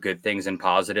that were good things and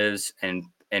positives and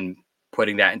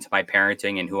putting that into my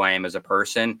parenting and who I am as a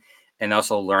person, and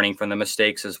also learning from the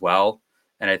mistakes as well.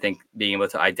 And I think being able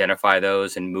to identify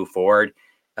those and move forward.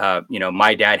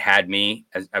 My dad had me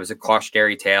as I was a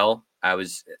cautionary tale. I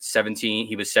was 17.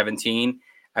 He was 17.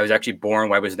 I was actually born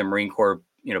when I was in the Marine Corps,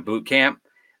 boot camp.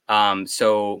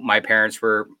 So my parents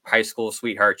were high school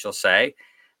sweethearts, you'll say.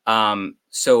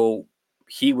 So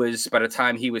he was, by the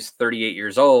time he was 38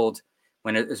 years old,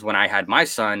 when I had my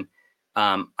son,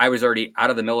 I was already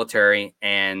out of the military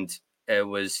and it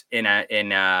was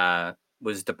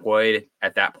was deployed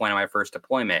at that point on my first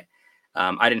deployment.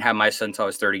 I didn't have my son until I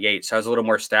was 38. So I was a little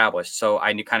more established. So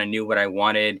I kind of knew what I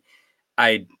wanted.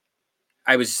 I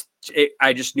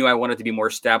just knew I wanted to be more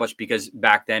established because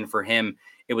back then for him,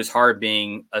 it was hard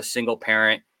being a single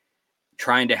parent,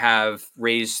 trying to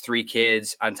raise 3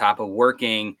 kids on top of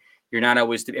working. You're not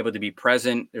always able to be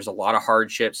present. There's a lot of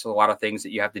hardships, a lot of things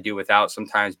that you have to do without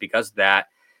sometimes because of that.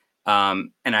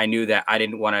 And I knew that I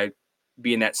didn't want to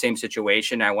be in that same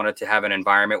situation. I wanted to have an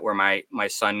environment where my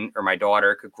son or my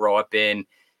daughter could grow up in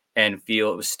and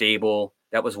feel it was stable.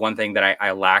 That was one thing that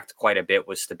I lacked quite a bit,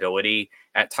 was stability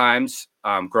at times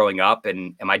growing up.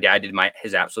 And my dad did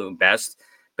his absolute best.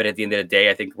 But at the end of the day,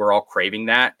 I think we're all craving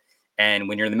that. And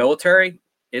when you're in the military,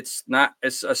 it's not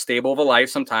as a stable of a life.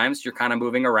 Sometimes you're kind of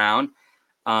moving around.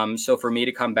 So for me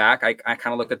to come back, I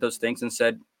kind of looked at those things and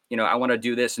said, I want to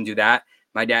do this and do that.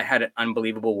 My dad had an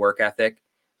unbelievable work ethic,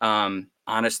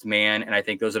 honest man. And I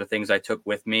think those are the things I took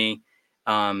with me.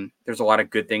 There's a lot of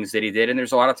good things that he did. And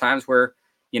there's a lot of times where,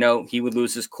 he would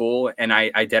lose his cool, and I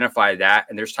identify that.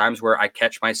 And there's times where I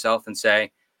catch myself and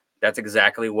say, that's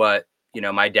exactly what,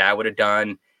 my dad would have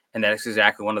done. And that's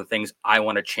exactly one of the things I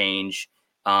want to change,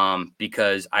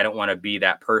 because I don't want to be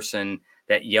that person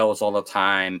that yells all the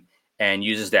time and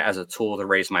uses that as a tool to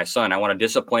raise my son. I want to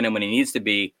disappoint him when he needs to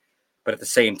be, but at the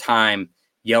same time,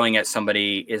 yelling at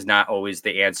somebody is not always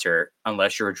the answer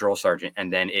unless you're a drill sergeant,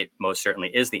 and then it most certainly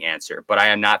is the answer. But I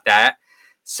am not that,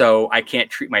 so I can't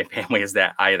treat my family as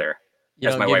that either. You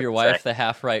don't give your wife the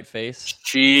half right face.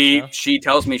 She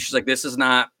tells me, she's like, this is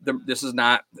not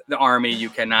the Army. You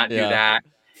cannot do that.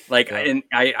 Like, and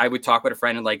I would talk with a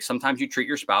friend, and like, sometimes you treat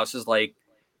your spouse as like,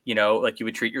 you know, like you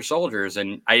would treat your soldiers.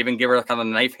 And I even give her kind of a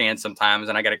knife hand sometimes,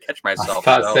 and I got to catch I was myself.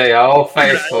 about to say, oh,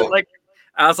 faithful. Like,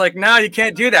 I was like, no, you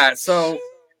can't do that. So,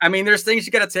 I mean, there's things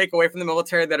you got to take away from the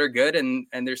military that are good, and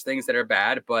there's things that are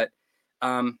bad. But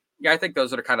yeah, I think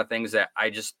those are the kind of things that I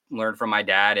just learned from my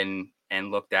dad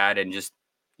and looked at, and just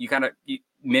you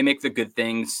mimic the good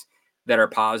things that are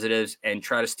positives and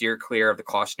try to steer clear of the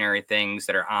cautionary things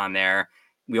that are on there.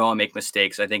 We all make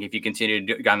mistakes. I think if you continue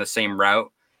to go on the same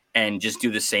route and just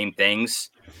do the same things,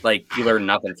 like you learn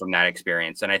nothing from that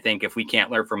experience. And I think if we can't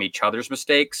learn from each other's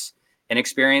mistakes and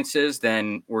experiences,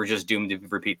 then we're just doomed to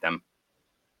repeat them.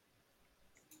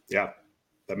 Yeah,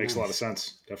 that makes a lot of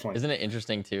sense. Definitely. Isn't it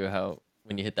interesting too how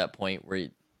when you hit that point where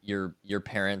your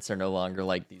parents are no longer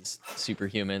like these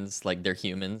superhumans, like they're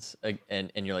humans,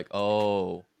 and you're like,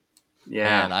 oh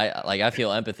Yeah, man, I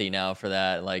feel empathy now for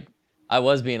that. Like I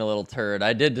was being a little turd.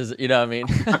 I did, you know what I mean?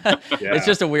 Yeah. It's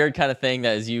just a weird kind of thing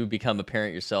that as you become a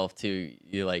parent yourself too,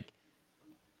 you like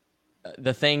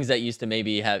the things that used to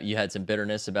maybe you had some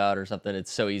bitterness about or something.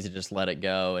 It's so easy to just let it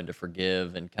go and to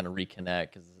forgive and kind of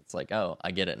reconnect because it's like, oh,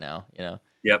 I get it now, you know?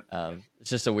 Yep. It's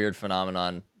just a weird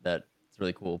phenomenon that it's a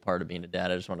really cool part of being a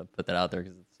dad. I just want to put that out there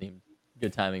because it seemed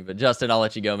good timing. But Justin, I'll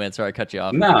let you go, man. Sorry I cut you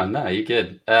off. No, you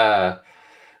good.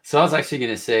 So I was actually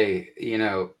going to say, you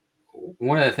know,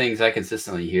 one of the things I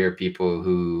consistently hear people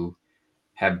who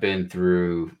have been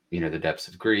through, you know, the depths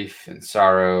of grief and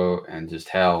sorrow and just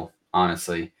hell,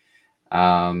 honestly,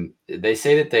 they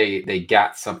say that they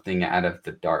got something out of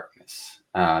the darkness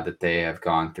that they have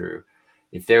gone through.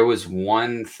 If there was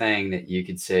one thing that you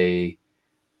could say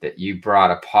that you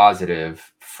brought a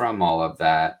positive from all of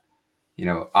that, you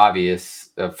know, obvious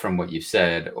from what you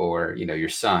said, or, you know, your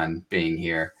son being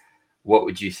here, what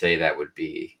would you say that would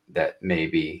be that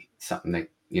maybe something that,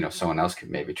 you know, someone else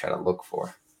could maybe try to look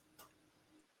for?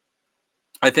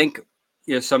 I think,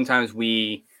 you know, sometimes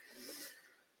we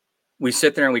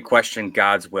sit there and we question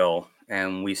God's will,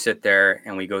 and we sit there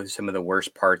and we go through some of the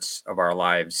worst parts of our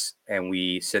lives, and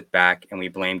we sit back and we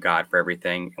blame God for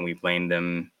everything, and we blame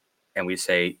them, and we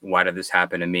say, why did this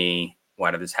happen to me? Why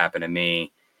did this happen to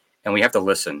me? And we have to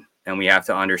listen, and we have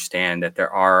to understand that there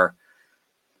are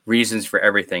reasons for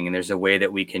everything, and there's a way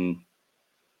that we can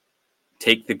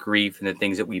take the grief and the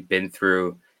things that we've been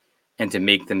through and to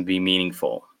make them be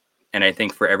meaningful. And I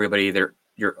think for everybody there,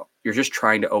 you're just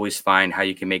trying to always find how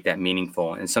you can make that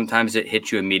meaningful. And sometimes it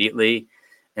hits you immediately,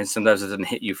 and sometimes it doesn't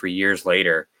hit you for years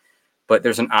later. But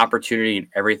there's an opportunity in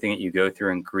everything that you go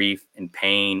through in grief and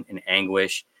pain and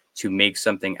anguish to make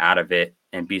something out of it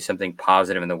and be something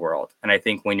positive in the world. And I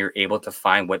think when you're able to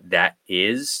find what that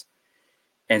is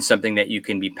and something that you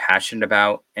can be passionate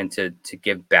about and to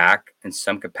give back in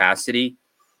some capacity,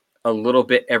 a little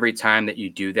bit every time that you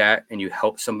do that and you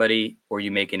help somebody or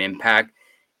you make an impact,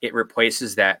 it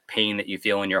replaces that pain that you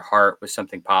feel in your heart with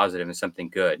something positive and something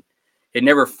good. It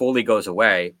never fully goes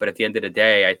away, but at the end of the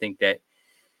day, I think that,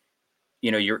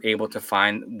 you know, you're able to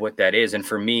find what that is. And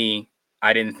for me,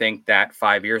 I didn't think that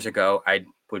 5 years ago I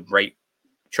would write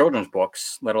children's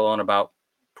books, let alone about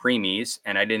preemies.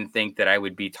 And I didn't think that I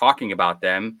would be talking about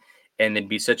them and it'd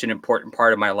be such an important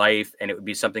part of my life. And it would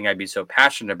be something I'd be so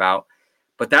passionate about,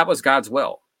 but that was God's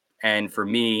will. And for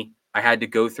me, I had to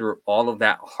go through all of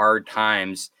that hard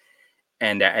times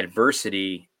and that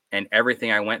adversity and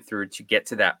everything I went through to get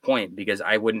to that point, because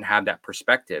I wouldn't have that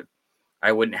perspective.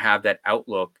 I wouldn't have that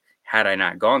outlook had I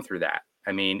not gone through that.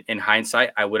 I mean, in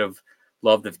hindsight, I would have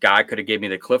loved if God could have gave me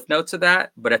the cliff notes of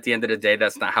that. But at the end of the day,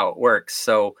 that's not how it works.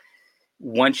 So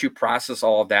once you process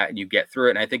all of that and you get through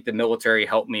it, and I think the military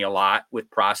helped me a lot with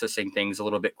processing things a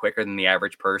little bit quicker than the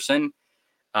average person,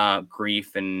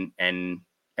 grief and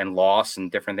loss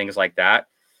and different things like that.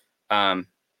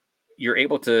 You're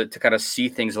able to kind of see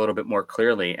things a little bit more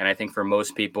clearly. And I think for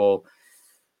most people,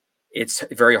 it's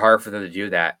very hard for them to do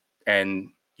that. And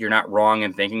you're not wrong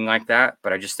in thinking like that,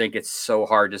 but I just think it's so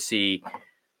hard to see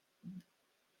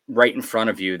right in front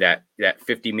of you that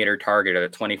 50-meter target or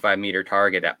the 25-meter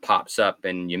target that pops up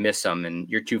and you miss them and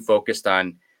you're too focused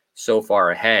on so far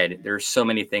ahead. There's so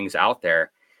many things out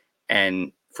there.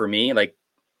 And for me, like,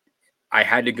 I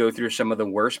had to go through some of the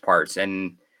worst parts.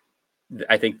 And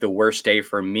I think the worst day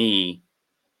for me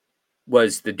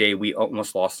was the day we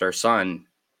almost lost our son.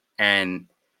 And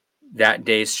that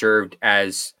day served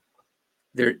as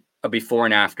a before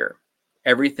and after.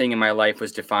 Everything in my life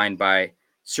was defined by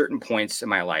certain points in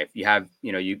my life. You have,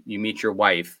 you know, you meet your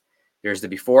wife. There's the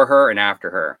before her and after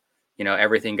her. You know,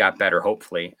 everything got better,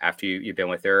 hopefully, after you've been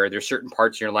with her. There's certain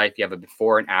parts in your life you have a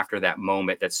before and after that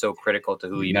moment that's so critical to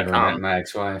who you Never become. met my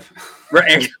ex-wife.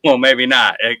 Right. Well, maybe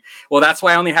not. Well, that's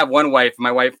why I only have one wife.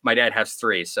 My dad has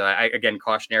three. So again,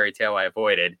 cautionary tale I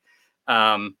avoided.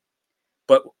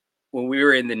 But when we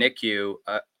were in the NICU,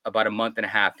 about a month and a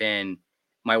half in,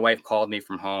 my wife called me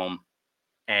from home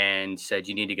and said,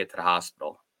 "You need to get to the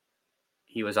hospital."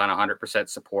 He was on 100%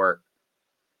 support.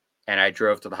 And I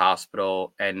drove to the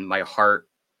hospital, and my heart,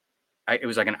 it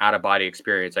was like an out of body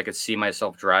experience. I could see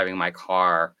myself driving my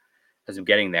car as I'm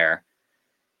getting there.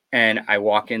 And I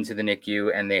walk into the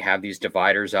NICU, and they have these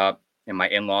dividers up, and my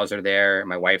in-laws are there, and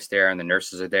my wife's there, and the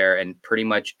nurses are there, and pretty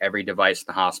much every device in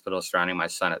the hospital surrounding my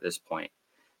son at this point.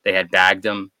 They had bagged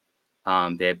him.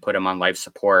 They had put him on life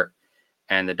support,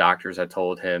 and the doctors had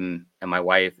told him and my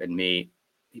wife and me,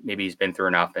 maybe he's been through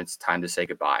enough, and it's time to say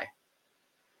goodbye.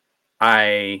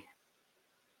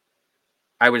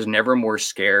 I was never more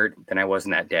scared than I was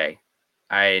in that day.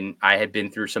 I had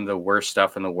been through some of the worst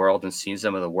stuff in the world and seen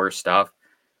some of the worst stuff.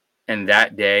 And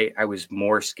that day, I was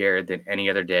more scared than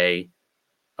any other day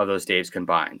of those days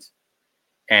combined.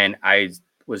 And I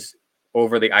was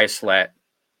over the isolette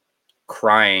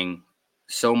crying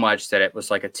so much that it was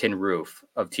like a tin roof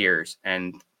of tears.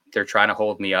 And they're trying to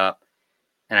hold me up.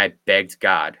 And I begged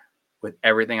God with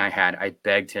everything I had. I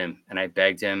begged him, and I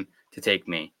begged him to take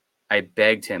me. I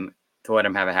begged him to let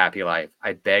him have a happy life.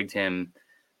 I begged him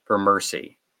for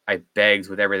mercy. I begged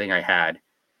with everything I had.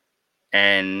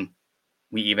 And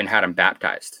we even had him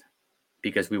baptized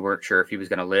because we weren't sure if he was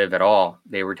going to live at all.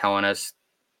 They were telling us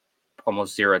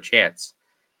almost zero chance.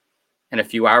 And a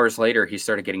few hours later, he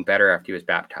started getting better after he was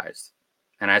baptized.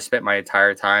 And I spent my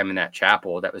entire time in that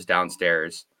chapel that was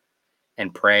downstairs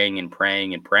and praying and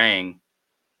praying and praying.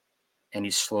 And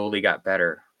he slowly got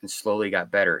better and slowly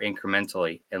got better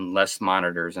incrementally, and less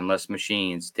monitors and less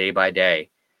machines day by day.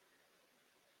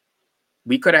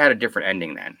 We could have had a different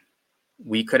ending then.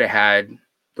 We could have had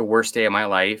the worst day of my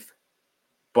life,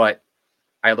 but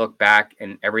I look back,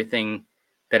 and everything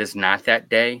that is not that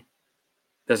day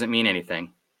doesn't mean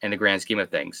anything in the grand scheme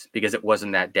of things, because it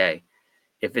wasn't that day.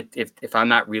 If I'm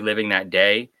not reliving that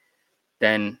day,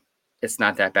 then it's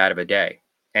not that bad of a day.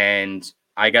 And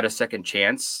I got a second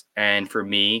chance. And for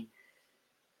me,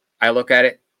 I look at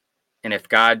it, and if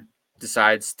God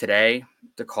decides today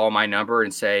to call my number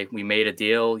and say, "We made a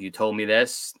deal, you told me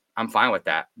this," I'm fine with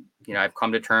that. You know, I've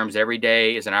come to terms every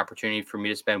day is an opportunity for me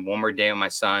to spend one more day with my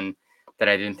son that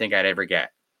I didn't think I'd ever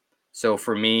get. So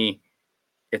for me,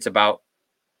 it's about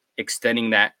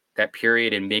extending that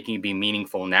period and making it be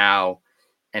meaningful now,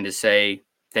 and to say,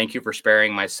 thank you for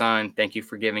sparing my son. Thank you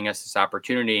for giving us this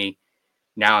opportunity.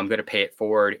 Now I'm going to pay it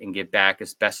forward and give back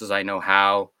as best as I know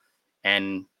how.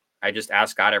 And I just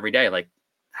ask God every day, like,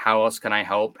 how else can I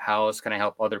help? How else can I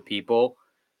help other people?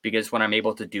 Because when I'm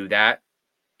able to do that,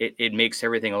 it makes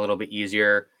everything a little bit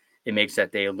easier. It makes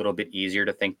that day a little bit easier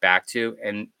to think back to.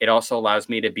 And it also allows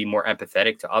me to be more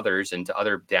empathetic to others and to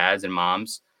other dads and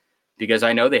moms, because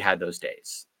I know they had those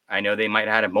days. I know they might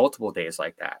have had multiple days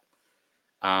like that.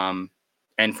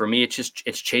 And for me,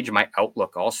 it's changed my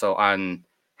outlook also on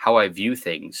how I view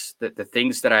things. The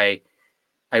things that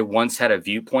I once had a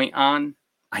viewpoint on,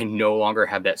 I no longer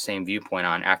have that same viewpoint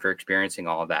on after experiencing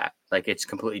all of that. Like, it's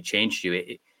completely changed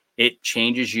you. It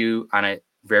changes you on a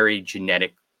very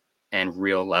genetic and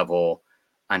real level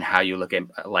on how you look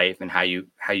at life and how you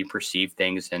perceive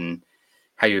things and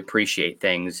how you appreciate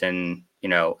things. And, you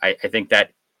know, I think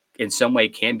that in some way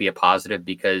can be a positive,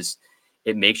 because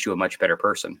it makes you a much better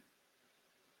person.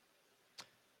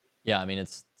 Yeah, I mean,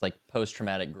 it's like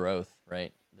post-traumatic growth,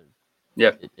 right?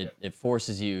 Yeah. It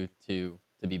forces you to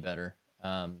be better.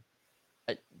 I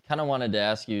kind of wanted to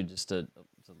ask you just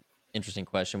it's an interesting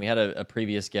question. We had a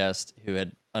previous guest who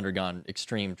had undergone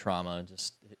extreme trauma.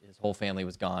 Just his whole family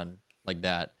was gone like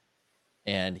that.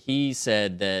 And he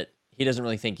said that he doesn't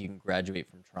really think you can graduate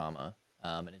from trauma.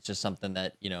 And it's just something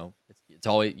that, you know, it's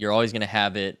always, you're always going to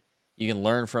have it. You can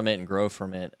learn from it and grow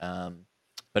from it.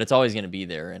 But it's always going to be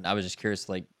there. And I was just curious,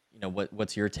 like, you know,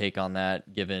 what's your take on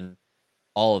that, given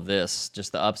all of this,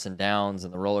 just the ups and downs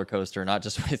and the roller coaster, not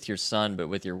just with your son, but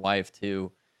with your wife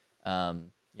too. You know,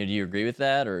 do you agree with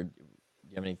that, or do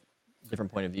you have any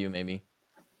different point of view maybe?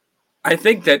 I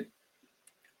think that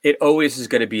it always is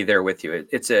going to be there with you.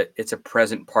 It's a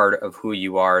present part of who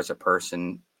you are as a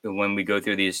person. When we go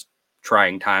through these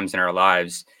trying times in our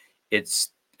lives,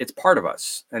 it's part of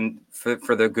us. And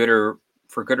for the good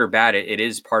or bad, it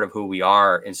is part of who we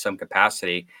are in some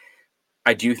capacity.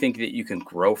 I do think that you can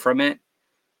grow from it.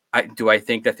 I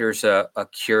think that there's a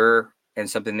cure and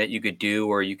something that you could do,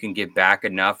 or you can give back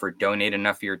enough or donate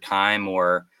enough of your time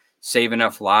or save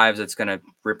enough lives that's going to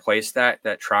replace that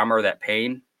trauma or that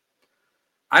pain.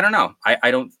 I don't know.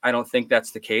 I don't think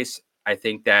that's the case. I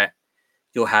think that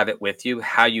you'll have it with you.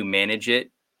 How you manage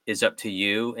it is up to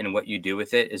you, and what you do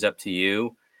with it is up to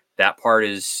you. That part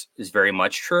is very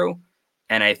much true.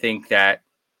 And I think that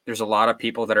there's a lot of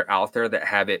people that are out there that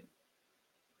have it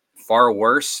far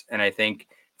worse. And I think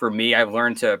for me, I've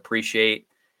learned to appreciate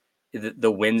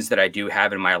the wins that I do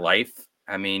have in my life.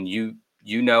 I mean,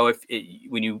 you know,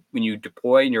 when you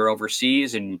deploy and you're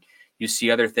overseas and you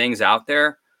see other things out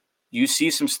there, you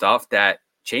see some stuff that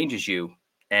changes you,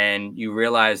 and you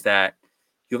realize that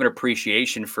you have an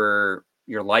appreciation for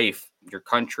your life, your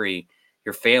country,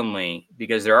 your family,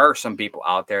 because there are some people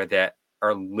out there that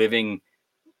are living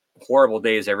horrible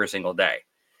days every single day.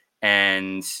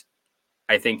 And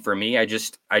I think for me, I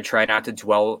try not to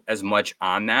dwell as much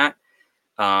on that.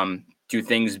 Do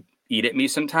things eat at me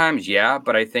sometimes? Yeah.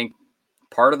 But I think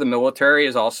part of the military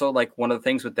is also, like, one of the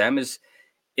things with them is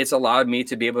it's allowed me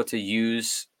to be able to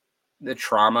use the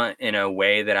trauma in a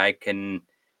way that I can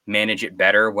manage it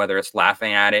better, whether it's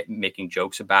laughing at it, making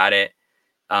jokes about it,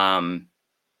 talking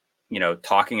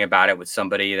about it with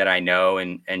somebody that I know,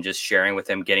 and just sharing with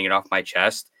them, getting it off my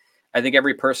chest. I think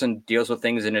every person deals with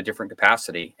things in a different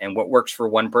capacity, and what works for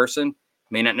one person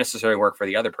may not necessarily work for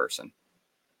the other person.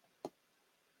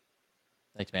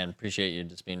 Thanks, man. Appreciate you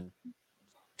just being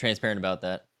transparent about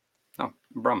that. Oh,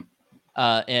 brum.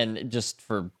 And just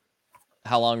for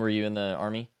how long were you in the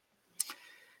Army?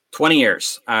 20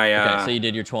 years. Okay, so you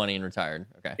did your 20 and retired.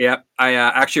 Okay. Yeah, I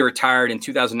actually retired in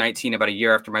 2019, about a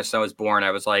year after my son was born.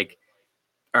 I was like,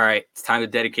 all right, it's time to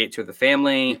dedicate to the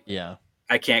family. Yeah.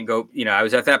 I can't go, I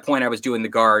was at that point, I was doing the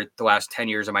Guard the last 10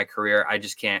 years of my career. I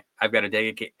just can't, I've got to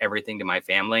dedicate everything to my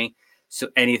family. So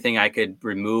anything I could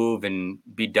remove and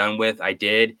be done with, I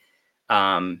did.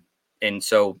 And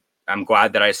so I'm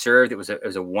glad that I served. It was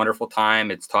a wonderful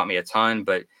time. It's taught me a ton,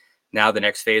 but now the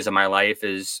next phase of my life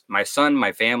is my son,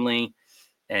 my family,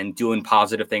 and doing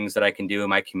positive things that I can do in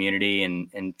my community,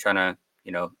 and trying to,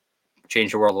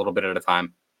 change the world a little bit at a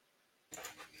time.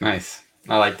 Nice.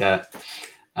 I like that.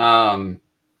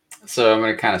 So I'm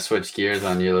going to kind of switch gears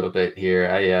on you a little bit here.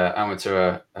 I went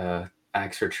to a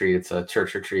Acts retreat. It's a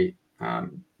church retreat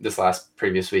this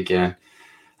previous weekend.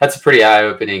 Had some pretty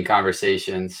eye-opening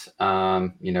conversations.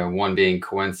 One being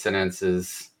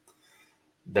coincidences.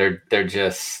 There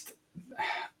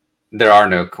are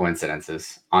no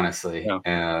coincidences, honestly.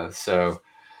 Yeah. So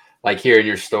like hearing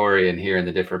your story and hearing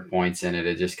the different points in it,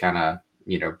 it just kind of,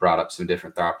 brought up some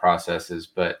different thought processes.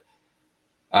 But,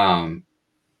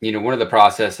 one of the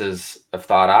processes of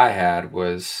thought I had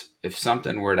was, if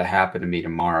something were to happen to me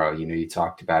tomorrow, you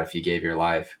talked about if you gave your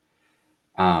life,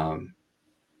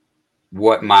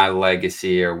 what my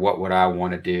legacy, or what would I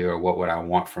want to do, or what would I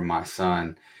want from my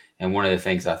son? And one of the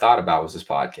things I thought about was this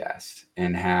podcast,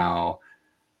 and how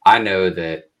I know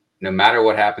that no matter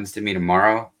what happens to me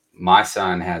tomorrow, my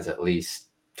son has at least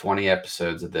 20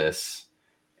 episodes of this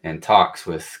and talks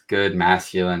with good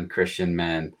masculine Christian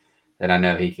men that I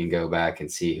know he can go back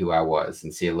and see who I was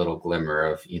and see a little glimmer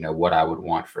of, what I would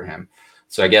want for him.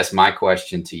 So I guess my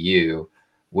question to you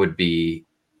would be,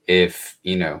 if,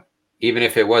 even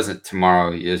if it wasn't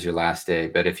tomorrow is your last day,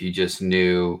 but if you just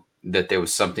knew that there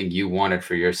was something you wanted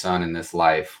for your son in this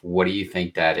life, what do you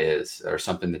think that is, or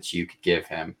something that you could give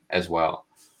him as well?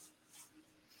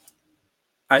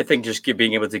 I think just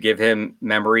being able to give him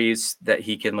memories that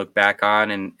he can look back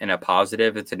on in a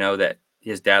positive, and to know that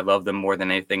his dad loved him more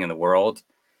than anything in the world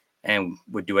and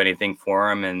would do anything for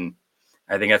him. And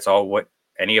I think that's all what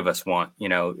any of us want,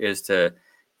 is to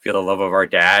feel the love of our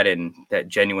dad, and that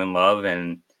genuine love.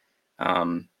 And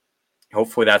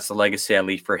hopefully that's the legacy I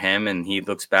leave for him. And he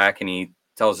looks back and he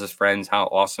tells his friends how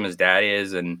awesome his dad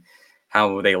is, and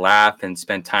how they laugh and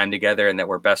spend time together, and that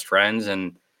we're best friends.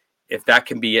 And if that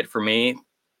can be it for me,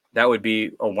 that would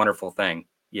be a wonderful thing,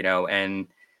 and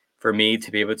for me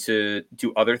to be able to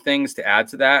do other things to add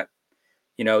to that,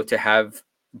 to have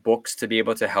books to be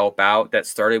able to help out that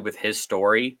started with his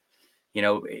story.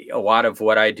 A lot of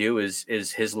what I do is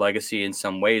his legacy in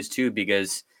some ways too,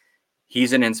 because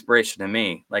he's an inspiration to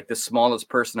me. Like, the smallest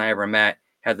person I ever met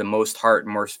had the most heart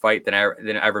and most fight than I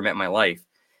ever met in my life.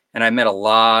 And I met a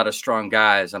lot of strong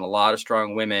guys and a lot of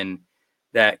strong women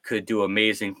that could do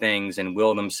amazing things and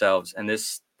will themselves. And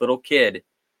this little kid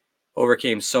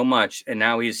overcame so much, and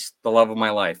now he's the love of my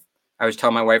life. I was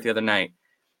telling my wife the other night,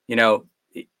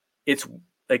 it's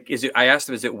like, I asked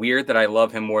him, is it weird that I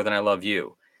love him more than I love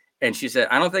you? And she said,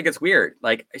 I don't think it's weird.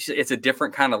 Like, it's a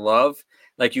different kind of love.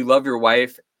 Like, you love your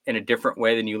wife in a different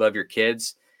way than you love your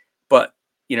kids. But,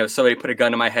 somebody put a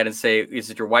gun to my head and say,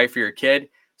 is it your wife or your kid?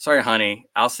 Sorry, honey,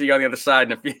 I'll see you on the other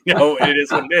side. And if it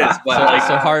is what it is. But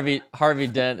so Harvey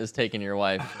Dent is taking your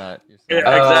wife, not your son.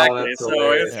 Yeah, exactly.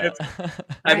 So it's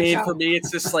I mean, for me, it's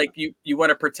just like you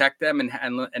want to protect them and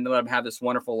let them have this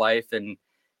wonderful life. And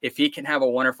if he can have a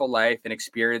wonderful life and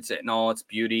experience it in all its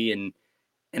beauty, and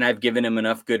and I've given him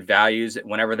enough good values,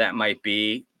 whenever that might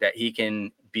be, that he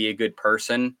can be a good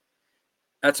person.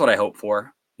 That's what I hope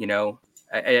for.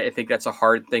 I think that's a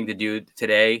hard thing to do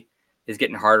today, is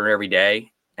getting harder every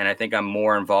day. And I think I'm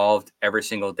more involved every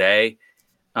single day,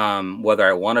 whether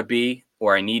I want to be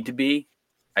or I need to be.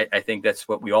 I think that's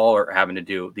what we all are having to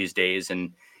do these days,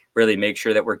 and really make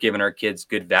sure that we're giving our kids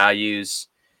good values,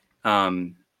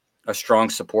 a strong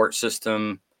support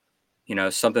system,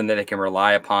 something that they can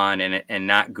rely upon, and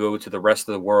not go to the rest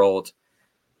of the world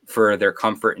for their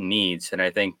comfort and needs. And I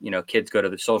think, kids go to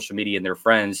the social media and their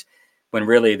friends when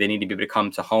really they need to be able to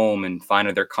come to home and find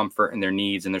their comfort and their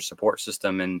needs and their support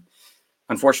system. And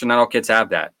unfortunately, not all kids have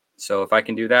that. So if I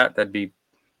can do that, that'd be a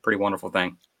pretty wonderful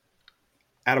thing.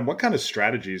 Adam, what kind of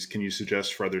strategies can you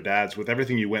suggest for other dads with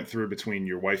everything you went through between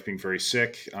your wife being very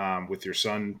sick, with your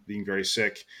son being very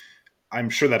sick? I'm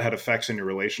sure that had effects in your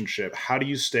relationship. How do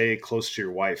you stay close to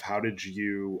your wife? How did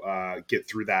you get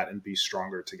through that and be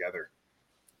stronger together?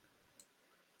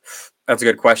 That's a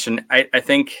good question. I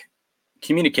think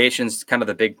communication is kind of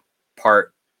the big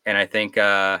part. And I think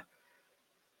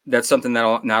that's something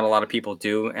that not a lot of people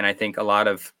do. And I think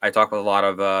I talk with a lot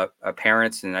of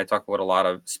parents, and I talk with a lot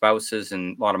of spouses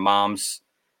and a lot of moms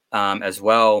as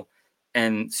well.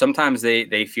 And sometimes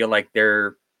they feel like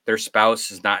their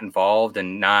spouse is not involved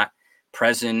and not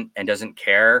present and doesn't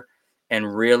care.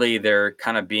 And really they're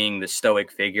kind of being the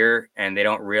stoic figure, and they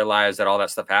don't realize that all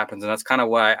that stuff happens. And that's kind of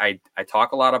why I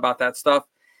talk a lot about that stuff.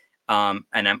 And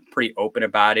I'm pretty open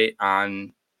about it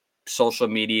on social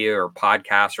media or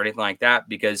podcasts or anything like that,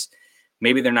 because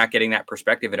maybe they're not getting that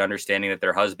perspective and understanding that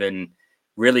their husband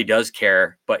really does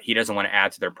care, but he doesn't want to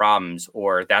add to their problems,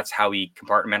 or that's how he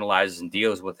compartmentalizes and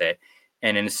deals with it.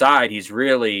 And inside he's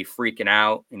really freaking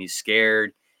out and he's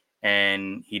scared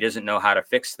and he doesn't know how to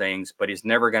fix things, but he's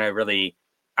never going to really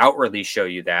outwardly show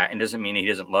you that. And doesn't mean he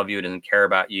doesn't love you, doesn't care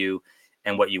about you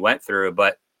and what you went through,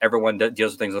 but everyone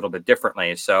deals with things a little bit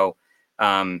differently. So,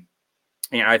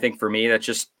 I think for me, that's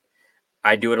just,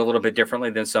 I do it a little bit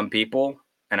differently than some people.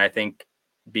 And I think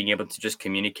being able to just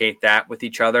communicate that with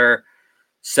each other,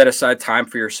 set aside time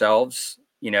for yourselves,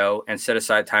 and set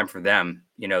aside time for them,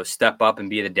 step up and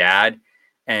be the dad.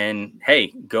 And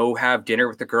hey, go have dinner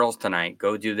with the girls tonight.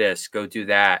 Go do this, go do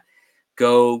that.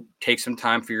 Go take some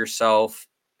time for yourself,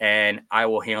 and I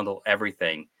will handle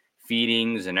everything,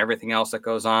 feedings and everything else that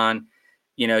goes on.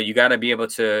 You got to be able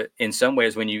to, in some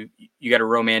ways, when you got to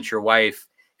romance your wife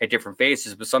at different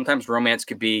phases, but sometimes romance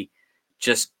could be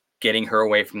just getting her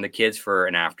away from the kids for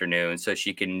an afternoon so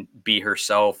she can be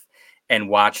herself and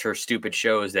watch her stupid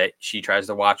shows that she tries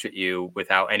to watch with you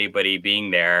without anybody being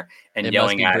there and It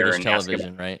yelling must be at her British and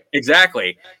television, right?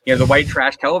 Exactly. The white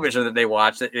trash television that they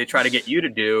watch that they try to get you to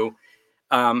do.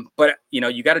 But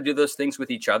you got to do those things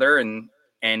with each other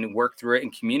and work through it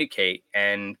and communicate.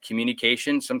 And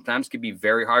communication sometimes can be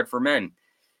very hard for men.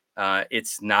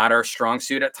 It's not our strong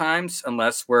suit at times,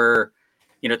 unless we're,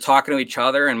 talking to each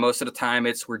other. And most of the time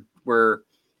it's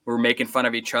we're making fun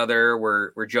of each other.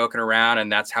 We're joking around,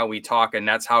 and that's how we talk. And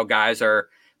that's how guys are.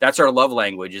 That's our love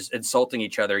language, is insulting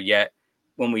each other. Yet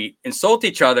when we insult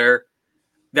each other,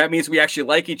 that means we actually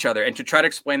like each other. And to try to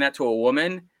explain that to a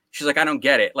woman, she's like, I don't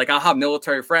get it. Like, I'll have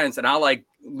military friends and I'll like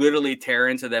literally tear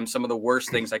into them some of the worst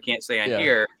things I can't say on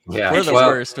here. Yeah, We're the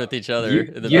worst with each other.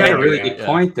 You had a really good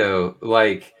point, though.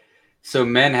 Like, so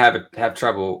men have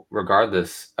trouble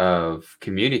regardless of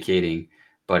communicating,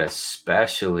 but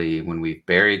especially when we've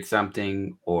buried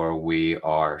something or we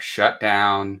are shut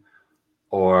down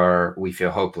or we feel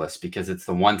hopeless, because it's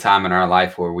the one time in our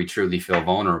life where we truly feel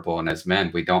vulnerable. And as men,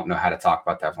 we don't know how to talk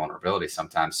about that vulnerability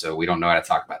sometimes. So we don't know how to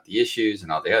talk about the issues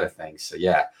and all the other things. So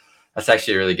yeah, that's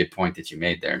actually a really good point that you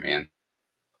made there, man.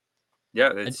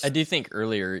 Yeah. I do think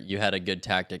earlier you had a good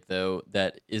tactic, though,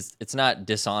 it's not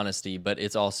dishonesty, but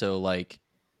it's also like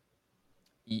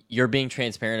you're being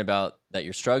transparent about that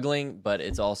you're struggling, but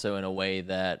it's also in a way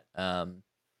that,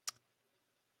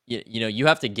 you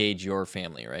have to gauge your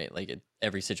family, right? Like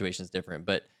every situation is different,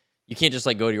 but you can't just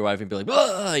like go to your wife and be like,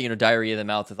 diarrhea of the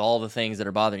mouth with all the things that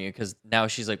are bothering you. Cause now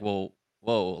she's like, well,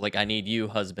 whoa, like I need you,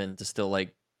 husband, to still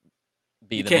like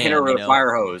be you the can't man, hit her with a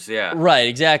fire hose. Yeah. Right.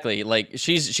 Exactly. Like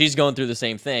she's going through the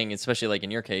same thing, especially like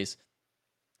in your case.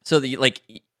 So that like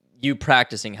you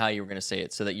practicing how you were going to say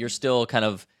it so that you're still kind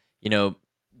of,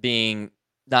 being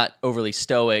not overly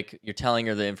stoic. You're telling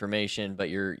her the information, but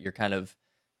you're kind of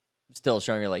still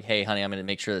showing her like, hey, honey, I'm going to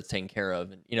make sure that's taken care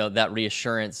of. And, that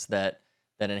reassurance that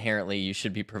inherently you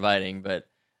should be providing. But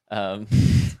you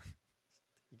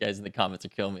guys in the comments are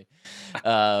killing me.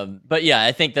 But yeah,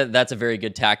 I think that's a very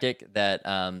good tactic that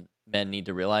men need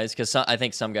to realize, because I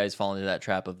think some guys fall into that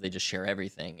trap of they just share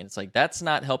everything, and it's like that's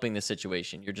not helping the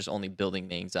situation. You're just only building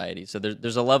the anxiety. So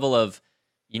there's a level of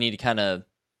you need to kind of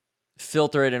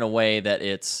filter it in a way that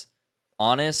it's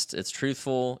honest, it's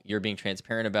truthful, you're being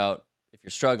transparent about if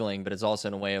you're struggling, but it's also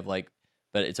in a way of like,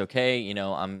 but it's okay, you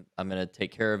know, I'm gonna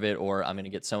take care of it, or I'm gonna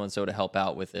get so and so to help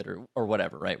out with it, or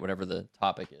whatever, right? Whatever the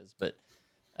topic is. But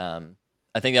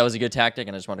I think that was a good tactic,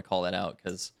 and I just want to call that out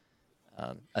because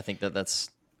I think that's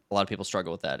a lot of people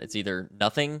struggle with that. It's either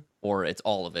nothing or it's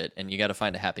all of it, and you got to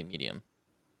find a happy medium.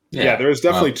 Yeah, there's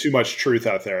definitely too much truth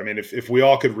out there. I mean, if we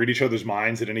all could read each other's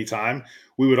minds at any time,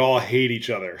 we would all hate each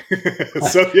other.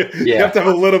 So you have to have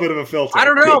a little bit of a filter. I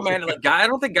don't know, man. Like, I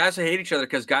don't think guys hate each other,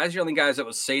 because guys are the only guys that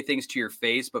will say things to your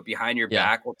face, but behind your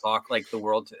back will talk like the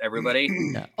world to everybody.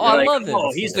 Yeah. Oh, I love him.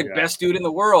 Oh, he's the best dude in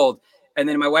the world. And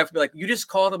then my wife would be like, "You just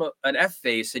called him an F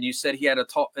face, and you said he had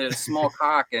a small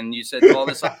cock, and you said all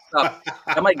this other stuff."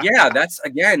 I'm like, "Yeah, that's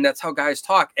how guys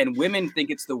talk." And women think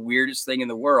it's the weirdest thing in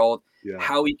the world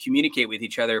how we communicate with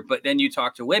each other. But then you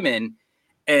talk to women,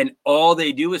 and all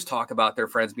they do is talk about their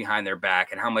friends behind their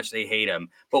back and how much they hate them.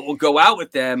 But we'll go out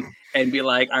with them and be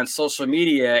like on social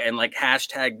media and like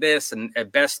hashtag this and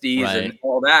besties and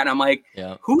all that. And I'm like,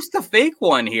 "Who's the fake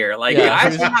one here?" Like,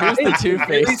 guys, who's the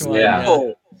two-faced one?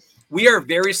 Yeah. We are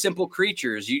very simple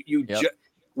creatures.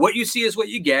 What you see is what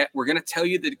you get. We're going to tell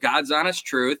you the God's honest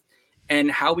truth,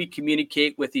 and how we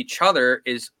communicate with each other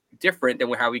is different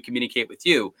than how we communicate with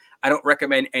you. I don't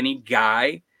recommend any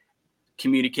guy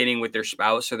communicating with their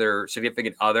spouse or their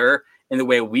significant other in the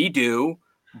way we do.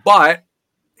 But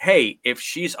hey, if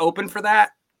she's open for that,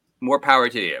 more power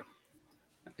to you.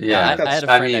 Yeah, I had a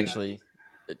friend actually.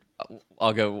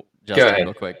 I'll go. Justin,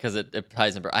 real quick, because it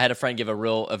ties in. I had a friend give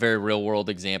a very real world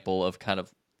example of kind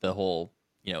of the whole,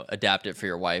 you know, adapt it for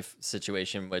your wife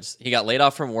situation, which he got laid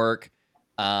off from work,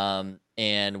 and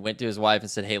went to his wife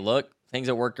and said, "Hey, look, things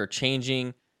at work are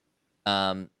changing.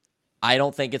 I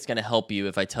don't think it's going to help you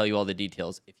if I tell you all the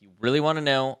details. If you really want to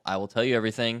know, I will tell you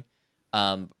everything.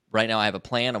 Right now I have a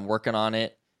plan. I'm working on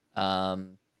it.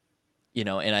 You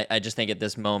know, and I just think at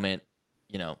this moment,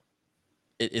 you know,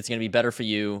 it's going to be better for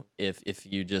you if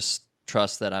you just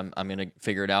trust that I'm going to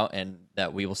figure it out, and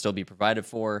that we will still be provided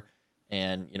for,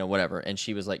 and, you know, whatever." And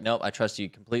she was like, "Nope, I trust you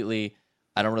completely.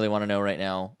 I don't really want to know right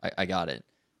now. I got it."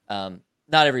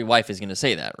 Not every wife is going to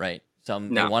say that, right?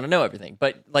 Some they want to know everything,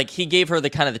 but like he gave her the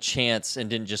kind of the chance and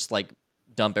didn't just like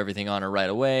dump everything on her right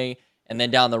away. And then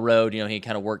down the road, you know, he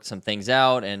kind of worked some things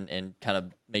out and kind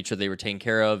of made sure they were taken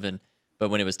care of. But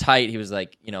when it was tight, he was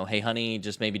like, you know, "Hey, honey,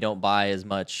 just maybe don't buy as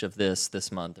much of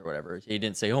this month," or whatever. He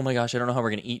didn't say, "Oh my gosh, I don't know how we're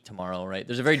going to eat tomorrow," right?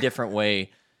 There's a very different way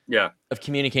of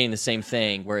communicating the same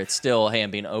thing, where it's still, "Hey,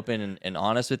 I'm being open and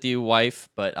honest with you, wife,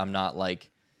 but I'm not like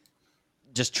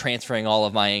just transferring all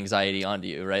of my anxiety onto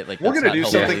you," right? Like, we're going to do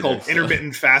something called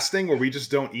intermittent fasting, where we just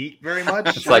don't eat very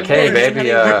much. It's like, "Hey, baby,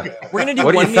 we're going to do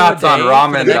what are your thoughts on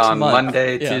ramen on month?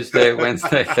 Monday, Tuesday,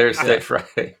 Wednesday, Thursday,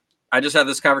 Friday?" I just had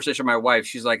this conversation with my wife.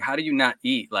 She's like, "How do you not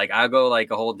eat?" Like, I'll go like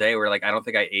a whole day where like I don't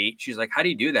think I ate. She's like, "How do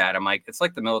you do that?" I'm like, "It's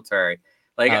like the military.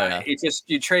 Like, it's just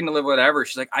you train to live whatever."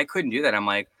 She's like, "I couldn't do that." I'm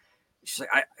like, she's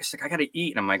like, I got to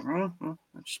eat. And I'm like,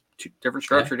 just two different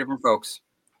strokes for different folks.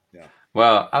 Yeah.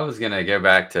 Well, I was going to go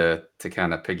back to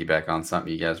kind of piggyback on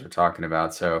something you guys were talking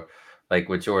about. So like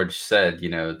what George said, you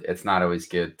know, it's not always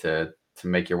good to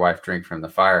make your wife drink from the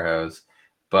fire hose,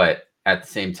 but at the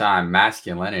same time,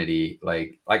 masculinity,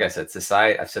 like I said,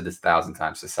 society, I've said this 1,000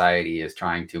 times, society is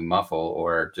trying to muffle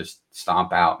or just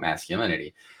stomp out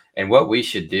masculinity. And what we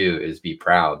should do is be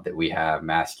proud that we have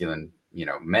masculine, you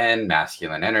know, men,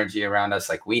 masculine energy around us.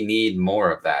 Like, we need more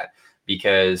of that,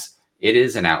 because it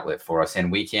is an outlet for us,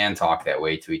 and we can talk that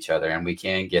way to each other, and we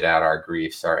can get out our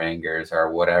griefs, our angers,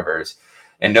 our whatevers,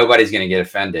 and nobody's going to get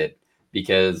offended,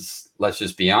 because let's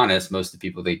just be honest, most of the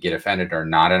people that get offended are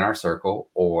not in our circle,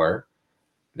 or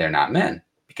they're not men,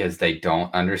 because they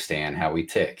don't understand how we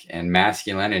tick. And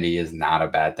masculinity is not a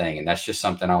bad thing. And that's just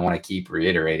something I want to keep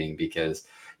reiterating, because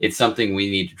it's something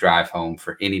we need to drive home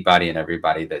for anybody and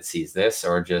everybody that sees this,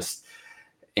 or just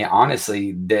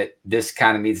honestly, that this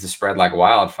kind of needs to spread like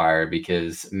wildfire,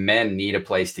 because men need a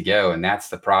place to go. And that's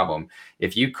the problem.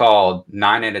 If you called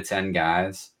 9 out of 10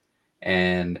 guys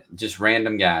and just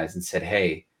random guys and said,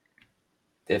 "Hey,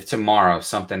 if tomorrow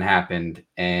something happened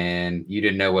and you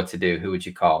didn't know what to do, who would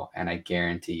you call?" And I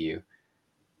guarantee you,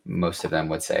 most of them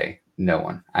would say, "No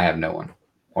one. I have no one."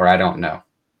 Or, "I don't know.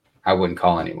 I wouldn't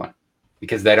call anyone,"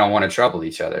 because they don't want to trouble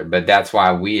each other. But that's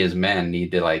why we as men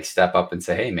need to like step up and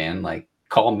say, "Hey man, like,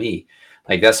 call me."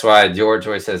 Like, that's why George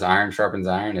always says iron sharpens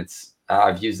iron. It's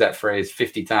I've used that phrase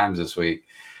 50 times this week,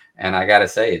 and I got to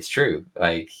say it's true.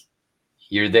 Like,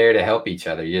 you're there to help each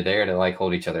other. You're there to like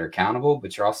hold each other accountable,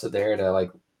 but you're also there to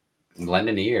like lend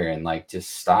an ear and like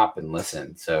just stop and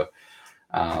listen. So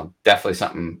definitely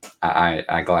something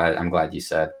I'm glad you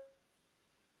said.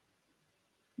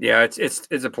 Yeah, it's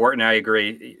important. I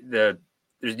agree. There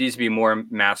needs to be more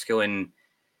masculine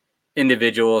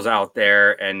individuals out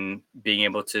there, and being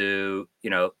able to,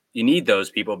 you need those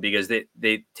people because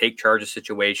they take charge of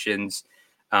situations,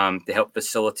 to help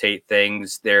facilitate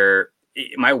things.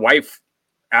 My wife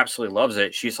absolutely loves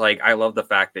it. She's like, I love the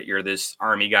fact that you're this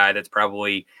army guy that's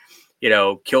probably,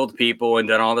 killed people and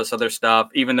done all this other stuff.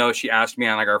 Even though she asked me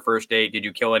on like our first date, did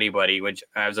you kill anybody? Which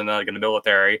I was in the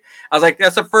military. I was like,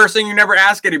 that's the first thing you never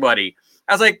ask anybody.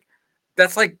 I was like,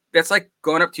 that's like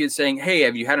going up to you and saying, hey,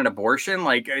 have you had an abortion?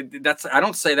 Like I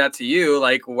don't say that to you.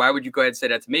 Like, why would you go ahead and say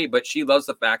that to me? But she loves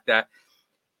the fact that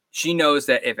she knows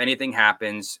that if anything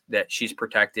happens, that she's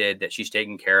protected, that she's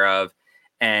taken care of.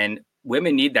 And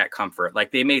women need that comfort.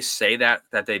 Like they may say that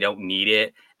they don't need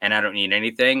it and I don't need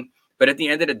anything. But at the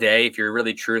end of the day, if you're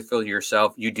really truthful to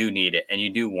yourself, you do need it and you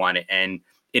do want it. And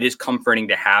it is comforting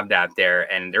to have that there.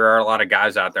 And there are a lot of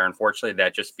guys out there, unfortunately,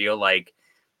 that just feel like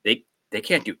they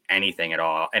can't do anything at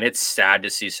all. And it's sad to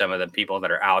see some of the people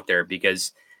that are out there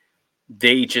because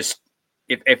they just,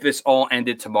 if this all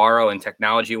ended tomorrow and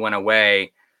technology went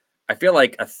away, I feel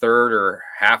like a third or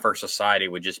half our society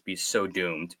would just be so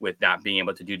doomed with not being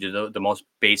able to do the most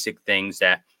basic things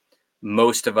that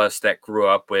most of us that grew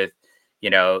up with,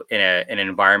 in an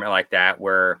environment like that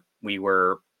where we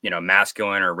were,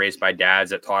 masculine or raised by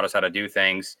dads that taught us how to do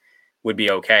things would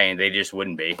be okay. And they just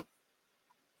wouldn't be.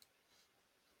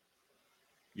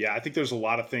 Yeah, I think there's a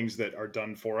lot of things that are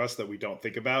done for us that we don't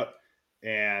think about.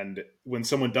 And when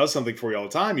someone does something for you all the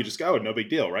time, you just go, oh, no big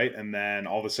deal, right? And then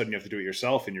all of a sudden you have to do it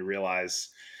yourself and you realize,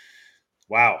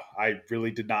 wow, I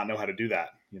really did not know how to do that,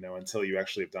 until you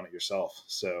actually have done it yourself.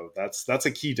 So that's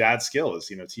a key dad skill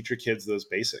is, teach your kids those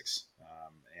basics.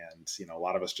 And a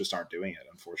lot of us just aren't doing it,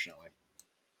 unfortunately.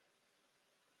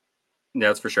 Yeah,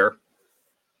 that's for sure.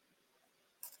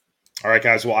 All right,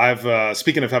 guys. Well, I've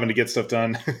speaking of having to get stuff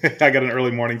done, I got an early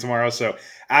morning tomorrow. So,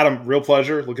 Adam, real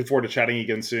pleasure. Looking forward to chatting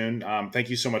again soon. Thank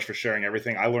you so much for sharing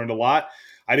everything. I learned a lot.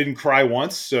 I didn't cry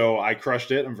once, so I crushed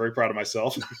it. I'm very proud of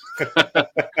myself.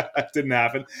 Didn't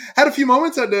happen. Had a few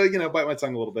moments. I had to, bite my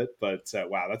tongue a little bit, but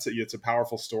wow, it's a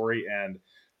powerful story, and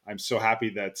I'm so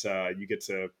happy that you get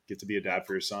to be a dad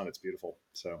for your son. It's beautiful.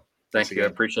 So, thank you. I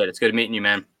appreciate it. It's good meeting you,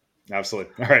 man.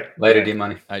 Absolutely. All right. Later,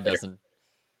 D-Money. All right, Dustin.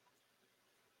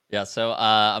 Yeah, so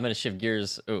I'm going to shift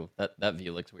gears. Oh, that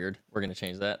view looks weird. We're going to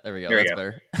change that. There we go. That's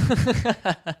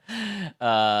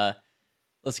better.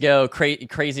 Let's go.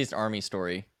 Craziest Army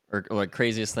story or like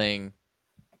craziest thing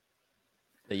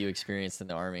that you experienced in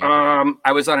the Army.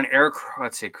 I was on an aircraft.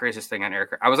 Let's see, craziest thing on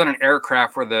aircraft. I was on an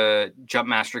aircraft where the jump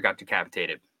master got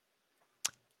decapitated.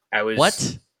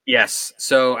 What? Yes.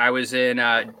 So I was in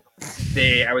I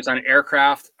was on an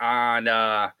aircraft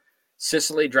on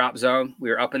Sicily drop zone. We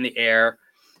were up in the air.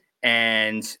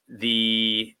 And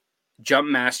the jump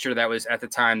master that was at the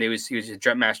time, he was a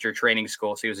jump master training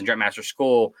school. So he was in jump master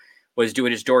school, was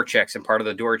doing his door checks. And part of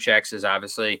the door checks is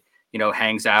obviously,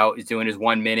 hangs out. He's doing his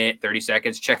 1 minute, 30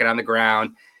 seconds, checking on the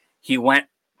ground. He went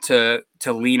to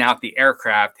lean out the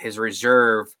aircraft. His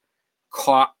reserve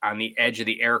caught on the edge of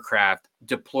the aircraft,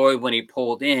 deployed when he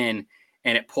pulled in,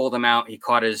 and it pulled him out. He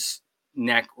caught his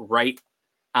neck right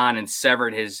on and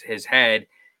severed his head.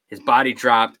 His body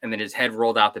dropped, and then his head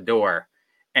rolled out the door.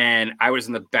 And I was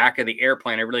in the back of the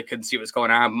airplane. I really couldn't see what was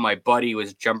going on. But my buddy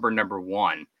was jumper number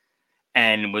 1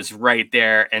 and was right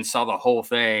there and saw the whole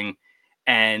thing.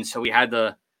 And so we had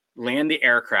to land the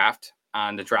aircraft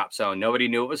on the drop zone. Nobody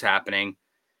knew what was happening.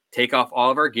 Take off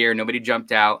all of our gear. Nobody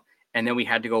jumped out. And then we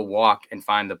had to go walk and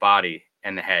find the body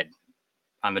and the head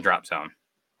on the drop zone.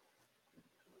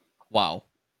 Wow.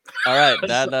 All right.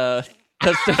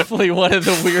 That's definitely one of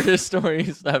the weirdest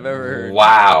stories I've ever heard.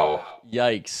 Wow.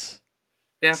 Yikes.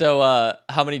 Yeah. So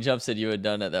how many jumps had you had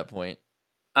done at that point?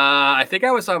 I think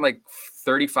I was on like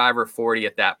 35 or 40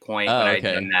 at that point when I had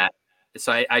done that.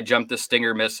 So I jumped the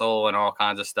Stinger missile and all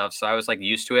kinds of stuff. So I was like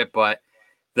used to it. But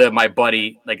my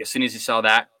buddy, like as soon as he saw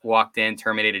that, walked in,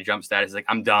 terminated jump status. He's like,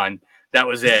 I'm done. That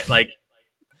was it. Like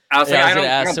I was like,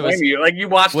 I don't blame you. Like you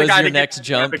watched the guy.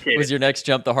 Was your next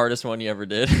jump the hardest one you ever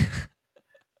did?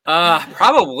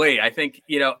 Probably. I think,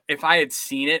 if I had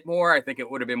seen it more, I think it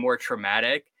would have been more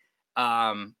traumatic.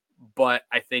 But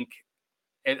I think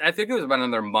it was about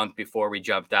another month before we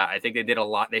jumped out. I think they did a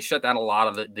lot. They shut down a lot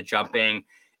of the jumping,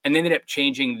 and they ended up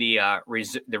changing the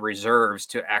reserves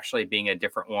to actually being a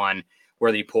different one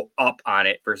where they pull up on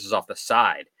it versus off the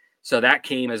side. So that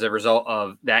came as a result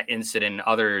of that incident and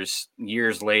others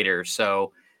years later.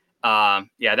 So,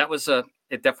 yeah, that was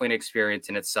definitely an experience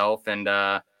in itself. And,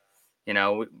 you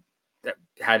know,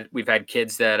 we've had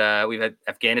kids that we've had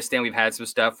Afghanistan. We've had some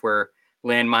stuff where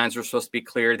landmines were supposed to be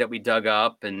cleared that we dug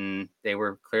up, and they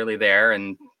were clearly there,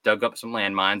 and dug up some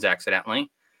landmines accidentally,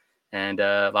 and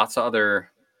lots of other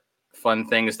fun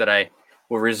things that I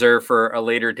will reserve for a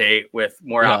later date with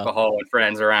more alcohol and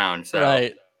friends around. So,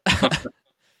 right.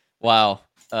 Wow.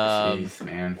 Jeez,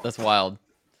 man. That's wild.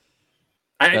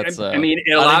 I mean, it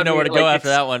I don't allowed even know where me, to go like, after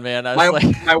that one, man. I was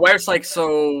my wife's like,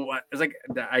 so it's like,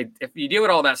 if you deal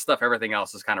with all that stuff, everything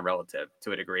else is kind of relative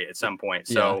to a degree at some point.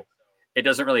 So it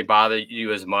doesn't really bother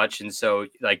you as much. And so,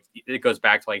 like, it goes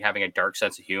back to like having a dark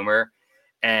sense of humor.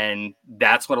 And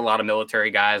that's what a lot of military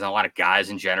guys and a lot of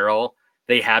guys in general,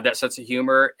 they have that sense of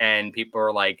humor. And people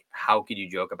are like, how could you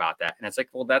joke about that? And it's like,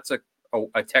 well, that's a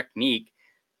technique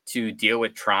to deal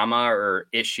with trauma or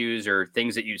issues or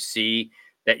things that you see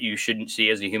that you shouldn't see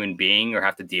as a human being or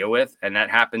have to deal with. And that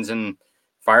happens in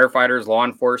firefighters, law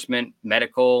enforcement,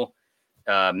 medical,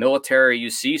 military. You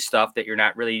see stuff that you're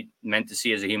not really meant to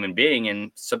see as a human being.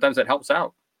 And sometimes that helps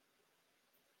out.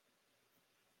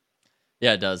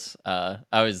 Yeah, it does. I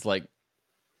was like,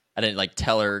 I didn't like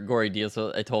tell her gory deals.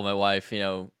 So I told my wife,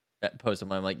 that post I'm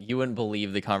like, you wouldn't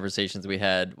believe the conversations we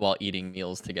had while eating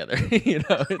meals together. It's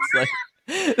like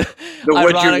the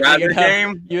would you rather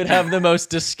game. You would have the most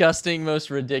disgusting, most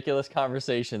ridiculous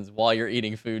conversations while you're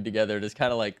eating food together. Just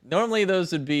kind of like, normally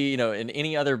those would be, in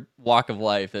any other walk of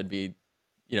life, that'd be,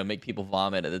 make people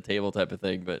vomit at the table type of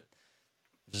thing. But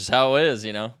it's just how it is,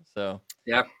 So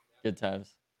yeah, good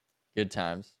times.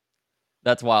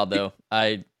 That's wild though.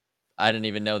 I didn't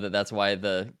even know that that's why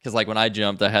because like when I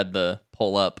jumped, I had the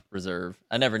pull up reserve.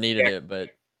 I never needed it, but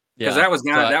because that was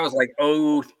like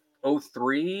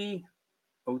 03,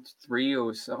 it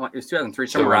was 2003,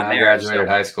 somewhere around there. I graduated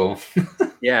high school.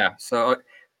 Yeah, so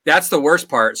that's the worst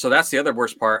part. So that's the other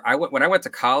worst part. When I went to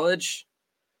college,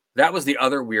 that was the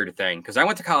other weird thing, because I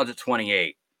went to college at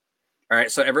 28. All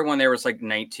right, so everyone there was like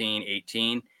 19,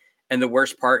 18, and the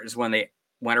worst part is when they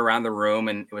went around the room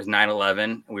and it was 9/11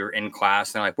 and we were in class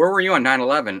and they're like, where were you on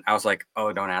 9/11? I was like,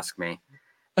 oh, don't ask me.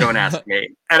 And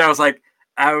I was like,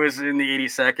 I was in the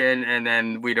 82nd, and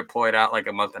then we deployed out like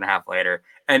a month and a half later.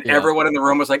 And everyone in the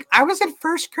room was like, I was in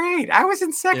first grade. I was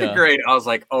in second grade. I was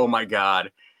like, oh my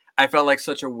God. I felt like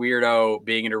such a weirdo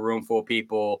being in a room full of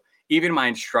people. Even my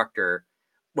instructor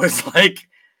was like,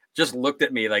 just looked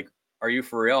at me like, are you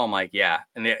for real? I'm like, yeah.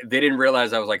 And they didn't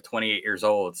realize I was like 28 years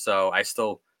old. So I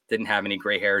still didn't have any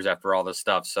gray hairs after all this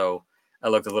stuff. So I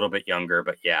looked a little bit younger,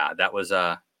 but yeah, that was,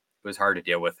 it was hard to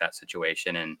deal with that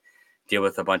situation and deal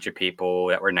with a bunch of people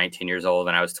that were 19 years old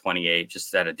and I was 28,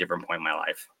 just at a different point in my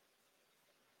life.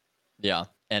 Yeah.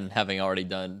 And having already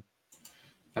done.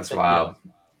 That's wild.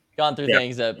 Gone through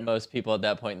things that most people at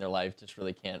that point in their life just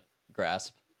really can't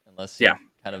grasp unless you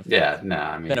kind of been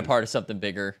a part of something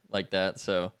bigger like that.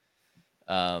 So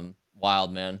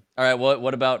wild, man. All right.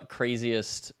 What about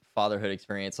craziest fatherhood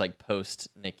experience, like post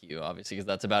NICU, obviously, because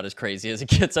that's about as crazy as it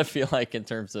gets, I feel like, in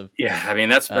terms of I mean,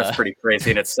 that's pretty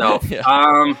crazy in itself.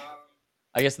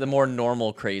 I guess the more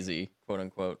normal crazy, quote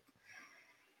unquote.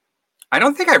 I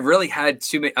don't think I've really had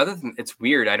too many, other than it's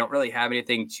weird, I don't really have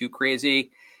anything too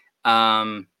crazy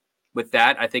with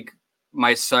that. I think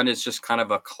my son is just kind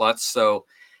of a klutz, so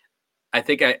I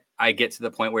think I get to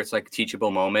the point where it's like a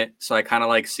teachable moment. So I kind of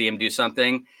like see him do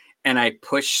something and I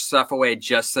push stuff away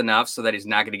just enough so that he's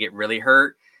not going to get really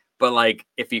hurt. But like,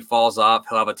 if he falls off,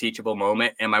 he'll have a teachable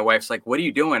moment. And my wife's like, what are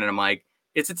you doing? And I'm like,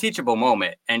 it's a teachable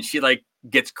moment. And she like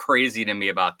gets crazy to me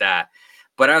about that.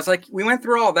 But I was like, we went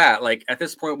through all that. Like at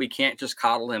this point, we can't just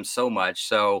coddle him so much.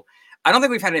 So I don't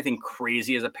think we've had anything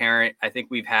crazy as a parent. I think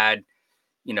we've had,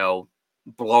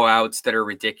 blowouts that are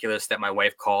ridiculous that my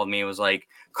wife called me and was like,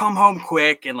 come home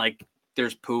quick. And like,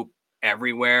 there's poop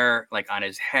everywhere, like on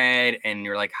his head. And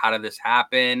you're like, how did this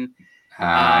happen?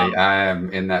 I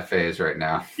am in that phase right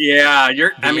now. Yeah.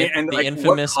 And the like,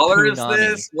 infamous what color punani. is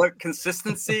this? What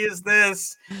consistency is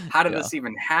this? How did this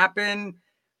even happen?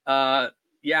 I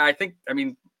think,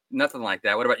 nothing like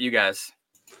that. What about you guys?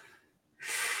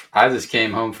 I just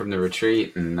came home from the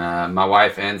retreat and my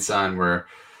wife and son were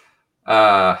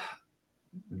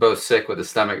both sick with the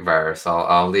stomach virus.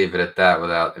 I'll leave it at that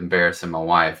without embarrassing my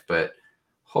wife, but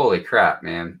holy crap,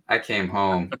 man. I came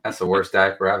home. That's the worst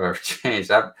diaper I've ever changed.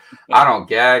 I don't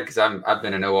gag because I've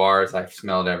been in ORs. I've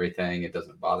smelled everything. It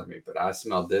doesn't bother me, but I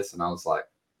smelled this and I was like,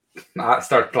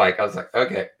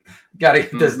 okay, got to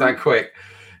get this done quick.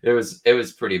 It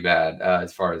was pretty bad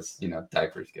as far as,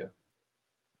 diapers go.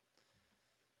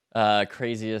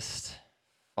 Craziest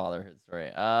fatherhood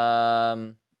story.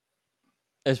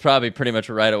 It's probably pretty much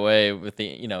right away with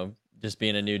the, just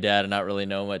being a new dad and not really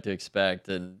knowing what to expect,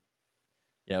 and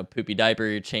poopy diaper,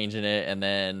 you're changing it, and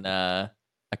then I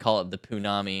call it the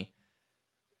punami.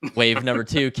 Wave number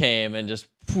 2 came and just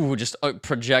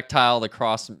projectiled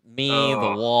across me,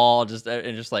 the wall, and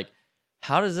just like,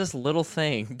 how does this little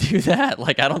thing do that?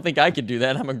 Like, I don't think I could do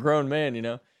that. I'm a grown man,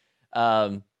 Yeah,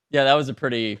 that was a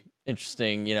pretty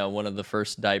interesting, one of the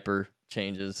first diaper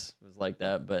changes was like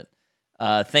that. But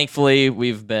thankfully,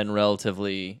 we've been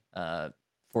relatively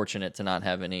fortunate to not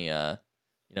have any,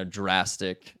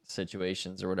 drastic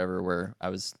situations or whatever where I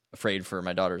was afraid for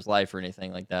my daughter's life or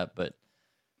anything like that. But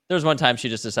there was one time she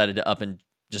just decided to up and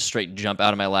just straight jump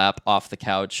out of my lap, off the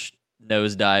couch,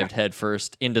 nosedived head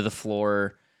first into the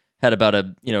floor, had about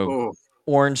a,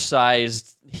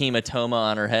 orange-sized hematoma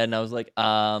on her head. And I was like,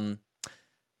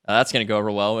 that's going to go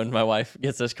over well when my wife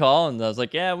gets this call. And I was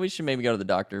like, yeah, we should maybe go to the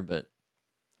doctor. But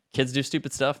kids do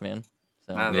stupid stuff, man.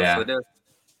 So, That's what it is.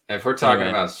 If we're talking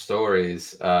about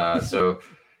stories, so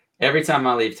every time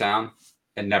I leave town,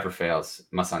 it never fails.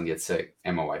 My son gets sick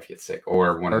and my wife gets sick,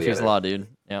 or one Murphy's of the other. Law, dude.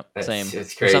 Yeah, same.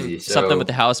 It's crazy. Something with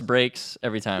the house breaks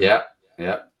every time. Yeah.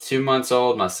 2 months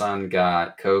old, my son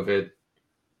got COVID.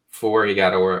 4, he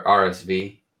got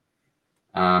RSV.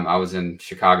 I was in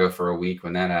Chicago for a week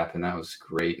when that happened. That was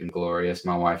great and glorious.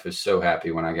 My wife was so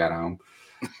happy when I got home.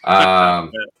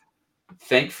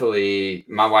 Thankfully,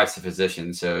 my wife's a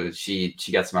physician, so she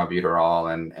got some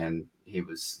albuterol, and he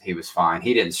was fine.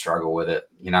 He didn't struggle with it.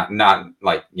 Not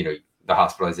like the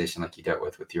hospitalization like you dealt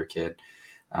with your kid.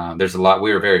 There's a lot.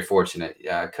 We were very fortunate.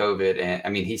 COVID, and I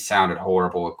mean, he sounded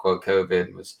horrible with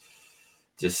COVID, was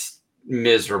just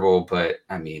miserable. But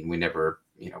I mean, we never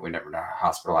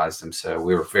hospitalized him, so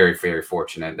we were very, very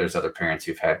fortunate. There's other parents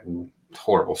who've had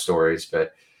horrible stories,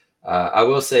 but I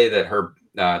will say that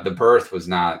the birth was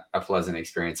not a pleasant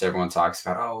experience. Everyone talks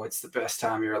about, oh, it's the best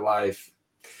time of your life.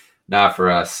 Not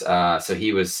for us. So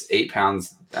he was 8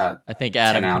 pounds. I think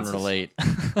Adam can relate.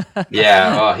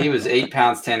 Yeah. Well, he was 8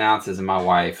 pounds, 10 ounces. And my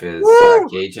wife is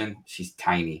Cajun. She's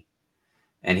tiny.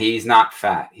 And he's not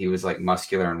fat. He was like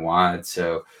muscular and wide.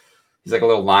 So he's like a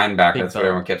little linebacker. That's what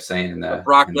everyone kept saying.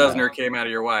 Brock Lesnar came out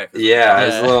of your wife. Yeah.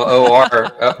 His little OR.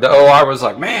 The OR was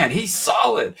like, man, he's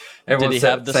solid. Everyone did he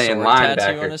have the sword linebacker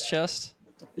tattoo on his chest?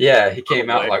 Yeah. He came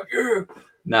out like, ugh.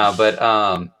 No,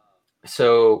 but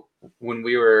so when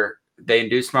they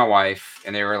induced my wife,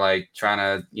 and they were like trying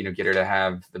to, get her to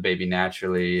have the baby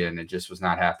naturally, and it just was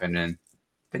not happening.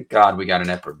 Thank God we got an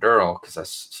epidural,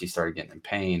 because she started getting in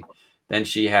pain. Then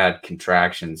she had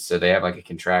contractions. So they have like a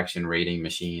contraction rating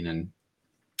machine, and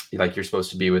like you're supposed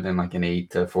to be within like an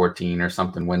 8 to 14 or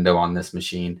something window on this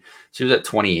machine. She was at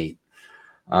 28.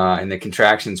 And the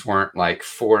contractions weren't like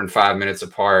 4 and 5 minutes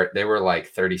apart. They were like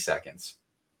 30 seconds.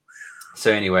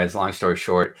 So anyways, long story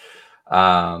short,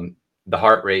 the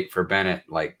heart rate for Bennett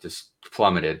like just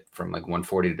plummeted from like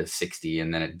 140 to 60,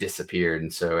 and then it disappeared.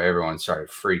 And so everyone started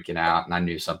freaking out, and I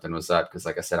knew something was up because,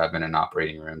 like I said, I've been in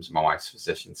operating rooms. My wife's a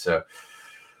physician. So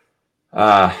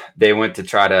they went to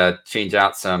try to change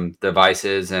out some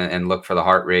devices and look for the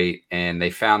heart rate, and they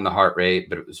found the heart rate,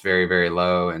 but it was very, very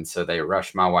low. And so they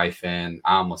rushed my wife in.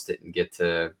 I almost didn't get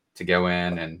to go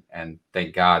in, and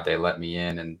thank God they let me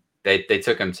in, and they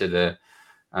took him to the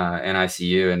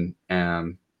NICU,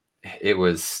 and it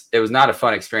was not a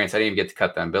fun experience. I didn't even get to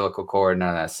cut the umbilical cord, none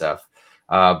of that stuff.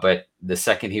 But the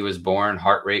second he was born,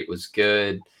 heart rate was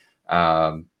good.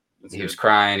 He was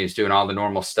crying. He was doing all the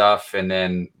normal stuff. And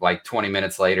then like 20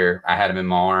 minutes later, I had him in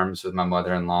my arms with my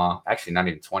mother-in-law. Actually, not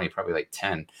even 20, probably like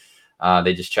 10.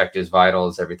 They just checked his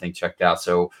vitals. Everything checked out.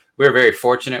 So we were very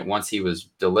fortunate. Once he was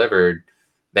delivered,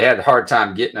 they had a hard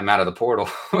time getting him out of the portal,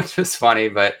 which was funny.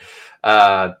 But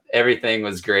everything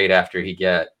was great after he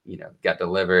got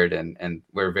delivered. And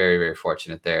we're very, very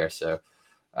fortunate there. So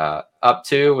up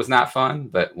to was not fun.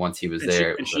 But once he was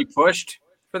there. And she pushed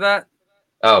for that?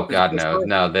 Oh God,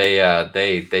 no!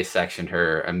 They sectioned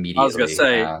her immediately. I was gonna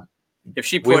say, if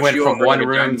she pushed, we went from one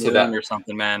room to that or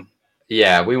something, man.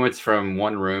 Yeah, we went from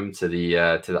one room to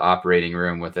the operating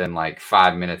room within like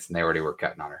 5 minutes, and they already were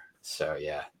cutting on her. So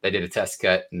yeah, they did a test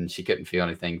cut, and she couldn't feel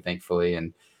anything, thankfully.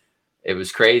 And it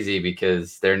was crazy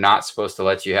because they're not supposed to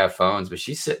let you have phones, but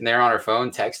she's sitting there on her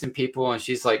phone texting people, and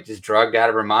she's like just drugged out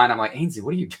of her mind. I'm like, Ainsley,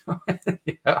 what are you doing?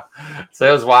 So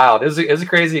it was wild. It was a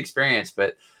crazy experience,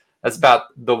 but. That's about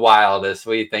the wildest.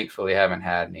 We thankfully haven't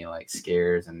had any like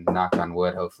scares, and knock on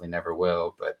wood, hopefully never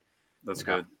will. But that's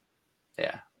good.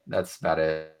 Yeah, that's about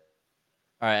it.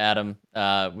 All right, Adam.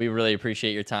 We really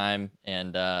appreciate your time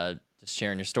and just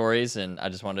sharing your stories. And I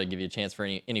just wanted to give you a chance for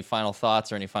any final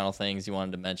thoughts or any final things you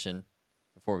wanted to mention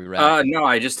before we wrap? No,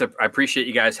 I appreciate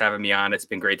you guys having me on. It's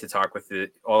been great to talk with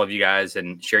all of you guys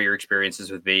and share your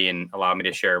experiences with me and allow me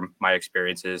to share my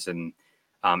experiences. And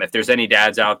if there's any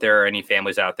dads out there or any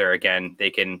families out there, again, they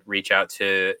can reach out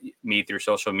to me through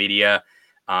social media.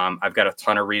 I've got a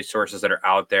ton of resources that are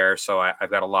out there. So I've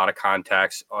got a lot of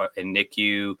contacts in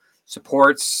NICU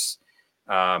supports,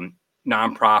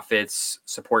 nonprofits,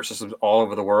 support systems all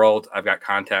over the world. I've got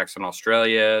contacts in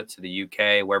Australia to the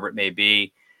UK, wherever it may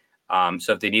be.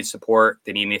 So if they need support,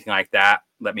 they need anything like that,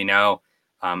 let me know.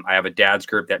 I have a dad's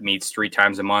group that meets 3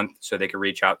 times a month, so they can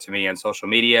reach out to me on social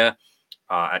media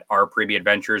at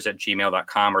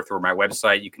preemieadventures@gmail.com or through my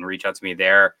website. You can reach out to me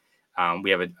there.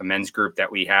 We have a men's group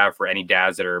that we have for any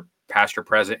dads that are past or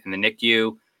present in the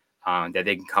NICU, that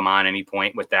they can come on any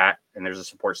point with that. And there's a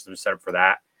support system set up for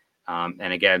that.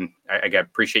 And again, I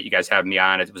appreciate you guys having me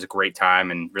on. It was a great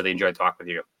time and really enjoyed talking with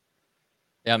you.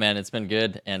 Yeah, man, it's been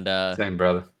good. And Same,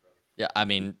 brother. yeah, I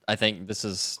mean, I think this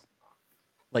is,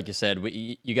 like you said,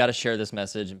 you got to share this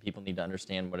message, and people need to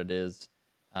understand what it is.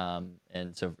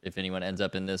 And so if anyone ends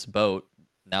up in this boat,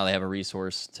 now they have a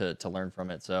resource to learn from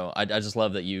it. So I just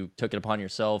love that you took it upon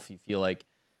yourself. You feel like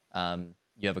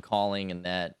you have a calling, and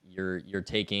that you're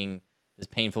taking this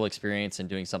painful experience and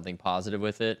doing something positive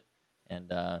with it.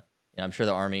 And I'm sure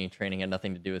the Army training had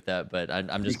nothing to do with that, but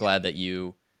I'm just glad that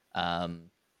you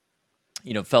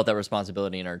felt that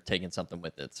responsibility and are taking something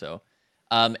with it. So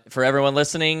for everyone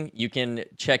listening, you can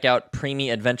check out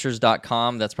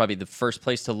preemieadventures.com. That's probably the first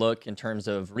place to look in terms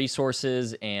of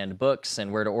resources and books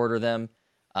and where to order them.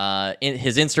 In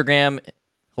his Instagram,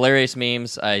 hilarious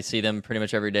memes. I see them pretty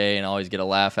much every day and always get a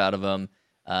laugh out of them.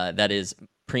 That is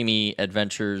Preemie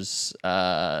Adventures.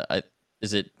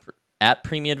 Is it at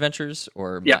Preemie Adventures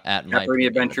or at my Preemie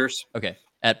Adventures? Okay.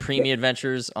 At Preemie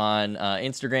Adventures on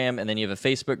Instagram, and then you have a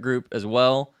Facebook group as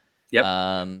well. Yep.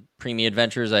 Preemie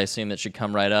Adventures, I assume that should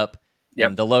come right up. Yep.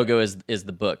 And the logo is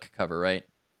the book cover, right?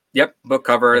 Yep, book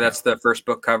cover. Okay. That's the first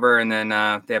book cover, and then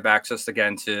they have access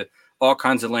again to all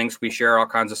kinds of links. We share all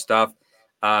kinds of stuff,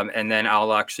 and then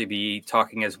I'll actually be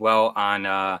talking as well on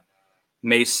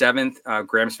May 7th.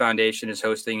 Graham's Foundation is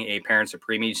hosting a Parents of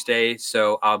Preemies Day,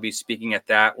 so I'll be speaking at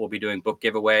that. We'll be doing book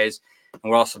giveaways. And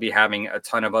we'll also be having a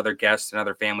ton of other guests and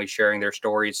other families sharing their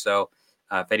stories. So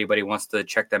if anybody wants to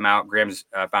check them out, Graham's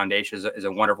Foundation is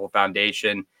a wonderful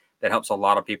foundation that helps a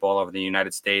lot of people all over the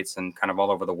United States and kind of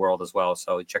all over the world as well.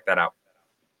 So check that out.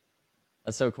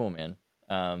 That's so cool, man.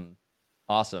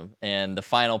 Awesome. And the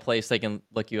final place they can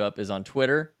look you up is on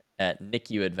Twitter at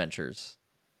NICU Adventures.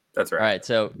 That's right. All right.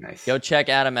 So Nice. Go check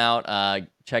Adam out.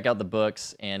 Check out the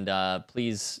books, and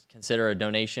please consider a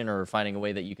donation or finding a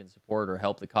way that you can support or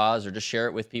help the cause, or just share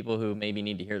it with people who maybe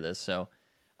need to hear this. So,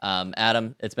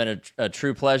 Adam, it's been a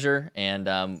true pleasure, and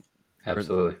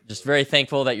Absolutely. we're just very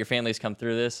thankful that your family's come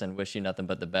through this, and wish you nothing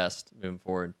but the best moving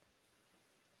forward.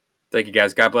 Thank you,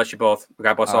 guys. God bless you both.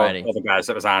 God bless all the guys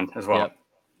that was on as well. Yep.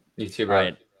 You too, bro. All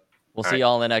right. We'll see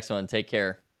y'all in the next one. Take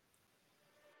care.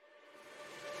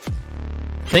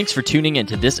 Thanks for tuning in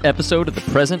to this episode of the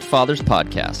Present Fathers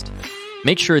Podcast.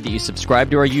 Make sure that you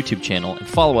subscribe to our YouTube channel and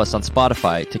follow us on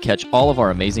Spotify to catch all of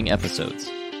our amazing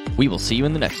episodes. We will see you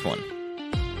in the next one.